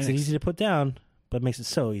like about Makes NXT, it easy to put down, but makes it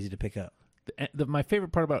so easy to pick up. my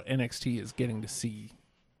favorite part about NXT is getting to see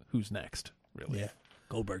who's next, really. Yeah.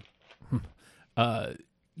 Goldberg.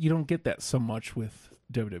 You don't get that so much with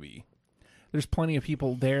WWE. There's plenty of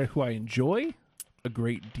people there who I enjoy, a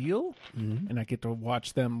great deal, and I get to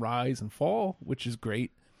watch them rise and fall, which is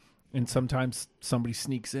great. And sometimes somebody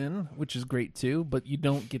sneaks in, which is great too, but you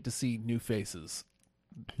don't get to see new faces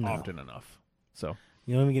often enough. So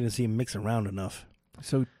You don't even get to see him mix around enough,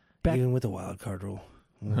 back even with the wild card rule.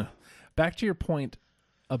 back to your point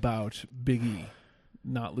about Big E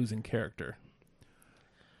not losing character.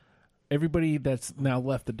 Everybody that's now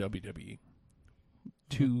left the WWE,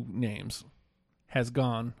 two names, has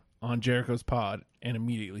gone on Jericho's pod and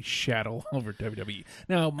immediately shat all over WWE.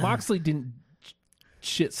 Now, Moxley didn't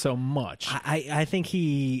shit so much. I think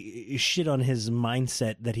he shit on his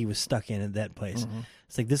mindset that he was stuck in at that place.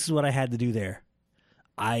 It's like, this is what I had to do there.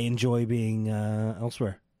 I enjoy being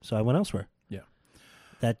elsewhere, so I went elsewhere. Yeah.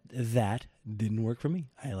 That didn't work for me.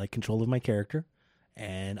 I like control of my character,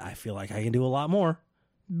 and I feel like I can do a lot more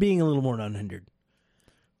being a little more unhindered.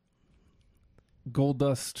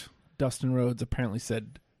 Goldust, Dustin Rhodes apparently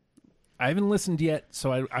said, I haven't listened yet,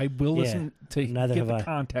 so I will listen to neither get have the I.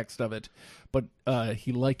 context of it. But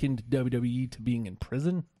he likened WWE to being in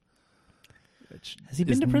prison. Which Has he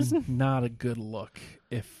been is to prison? Not a good look.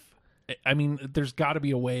 I mean, there's got to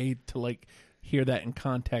be a way to like hear that in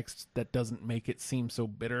context that doesn't make it seem so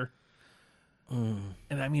bitter. And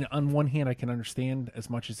I mean, on one hand, I can understand as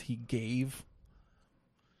much as he gave,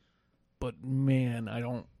 but man, I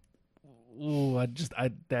don't. Ooh, I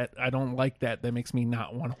don't like that. That makes me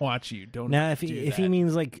not want to watch you. Don't Now, if do he that.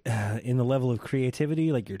 means like in the level of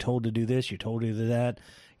creativity, like you're told to do this, you're told to do that,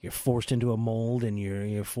 you're forced into a mold, and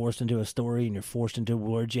you're forced into a story, and you're forced into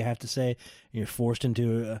words you have to say, and you're forced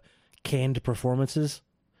into canned performances,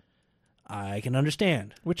 I can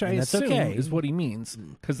understand. Which I And that's assume okay. is what he means,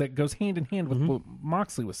 because that goes hand in hand with what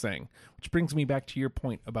Moxley was saying. Which brings me back to your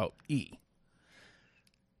point about E.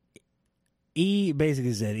 He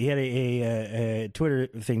basically said he had a Twitter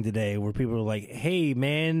thing today where people were like, "Hey,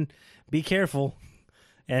 man, be careful,"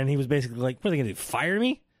 and he was basically like, "What are they going to do? Fire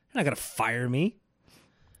me? They're not going to fire me."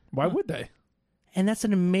 Why would they? And that's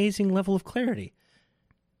an amazing level of clarity.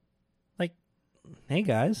 Like, hey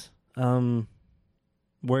guys,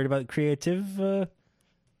 worried about creative? Meow.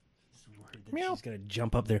 She's gonna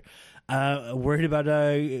jump up there. Worried about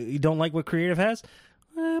you don't like what creative has?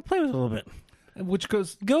 Play with it a little bit. Which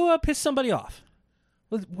goes Go piss somebody off.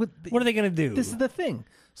 What are they gonna do? This is the thing.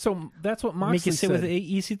 So that's what Moxley Make you sit said. with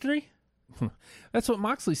EC3? That's what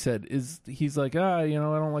Moxley said. Is he's like, I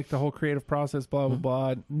don't like the whole creative process. Blah blah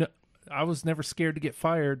blah. No, I was never scared to get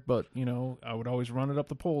fired, but I would always run it up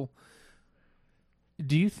the pole.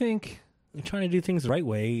 Do you think? You're trying to do things the right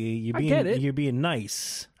way. I get it. You're being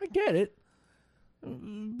nice. I get it,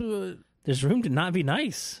 but There's room to not be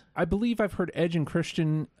nice. I believe I've heard Edge and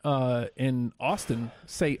Christian in Austin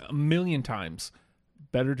say a million times,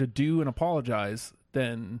 better to do and apologize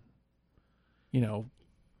than,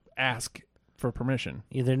 ask for permission.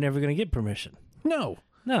 They're never going to get permission. No.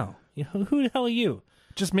 No. Who the hell are you?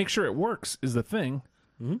 Just make sure it works is the thing.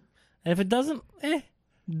 And if it doesn't,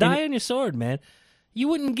 die on your sword, man. You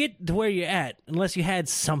wouldn't get to where you're at unless you had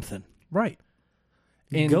something. Right.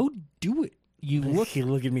 And Go do it. you look You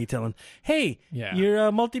look at me telling, hey, Yeah. your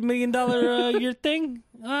multi-million-dollar your thing,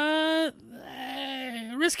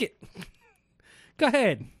 risk it. Go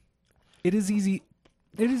ahead. it is easy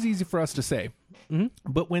for us to say.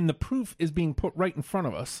 But when the proof is being put right in front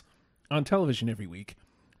of us on television every week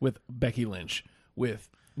with Becky Lynch, with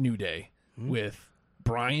New Day, with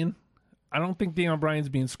Bryan, I don't think Daniel Bryan's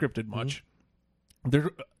being scripted much.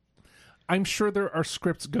 I'm sure there are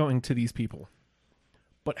scripts going to these people.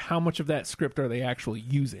 But how much of that script are they actually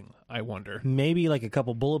using, I wonder? Maybe like a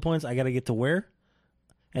couple bullet points I got to get to where,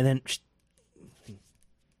 and then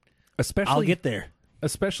Especially I'll get there.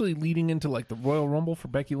 Especially leading into like the Royal Rumble for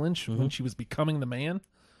Becky Lynch when she was becoming the man.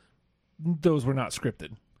 Those were not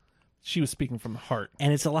scripted. She was speaking from the heart.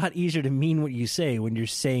 And it's a lot easier to mean what you say when you're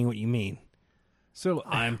saying what you mean. So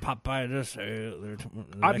I'm Popeye this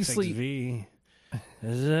Obviously-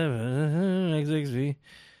 XXV.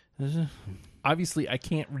 obviously I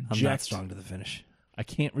can't I'm not reject strong to the finish. I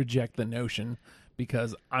can't reject the notion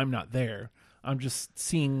because I'm not there. I'm just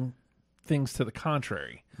seeing things to the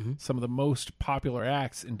contrary. Some of the most popular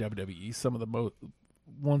acts in WWE, some of the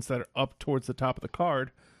ones that are up towards the top of the card,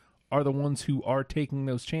 are the ones who are taking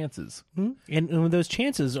those chances. And those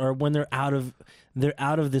chances are when they're out of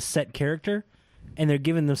this set character, and they're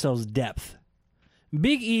giving themselves depth.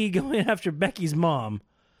 Big E going after Becky's mom.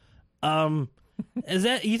 Is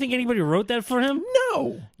that, you think anybody wrote that for him?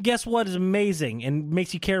 No. Guess what is amazing and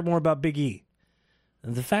makes you care more about Big E?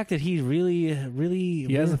 The fact that he really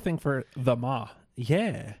He has a thing for the Ma.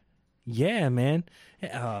 yeah, man.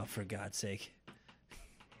 Oh, for God's sake!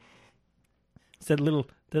 It's that little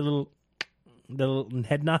the little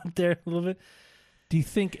head nod there a little bit. Do you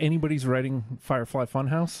think anybody's writing Firefly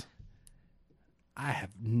Funhouse? I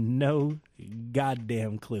have no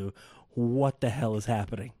goddamn clue what the hell is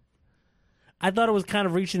happening. I thought it was kind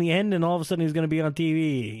of reaching the end, and all of a sudden he was going to be on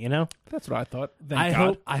TV. You know, That's what I thought. Thank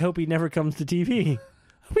God. I hope he never comes to TV. I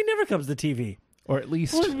hope he never comes to TV. Or at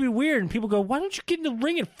least... It would be weird, and people go, "Why don't you get in the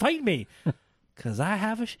ring and fight me?" Because I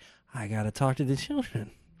got to talk to the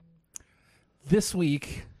children. This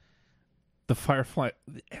week, the Firefly...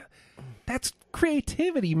 That's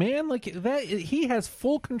creativity, man. Like, that, he has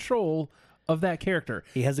full control of that character.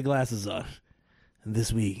 He has the glasses on. And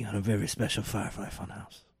this week on a very special Firefly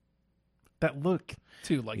Funhouse. That look,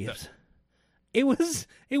 too, like Yes. that. It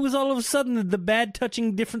was all of a sudden the bad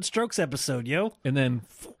touching different strokes episode, yo. And then...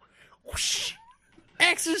 Whoosh,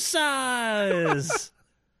 exercise.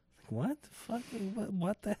 What the fuck?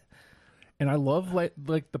 What the? And I love, like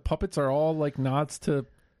the puppets are all, like, nods to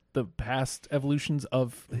the past evolutions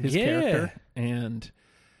of his character. And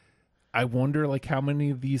I wonder, like, how many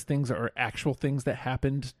of these things are actual things that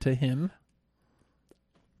happened to him.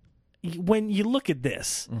 When you look at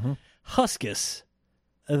this, Huskus,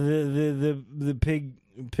 the pig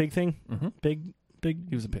thing, pig,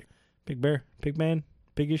 He was a pig. big bear, pig man,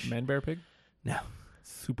 piggish. Man, bear, pig? No,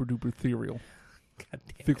 Super duper ethereal. God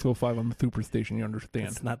damn, 605 on the Super Station, you understand.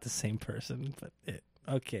 it's not the same person, but it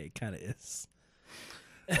kind of is.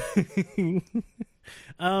 The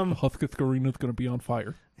Huskus Arena's going to be on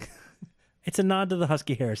fire. It's a nod to the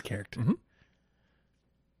Husky Harris character. Mhm.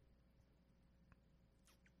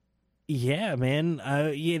 Yeah, man.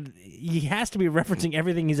 He has to be referencing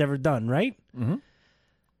everything he's ever done, right? Mm-hmm.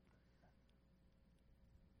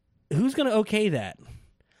 Who's going to okay that?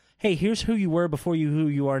 Hey, here's who you were before who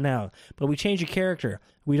you are now. But we changed your character.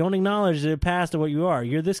 We don't acknowledge the past of what you are.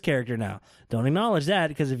 You're this character now. Don't acknowledge that,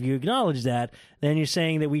 because if you acknowledge that, then you're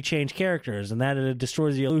saying that we changed characters, and that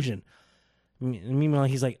destroys the illusion. Meanwhile,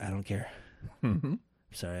 he's like, I don't care. Mm-hmm.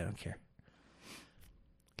 Sorry, I don't care.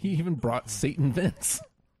 He even brought Satan Vince.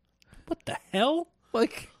 What the hell?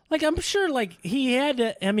 Like, I'm sure, he had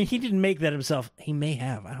to. I mean, he didn't make that himself. He may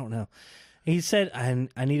have. I don't know. He said,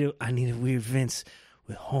 "I need a weird Vince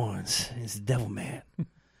with horns. It's the devil man.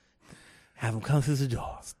 Have him come through the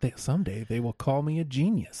door." someday they will call me a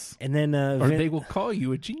genius. And then, Or they will call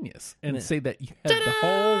you a genius and say that you have the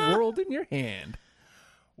whole world in your hand.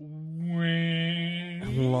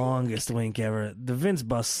 longest wink ever. The Vince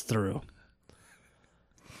busts through,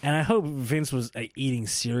 and I hope Vince was eating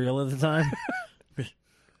cereal at the time.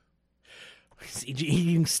 He's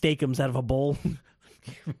eating steakums out of a bowl.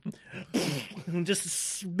 Just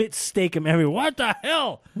spit steakum everywhere. What the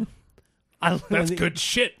hell? That's good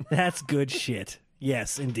shit. That's good shit.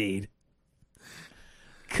 Yes, indeed.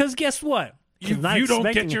 Because guess what? If you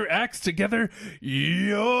don't get your acts together,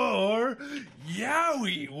 you're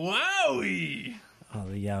yowie wowie. Oh,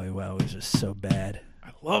 the Yowie Wowies are so bad.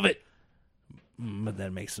 I love it. But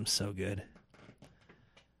that makes them so good.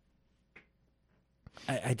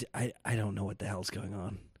 I don't know what the hell's going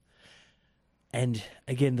on. And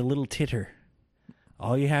again, the little titter.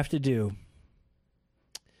 All you have to do.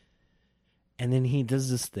 And then he does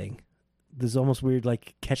this thing. There's almost weird,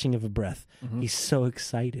 like, catching of a breath. Mm-hmm. He's so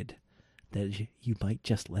excited that you might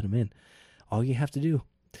just let him in. All you have to do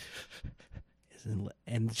is,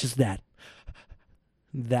 and it's just that.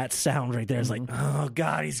 That sound right there is like, oh,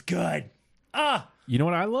 God, he's good. Ah! You know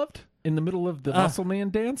what I loved? In the middle of the Muscle Man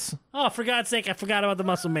dance? Oh, for God's sake, I forgot about the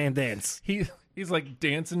Muscle Man dance. He's like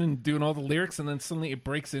dancing and doing all the lyrics, and then suddenly it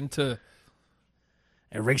breaks into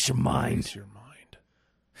Erase your mind. Erase your mind.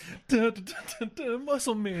 Da, da, da, da, da,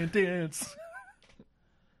 Muscle Man dance.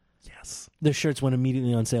 Yes. Their shirts went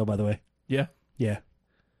immediately on sale, by the way. Yeah. Yeah.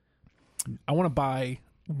 I want to buy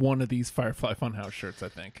one of these Firefly Funhouse shirts, I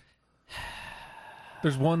think.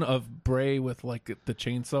 There's one of Bray with, like, the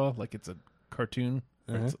chainsaw, like it's a cartoon.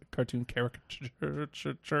 It's a cartoon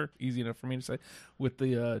caricature, easy enough for me to say, with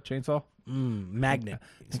the chainsaw. Magnet.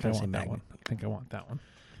 I think I want that one. I think I want that one.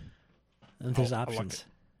 And there's options.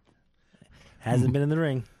 Hasn't been in the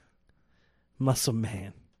ring. Muscle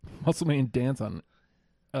Man. Muscle Man dance on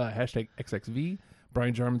hashtag XXV.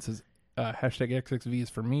 Brian Jarman says hashtag XXV is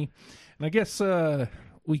for me. And I guess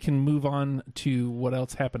we can move on to what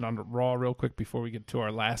else happened on Raw real quick before we get to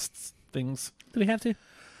our last things. Do we have to?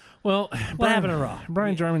 Well, what happened on Raw?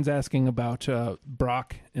 Brian Jarman's asking about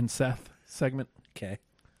Brock and Seth segment. Okay.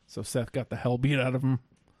 So Seth got the hell beat out of him.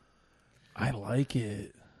 I like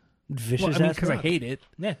it. Vicious ass because I hate it.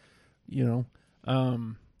 Yeah. You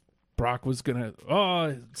know, Brock was gonna.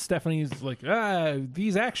 Oh, Stephanie's like,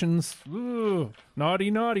 these actions, ooh,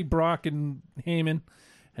 naughty, Brock and Heyman,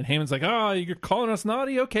 And Heyman's like, oh, you're calling us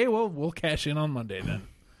naughty? Okay, well, we'll cash in on Monday then.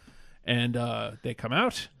 And they come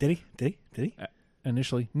out. Did he?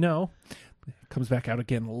 Initially, no. Comes back out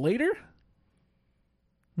again later.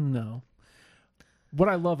 No. What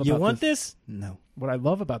I love about You want this? No. What I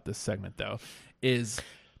love about this segment, though, is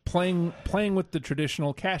playing with the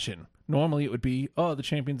traditional cash-in. Normally, it would be, the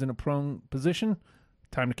champion's in a prone position,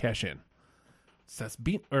 time to cash in. Seth's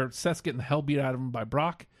getting the hell beat out of him by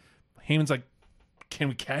Brock. Heyman's like, can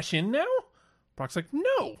we cash in now? Brock's like,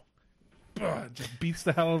 no. Just beats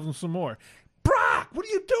the hell out of him some more. Brock, what are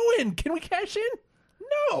you doing? Can we cash in?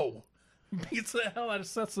 No. Beats the hell out of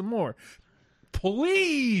Seth some more.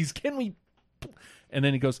 Please, can we? And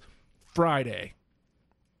then he goes, Friday.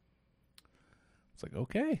 It's like,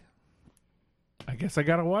 okay. I guess I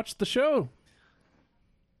got to watch the show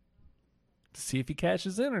to see if he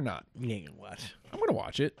cashes in or not. You ain't gonna watch. I'm going to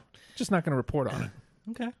watch it. Just not going to report on it.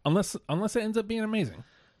 Okay. Unless it ends up being amazing.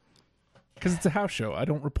 Because it's a house show. I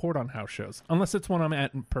don't report on house shows. Unless it's one I'm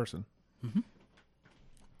at in person. Mm-hmm.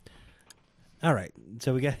 All right.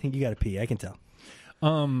 So you got to pee. I can tell.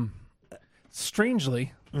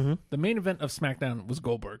 Strangely, the main event of SmackDown was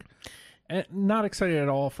Goldberg. And not excited at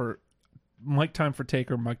all for Mike time for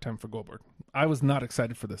Taker, Mike time for Goldberg. I was not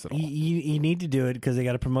excited for this at all. You need to do it because they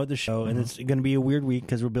got to promote the show, and it's going to be a weird week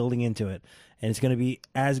because we're building into it, and it's going to be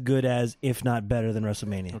as good as, if not better than,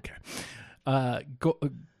 WrestleMania. Okay.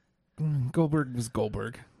 Goldberg was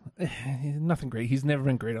Goldberg. Nothing great. He's never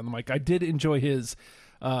been great on the mic. I did enjoy his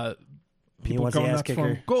people wants going the ass nuts kicker.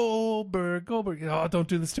 from Goldberg. Oh, don't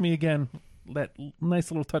do this to me again. That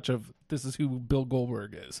nice little touch of this is who Bill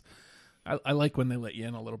Goldberg is. I like when they let you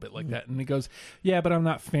in a little bit like that. And he goes, yeah, but I'm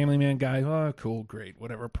not Family Man guy. Oh, cool, great,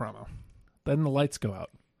 whatever, promo. Then the lights go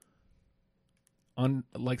out.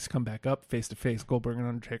 Lights come back up, face-to-face, Goldberg and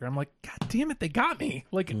Undertaker. I'm like, God damn it, they got me.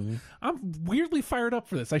 Like, I'm weirdly fired up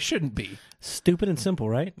for this. I shouldn't be. Stupid and simple,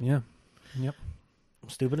 right? Yeah. Yep.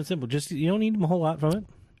 Stupid and simple. Just, you don't need a whole lot from it.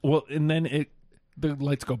 Well, and then the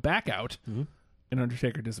lights go back out, and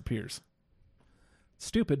Undertaker disappears.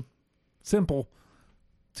 Stupid. Simple.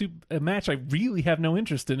 To a match I really have no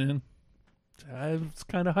interest in. I was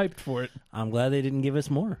kind of hyped for it. I'm glad they didn't give us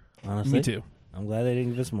more, honestly. Me too. I'm glad they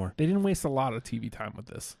didn't give us more. They didn't waste a lot of TV time with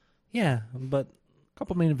this. Yeah, but... A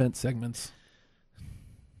couple main event segments.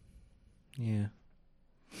 Yeah.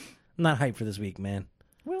 I'm not hyped for this week, man.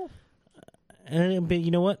 Well... But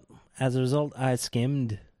you know what? As a result, I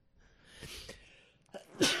skimmed.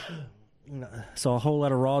 Saw a whole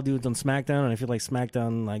lot of Raw dudes on SmackDown, and I feel like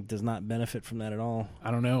SmackDown does not benefit from that at all. I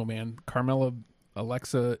don't know, man. Carmella,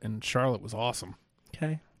 Alexa, and Charlotte was awesome.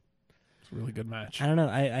 Okay. It's a really good match. I don't know.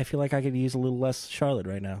 I feel like I could use a little less Charlotte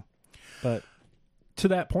right now. But to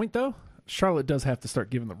that point, though, Charlotte does have to start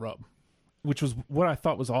giving the rub, which was what I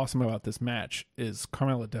thought was awesome about this match is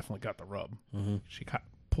Carmella definitely got the rub. Mm-hmm. She got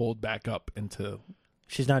pulled back up into...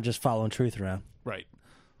 She's not just following truth around. Right.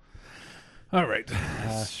 All right.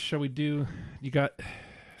 Shall we do... You got...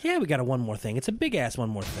 Yeah, we got one more thing. It's a big-ass one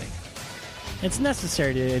more thing. It's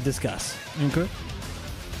necessary to discuss. Okay.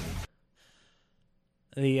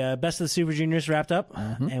 The Best of the Super Juniors wrapped up,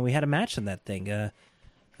 and we had a match in that thing.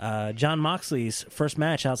 John Moxley's first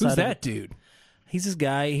match outside Who's that dude? He's this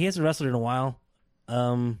guy. He hasn't wrestled in a while,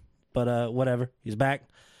 but whatever. He's back.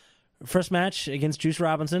 First match against Juice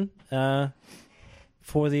Robinson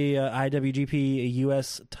for the IWGP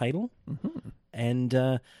US title. Mm-hmm.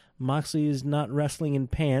 And Moxley is not wrestling in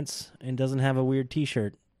pants and doesn't have a weird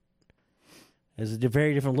T-shirt. It's a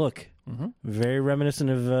very different look. Mm-hmm. Very reminiscent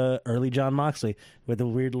of early John Moxley with the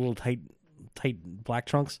weird little tight black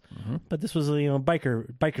trunks. Mm-hmm. But this was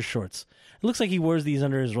biker shorts. It looks like he wears these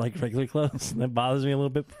under his regular clothes. That bothers me a little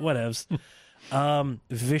bit. Whatevs.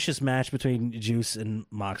 Vicious match between Juice and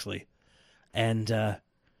Moxley. And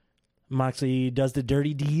Moxley does the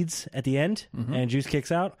dirty deeds at the end, and Juice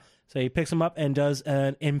kicks out. So he picks him up and does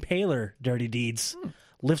an impaler dirty deeds.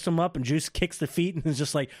 Lifts him up, and Juice kicks the feet, and is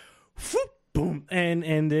just like, whoop, boom.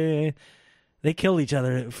 And they kill each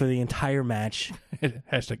other for the entire match.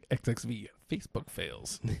 Hashtag XXV Facebook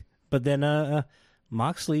fails. But then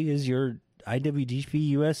Moxley is your IWGP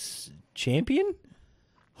US champion?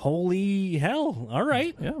 Holy hell. All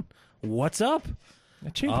right. Yeah. What's up?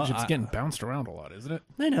 That championship's getting bounced around a lot, isn't it?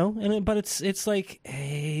 I know, but it's like,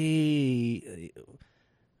 hey,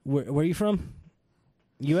 where are you from?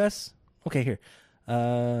 U.S.? Okay, here.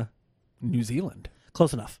 New Zealand.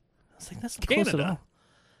 Close enough. I was like, that's not close enough.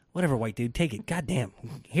 Whatever, white dude, take it. Goddamn.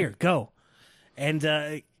 Here, go. And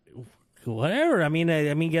whatever. I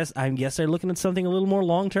guess they're looking at something a little more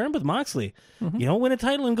long term with Moxley. Mm-hmm. You don't win a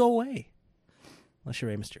title and go away, unless you're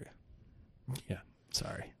Rey Mysterio. Yeah.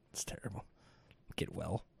 Sorry, it's terrible. Get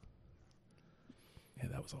well. Yeah,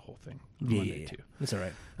 that was a whole thing. Yeah, Monday, too. It's all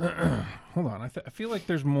right. Hold on. I feel like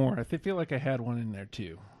there's more. I feel like I had one in there,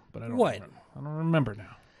 too. But I don't What? remember. I don't remember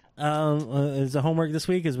now. Is the homework this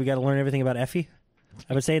week is we got to learn everything about Effie. I've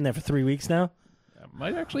been saying that for 3 weeks now. That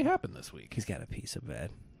might actually happen this week. He's got a piece of bad.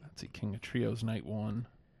 Let's see. King of Trios Night 1.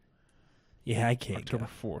 Yeah, I can't October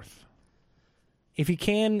go. 4th. If you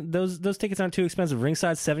can, those tickets aren't too expensive.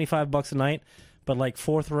 Ringside $75 a night, but like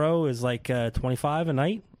fourth row is like $25 a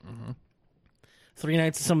night. Mm-hmm. 3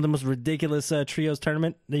 nights of some of the most ridiculous trios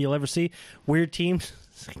tournament that you'll ever see. Weird teams,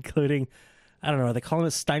 including, I don't know, are they calling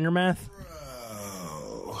it Steiner Math?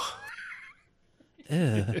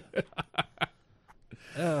 Ugh.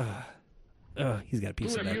 He's got a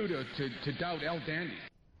piece of that. Who are you to doubt El Dandy?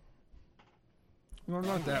 No,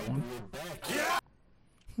 not that one.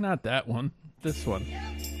 Not that one. This one.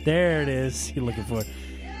 There it is. You're looking for it.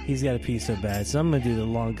 He's got a piece so bad. So I'm gonna do the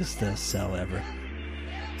longest sell ever.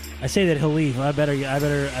 I say that he'll leave. I better. I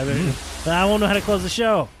won't know how to close the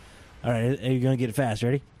show. All right, are you gonna get it fast?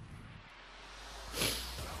 Ready?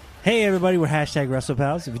 Hey everybody, we're hashtag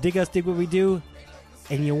WrestlePals. If you dig us, dig what we do,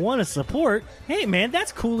 and you want to support, hey man,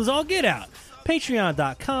 that's cool as all get out.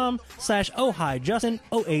 Patreon.com/OhiJustin,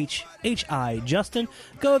 OHHI Justin.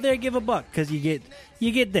 Go there, give a $1 because you get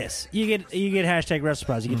this. You get hashtag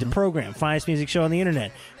WrestlePals. You get the program, finest music show on the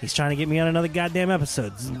internet. He's trying to get me on another goddamn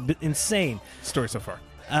episode. It's insane. Story so far.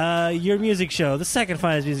 Your music show, the second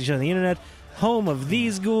finest music show on the internet, home of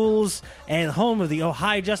these ghouls and home of the Oh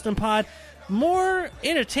Hi Justin pod. More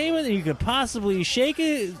entertainment than you could possibly shake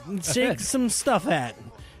some stuff at.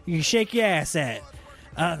 You can shake your ass at.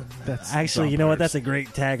 That's Actually, you know what? vampires. That's a great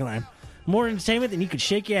tagline. More entertainment than you could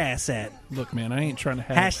shake your ass at. Look, man, I ain't trying to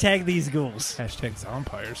have Hashtag these ghouls. hashtag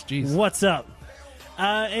vampires. Jeez. What's up?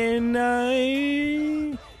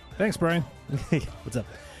 Thanks, Brian. What's up?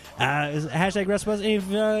 Hashtag WrestlePals.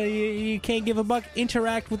 If you can't give a $1,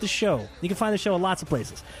 interact with the show. You can find the show at lots of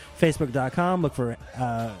places. Facebook.com. Look for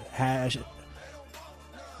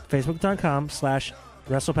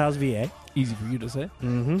Facebook.com/WrestlePalsVA. Easy for you to say.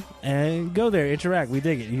 And go there, interact. We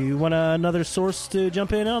dig it. You want another source to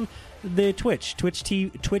jump in on? The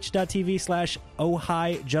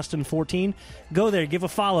twitch.tv/OhiJustin14. Go there, give a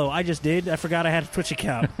follow. I just did. I forgot I had a Twitch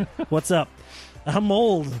account. What's up? I'm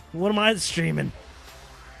old. What am I streaming?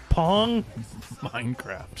 Pong?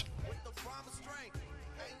 Minecraft.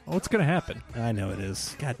 What's going to happen? I know it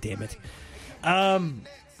is. God damn it.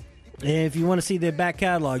 If you want to see the back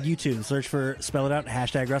catalog, YouTube, search for, spell it out,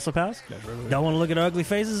 hashtag WrestlePals. Don't want to look at ugly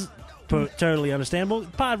faces? Totally understandable.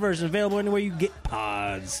 Pod version available anywhere you get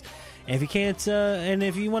pods. And if you can't, and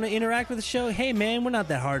if you want to interact with the show, hey man, we're not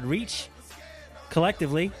that hard to reach.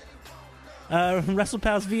 Collectively.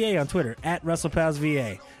 WrestlePals VA on Twitter, at WrestlePals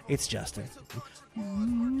VA. It's Justin.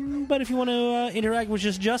 But if you want to interact with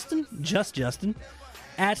just Justin,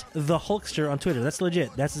 at the Hulkster on Twitter. That's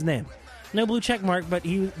legit. That's his name. No blue check mark, but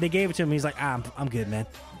they gave it to him. He's like, I'm good, man.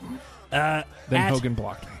 Then Hogan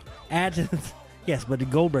blocked me. Yes, but did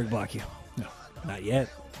Goldberg block you? No. Not yet.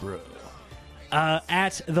 Bro.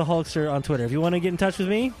 At the Hulkster on Twitter. If you want to get in touch with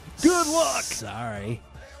me, Good luck! Sorry.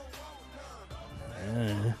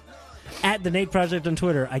 At the Nate Project on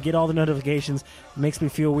Twitter. I get all the notifications. It makes me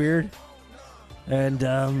feel weird. And,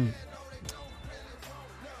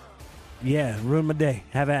 yeah, ruin my day.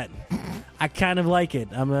 Have at it. I kind of like it.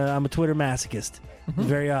 I'm a Twitter masochist.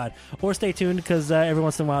 Very odd. Or stay tuned because every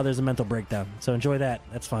once in a while there's a mental breakdown. So enjoy that.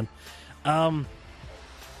 That's fun. I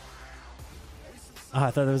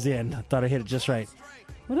thought that was the end. I thought I hit it just right.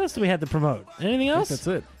 What else do we have to promote? Anything else? That's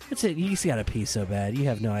it. That's it. He's got a piece so bad. You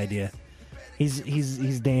have no idea.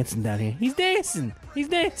 He's dancing down here. He's dancing. He's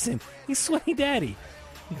sweaty daddy.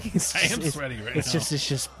 I am sweaty right now. It's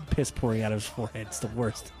just piss pouring out of his forehead. It's the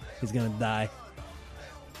worst. He's gonna die.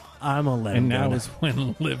 I'm gonna let him And go. now is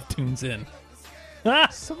when Liv tunes in. Ah!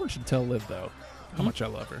 Someone should tell Liv, though, how much I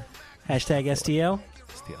love her. Hashtag STL.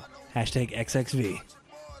 Still. Hashtag XXV.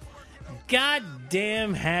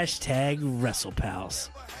 Goddamn hashtag WrestlePals.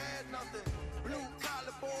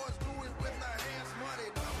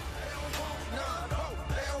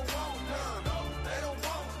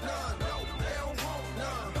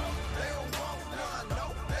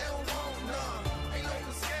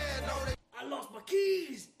 I lost my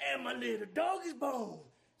keys and my little doggy's bone.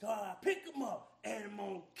 So I pick him up and I'm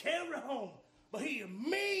gonna carry home. But he a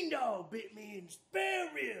mean dog, bit me in the spare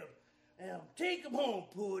rib. And I'll take him home,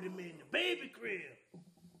 put him in the baby crib.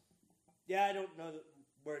 Yeah, I don't know the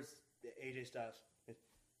words AJ Styles.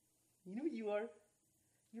 You know what you are?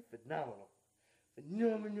 You're phenomenal.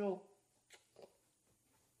 Phenomenal.